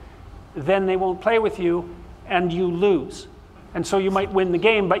with, then they won't play with you and you lose. And so you might win the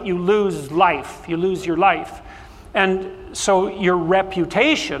game, but you lose life. You lose your life. And so your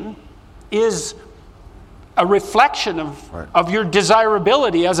reputation is a reflection of your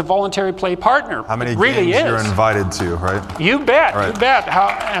desirability as a voluntary play partner. How many really games you're invited to, right? You bet, you bet.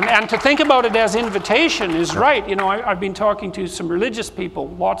 And to think about it as invitation is right. I've been talking to some religious people,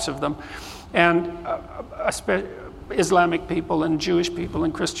 lots of them, and Islamic people and Jewish people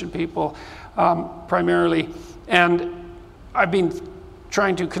and Christian people primarily. And I've been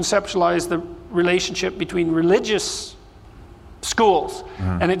trying to conceptualize the relationship between religious schools.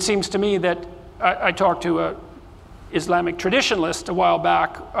 Mm-hmm. And it seems to me that I talked to an Islamic traditionalist a while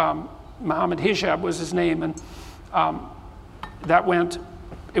back. Muhammad Hijab was his name, and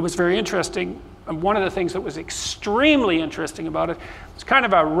it was very interesting. And one of the things that was extremely interesting about it, it's kind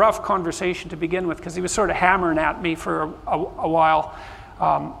of a rough conversation to begin with, because he was sort of hammering at me for a while.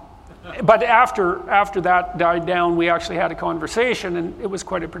 But after that died down, we actually had a conversation, and it was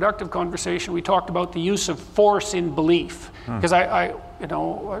quite a productive conversation. We talked about the use of force in belief, because I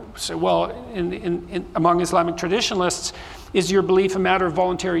say, well, among Islamic traditionalists, is your belief a matter of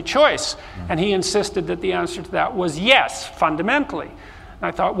voluntary choice? And he insisted that the answer to that was yes, fundamentally. And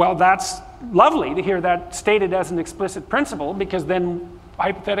I thought, well, that's lovely to hear that stated as an explicit principle, because then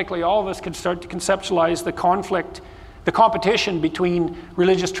hypothetically all of us could start to conceptualize the competition between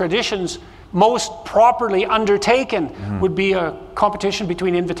religious traditions. Most properly undertaken would be a competition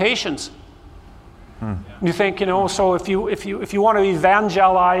between invitations. You think, so if you want to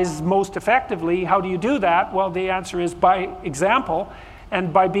evangelize most effectively, how do you do that? Well, the answer is by example.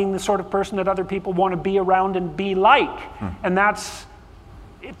 and by being the sort of person that other people want to be around and be like. And that's,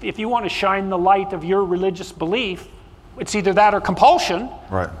 if you want to shine the light of your religious belief, it's either that or compulsion.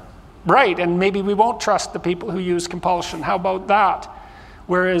 Right. Right, and maybe we won't trust the people who use compulsion. How about that?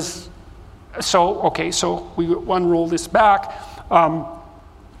 Whereas, so we unroll this back.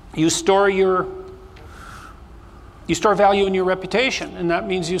 You store value in your reputation, and that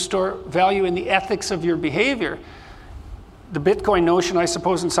means you store value in the ethics of your behavior. The Bitcoin notion, I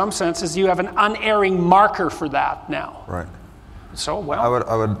suppose, in some sense, is you have an unerring marker for that now. Right. So, well,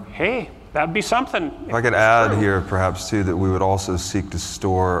 I would. Hey, that'd be something. If I could add here, perhaps too, that we would also seek to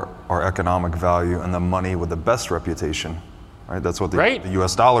store our economic value and the money with the best reputation. Right. That's what the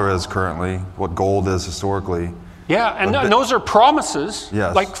U.S. dollar is currently. What gold is historically. Yeah, and those are promises.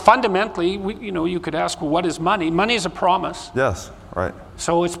 Yes. Like fundamentally, you could ask, well, what is money? Money is a promise. Yes, right.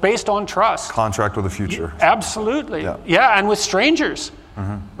 So it's based on trust. Contract with the future. Absolutely. Yeah, and with strangers,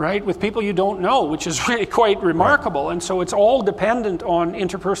 right? With people you don't know, which is really quite remarkable. Right. And so it's all dependent on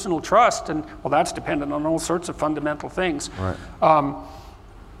interpersonal trust, and well, that's dependent on all sorts of fundamental things. Right.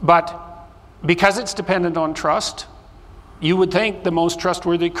 But because it's dependent on trust, you would think the most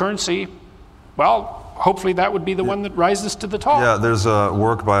trustworthy currency, well, hopefully that would be the one that rises to the top. Yeah, there's a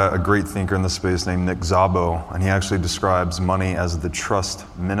work by a great thinker in the space named Nick Szabo, and he actually describes money as the trust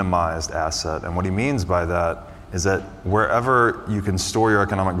minimized asset. And what he means by that is that wherever you can store your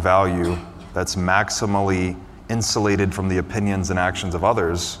economic value that's maximally insulated from the opinions and actions of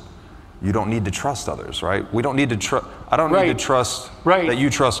others, you don't need to trust others, right? We don't need to trust. I don't need to trust that you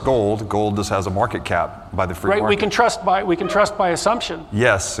trust gold. Gold just has a market cap by the free market. We can trust by assumption.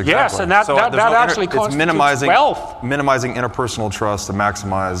 Yes, exactly. Yes, and that actually constitutes wealth. Minimizing interpersonal trust to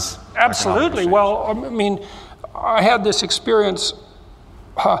maximize. Absolutely. Well, I mean, I had this experience.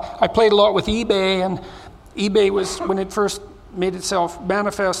 I played a lot with eBay, and eBay was, when it first made itself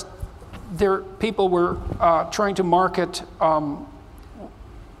manifest, people were trying to market.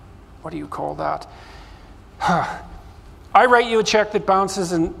 What do you call that? I write you a check that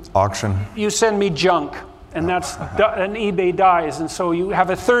bounces and auction. You send me junk, and that's and eBay dies, and so you have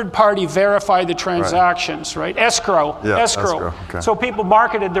a third party verify the transactions, right? Escrow. Okay. So people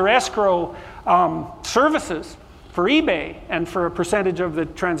marketed their escrow services for eBay, and for a percentage of the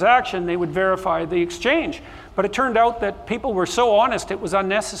transaction, they would verify the exchange. But it turned out that people were so honest, it was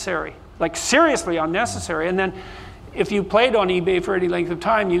unnecessary, like seriously unnecessary. And then, if you played on eBay for any length of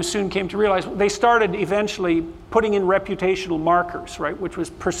time, you soon came to realize they started eventually putting in reputational markers, right, which was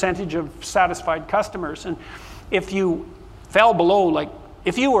percentage of satisfied customers. And if you fell below, like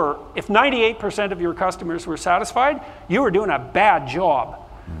if 98% of your customers were satisfied, you were doing a bad job.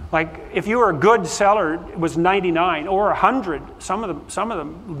 Like if you were a good seller, it was 99 or 100. Some of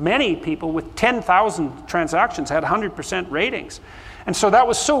them, many people with 10,000 transactions had 100% ratings. And so that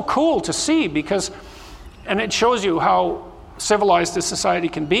was so cool to see, because and it shows you how civilized a society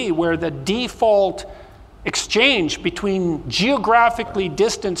can be, where the default exchange between geographically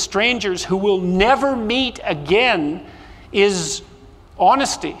distant strangers who will never meet again is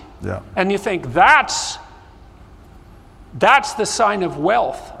honesty. Yeah. And you think that's the sign of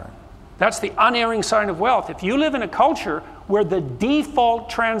wealth. Right. That's the unerring sign of wealth. If you live in a culture where the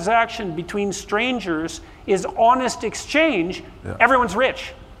default transaction between strangers is honest exchange, everyone's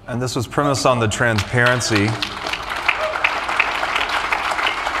rich. And this was premised on the transparency.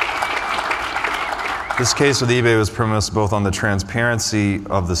 This case with eBay was premised both on the transparency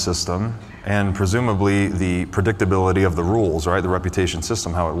of the system and presumably the predictability of the rules, right? The reputation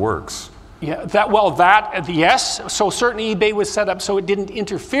system, how it works. Yeah, yes. So certainly eBay was set up so it didn't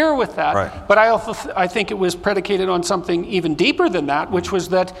interfere with that. Right. But I think it was predicated on something even deeper than that, which was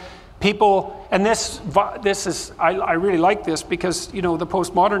that people, and this is, I really like this, because, the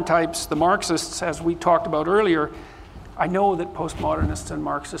postmodern types, the Marxists, as we talked about earlier, I know that postmodernists and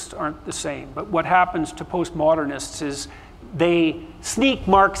Marxists aren't the same, but what happens to postmodernists is they sneak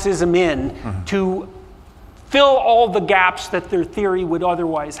Marxism in to fill all the gaps that their theory would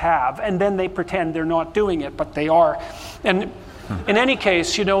otherwise have, and then they pretend they're not doing it, but they are. And in any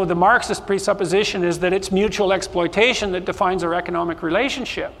case, the Marxist presupposition is that it's mutual exploitation that defines our economic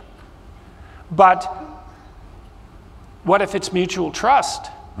relationship. But what if it's mutual trust?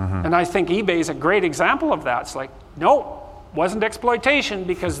 And I think eBay is a great example of that. It's like, no, wasn't exploitation,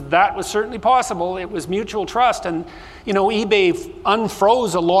 because that was certainly possible. It was mutual trust. And, eBay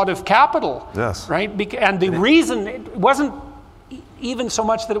unfroze a lot of capital. Yes. Right? And the reason, it wasn't even so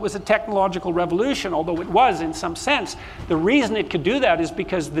much that it was a technological revolution, although it was in some sense. The reason it could do that is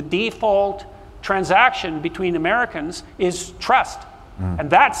because the default transaction between Americans is trust. And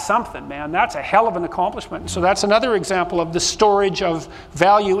that's something, man. That's a hell of an accomplishment. So that's another example of the storage of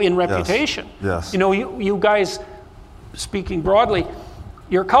value in reputation. Yes. You know, you guys, speaking broadly,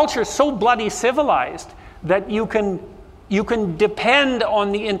 your culture is so bloody civilized that you can depend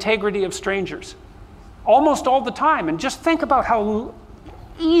on the integrity of strangers almost all the time. And just think about how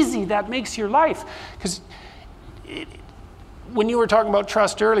easy that makes your life. Because when you were talking about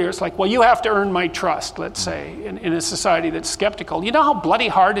trust earlier, it's like, well, you have to earn my trust, let's say, in a society that's skeptical. You know how bloody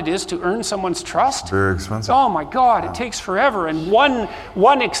hard it is to earn someone's trust? Very expensive. Oh my God, it takes forever, and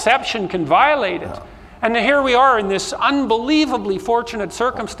one exception can violate it. And here we are in this unbelievably fortunate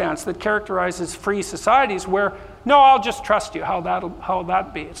circumstance that characterizes free societies where, no, I'll just trust you. How'll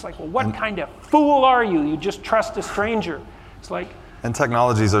that be? It's like, well, what kind of fool are you? You just trust a stranger. It's like, and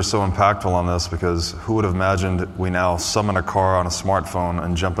technologies are so impactful on this because who would have imagined we now summon a car on a smartphone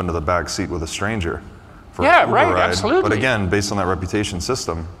and jump into the back seat with a stranger for an Uber ride. Absolutely. But again, based on that reputation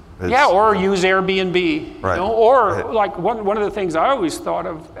system. Or use Airbnb. Right. You know? Or like one of the things I always thought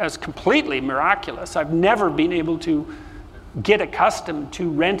of as completely miraculous, I've never been able to get accustomed to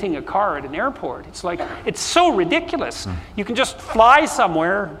renting a car at an airport. It's like, it's so ridiculous. You can just fly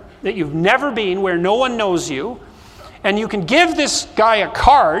somewhere that you've never been, where no one knows you, and you can give this guy a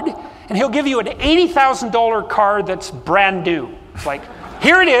card, and he'll give you an $80,000 car that's brand new. It's like,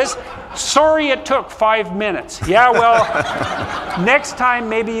 here it is. Sorry it took 5 minutes. Yeah, well, next time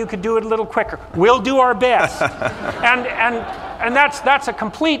maybe you could do it a little quicker. We'll do our best. And that's a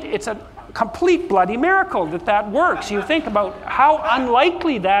complete bloody miracle that works. You think about how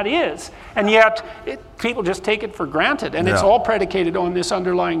unlikely that is, and yet people just take it for granted, and it's all predicated on this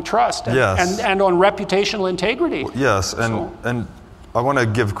underlying trust and on reputational integrity. Yes, and I want to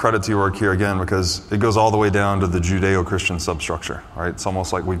give credit to your work here again because it goes all the way down to the Judeo-Christian substructure, right? It's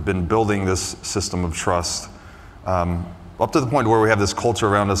almost like we've been building this system of trust up to the point where we have this culture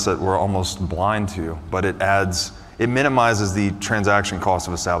around us that we're almost blind to, but it minimizes the transaction cost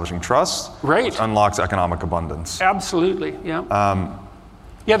of establishing trust, which unlocks economic abundance. Absolutely, yeah.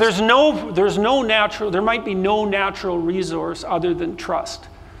 There might be no natural resource other than trust.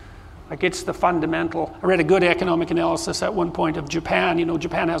 Like, it's the fundamental. I read a good economic analysis at one point of Japan. You know,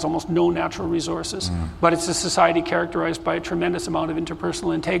 Japan has almost no natural resources, but it's a society characterized by a tremendous amount of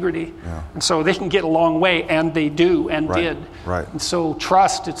interpersonal integrity. Yeah. And so they can get a long way, and they do, and did. Right. And so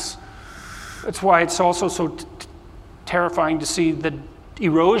trust, it's why it's also so terrifying to see the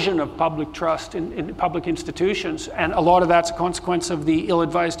erosion of public trust in public institutions, and a lot of that's a consequence of the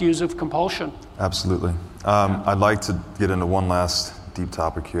ill-advised use of compulsion. Absolutely. I'd like to get into one last deep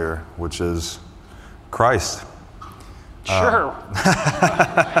topic here, which is Christ. Sure.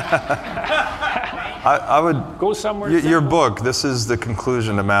 I would go somewhere. Your book, this is the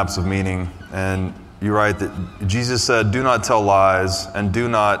conclusion to Maps of Meaning, and you write that Jesus said, "Do not tell lies, and do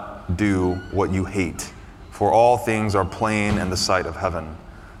not do what you hate. For all things are plain in the sight of heaven.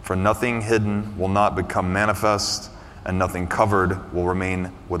 For nothing hidden will not become manifest, and nothing covered will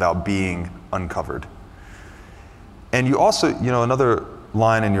remain without being uncovered." And you also, another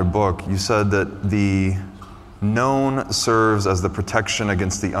line in your book, you said that the known serves as the protection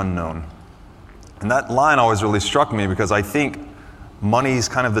against the unknown. And that line always really struck me because I think money's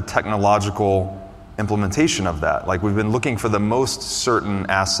kind of the technological implementation of that. Like, we've been looking for the most certain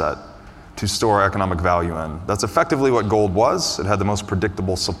asset to store economic value in. That's effectively what gold was. It had the most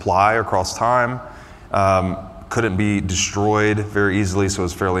predictable supply across time, couldn't be destroyed very easily, so it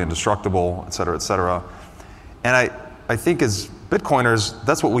was fairly indestructible, et cetera, et cetera. And I think as Bitcoiners,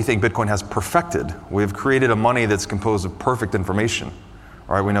 that's what we think Bitcoin has perfected. We've created a money that's composed of perfect information.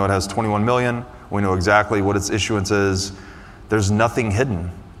 All right, we know it has 21 million. We know exactly what its issuance is. There's nothing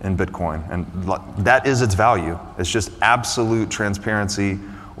hidden in Bitcoin, and that is its value. It's just absolute transparency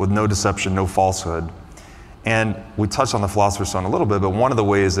with no deception, no falsehood. And we touched on the Philosopher's Stone a little bit, but one of the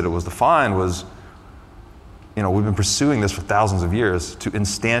ways that it was defined was, we've been pursuing this for thousands of years to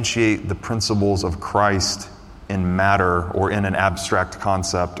instantiate the principles of Christ in matter or in an abstract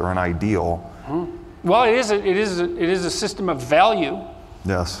concept or an ideal. Well, it is a system of value.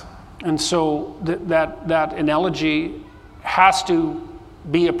 Yes. And so that analogy has to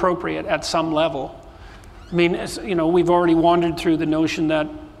be appropriate at some level. I mean, we've already wandered through the notion that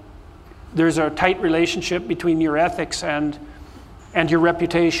there's a tight relationship between your ethics and your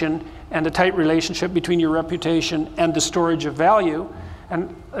reputation, and a tight relationship between your reputation and the storage of value.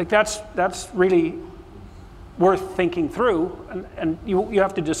 And like that's really worth thinking through, and you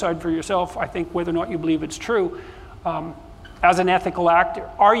have to decide for yourself, I think, whether or not you believe it's true. As an ethical actor,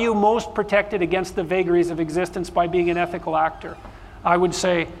 are you most protected against the vagaries of existence by being an ethical actor? I would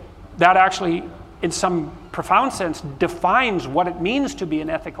say that actually in some profound sense, defines what it means to be an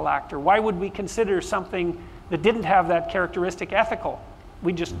ethical actor. Why would we consider something that didn't have that characteristic ethical?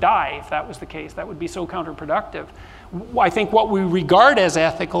 We'd just die if that was the case. That would be so counterproductive. I think what we regard as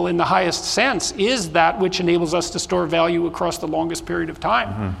ethical in the highest sense is that which enables us to store value across the longest period of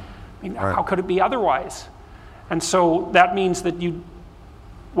time. I mean, how could it be otherwise? And so that means that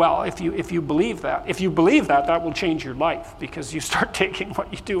if you believe that, that will change your life, because you start taking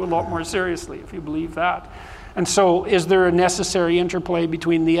what you do a lot more seriously if you believe that. And so is there a necessary interplay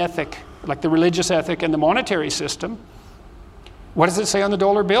between the ethic, like the religious ethic, and the monetary system? What does it say on the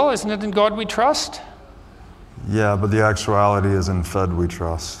dollar bill? Isn't it in God we trust? Yeah, but the actuality is in Fed we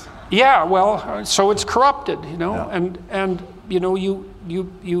trust. Yeah, well, so it's corrupted, and you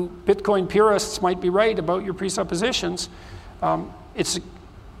Bitcoin purists might be right about your presuppositions.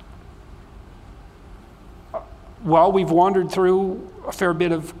 We've wandered through a fair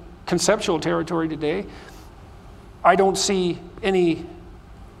bit of conceptual territory today. I don't see any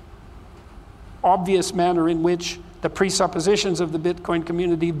obvious manner in which the presuppositions of the Bitcoin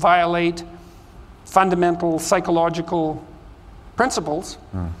community violate fundamental psychological principles.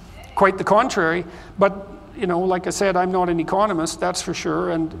 Quite the contrary. But, like I said, I'm not an economist, that's for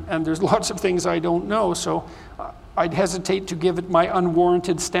sure, and there's lots of things I don't know, so I'd hesitate to give it my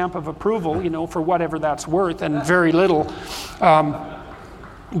unwarranted stamp of approval, for whatever that's worth, and very little.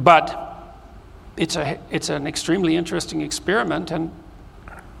 But it's an extremely interesting experiment, and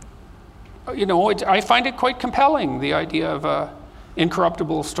I find it quite compelling, the idea of a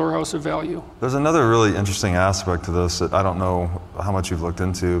incorruptible storehouse of value. There's another really interesting aspect to this that I don't know how much you've looked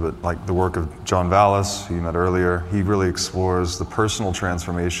into, but like the work of John Vallis, who you met earlier, he really explores the personal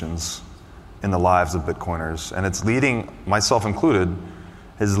transformations in the lives of Bitcoiners. And it's leading, myself included,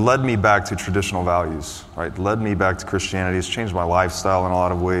 has led me back to traditional values, right? Led me back to Christianity. It's changed my lifestyle in a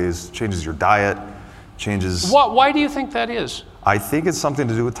lot of ways. Changes your diet, changes... Why do you think that is? I think it's something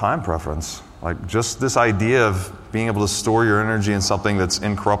to do with time preference. Like just this idea of being able to store your energy in something that's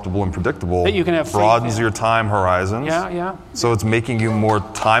incorruptible and predictable that you can have broadens your time horizons. Yeah. So it's making you more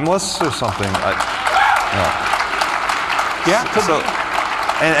timeless or something.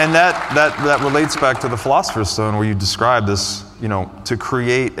 And that relates back to the Philosopher's Stone, where you describe this, to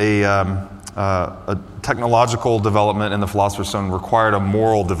create a technological development in the Philosopher's Stone required a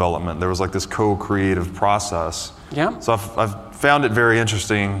moral development. There was like this co-creative process. Yeah. So I've found it very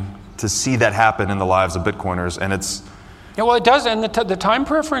interesting to see that happen in the lives of Bitcoiners, and it's... Yeah, well, it does, and the time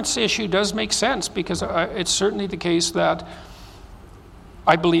preference issue does make sense, because it's certainly the case that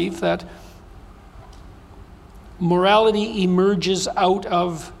I believe that morality emerges out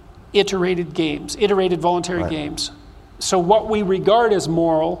of iterated voluntary games. So what we regard as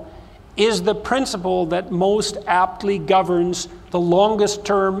moral is the principle that most aptly governs the longest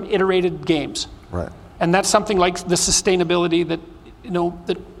term iterated games. Right. And that's something like the sustainability that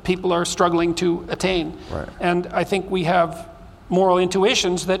people are struggling to attain. Right. And I think we have moral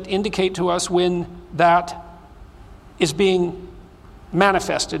intuitions that indicate to us when that is being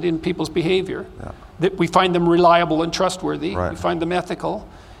manifested in people's behavior. Yeah. That we find them reliable and trustworthy. Right. We find them ethical.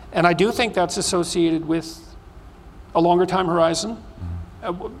 And I do think that's associated with a longer time horizon.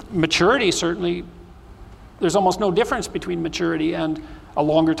 Maturity, certainly, there's almost no difference between maturity and a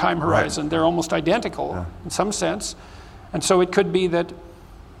longer time horizon. Right. They're almost identical in some sense. And so it could be that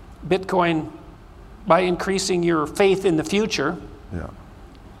Bitcoin, by increasing your faith in the future,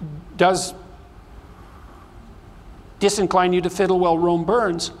 does disincline you to fiddle while Rome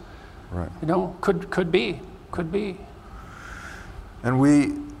burns. Right. Could be.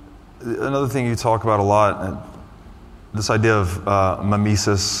 And another thing you talk about a lot, this idea of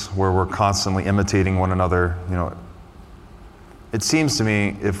mimesis, where we're constantly imitating one another. It seems to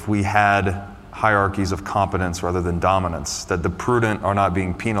me if we had hierarchies of competence rather than dominance, that the prudent are not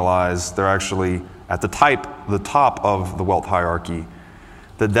being penalized, they're actually at the top of the wealth hierarchy,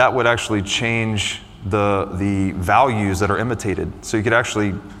 that would actually change the values that are imitated. So you could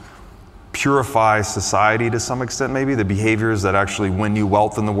actually purify society to some extent, maybe, the behaviors that actually win you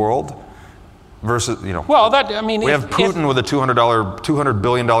wealth in the world, versus, we have Putin with a $200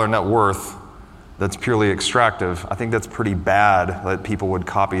 billion net worth that's purely extractive. I think that's pretty bad that people would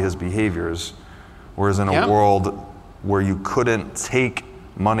copy his behaviors. Whereas in a world where you couldn't take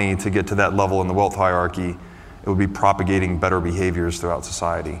money to get to that level in the wealth hierarchy, it would be propagating better behaviors throughout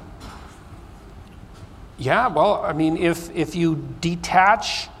society. Yeah, well, if you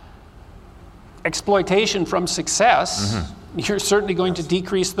detach exploitation from success, you're certainly going to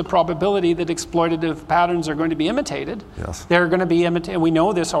decrease the probability that exploitative patterns are going to be imitated. Yes. They're going to be imitated, and we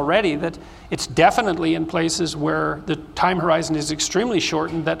know this already, that it's definitely in places where the time horizon is extremely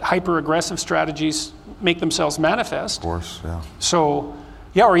shortened that hyper-aggressive strategies make themselves manifest. Of course, yeah. So,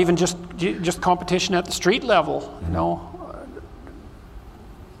 yeah, or even just competition at the street level, you know.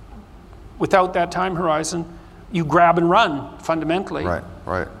 Without that time horizon, you grab and run, fundamentally.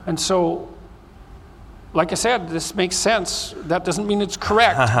 Right. And so, like I said, this makes sense. That doesn't mean it's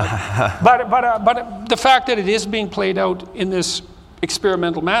correct. but the fact that it is being played out in this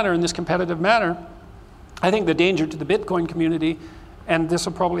experimental manner, in this competitive manner, I think the danger to the Bitcoin community, and this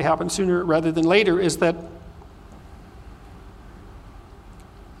will probably happen sooner rather than later, is that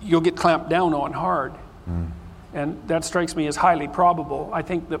you'll get clamped down on hard. And that strikes me as highly probable. I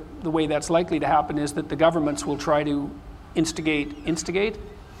think the way that's likely to happen is that the governments will try to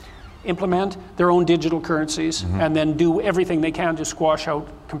implement their own digital currencies, and then do everything they can to squash out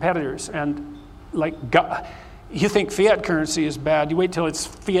competitors. And you think fiat currency is bad, you wait till it's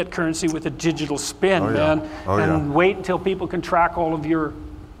fiat currency with a digital spin, man. Wait until people can track all of your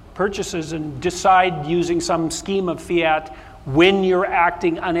purchases and decide using some scheme of fiat when you're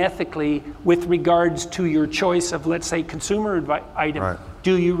acting unethically with regards to your choice of, let's say, consumer item. Right.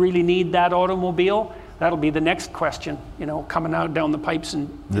 Do you really need that automobile? That'll be the next question, you know, coming out down the pipes in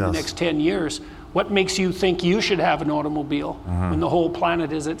the next 10 years. What makes you think you should have an automobile when the whole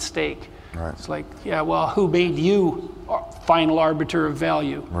planet is at stake? Right. It's like, yeah, well, who made you final arbiter of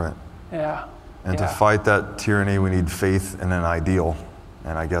value? Right. Yeah. And to fight that tyranny, we need faith in an ideal.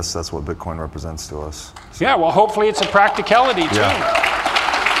 And I guess that's what Bitcoin represents to us. So. Yeah, well, hopefully it's a practicality, too.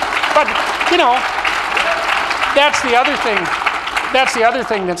 Yeah. But, you know, that's the other thing. That's the other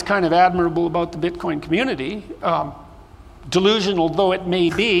thing that's kind of admirable about the Bitcoin community. Delusional though it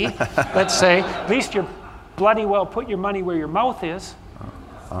may be, let's say, at least you're bloody well put your money where your mouth is.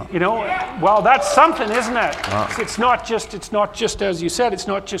 You know, well, that's something, isn't it? It's not just as you said, it's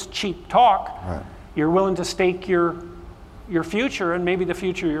not just cheap talk. Right. You're willing to stake your future and maybe the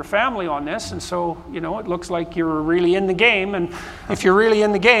future of your family on this, and so, you know, it looks like you're really in the game, and if you're really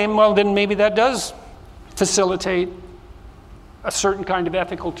in the game, well, then maybe that does facilitate a certain kind of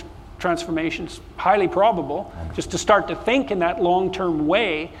ethical transformation. It's highly probable, just to start to think in that long-term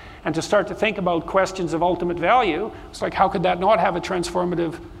way and to start to think about questions of ultimate value. It's like, how could that not have a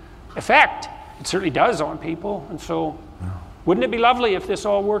transformative effect? It certainly does on people, and so wouldn't it be lovely if this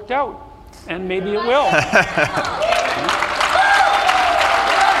all worked out? And maybe it will.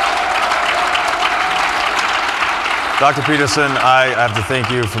 Dr. Peterson, I have to thank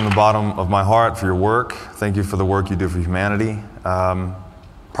you from the bottom of my heart for your work. Thank you for the work you do for humanity.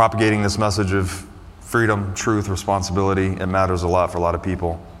 Propagating this message of freedom, truth, responsibility, it matters a lot for a lot of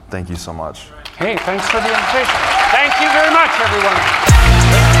people. Thank you so much. Hey, thanks for the invitation. Thank you very much, everyone.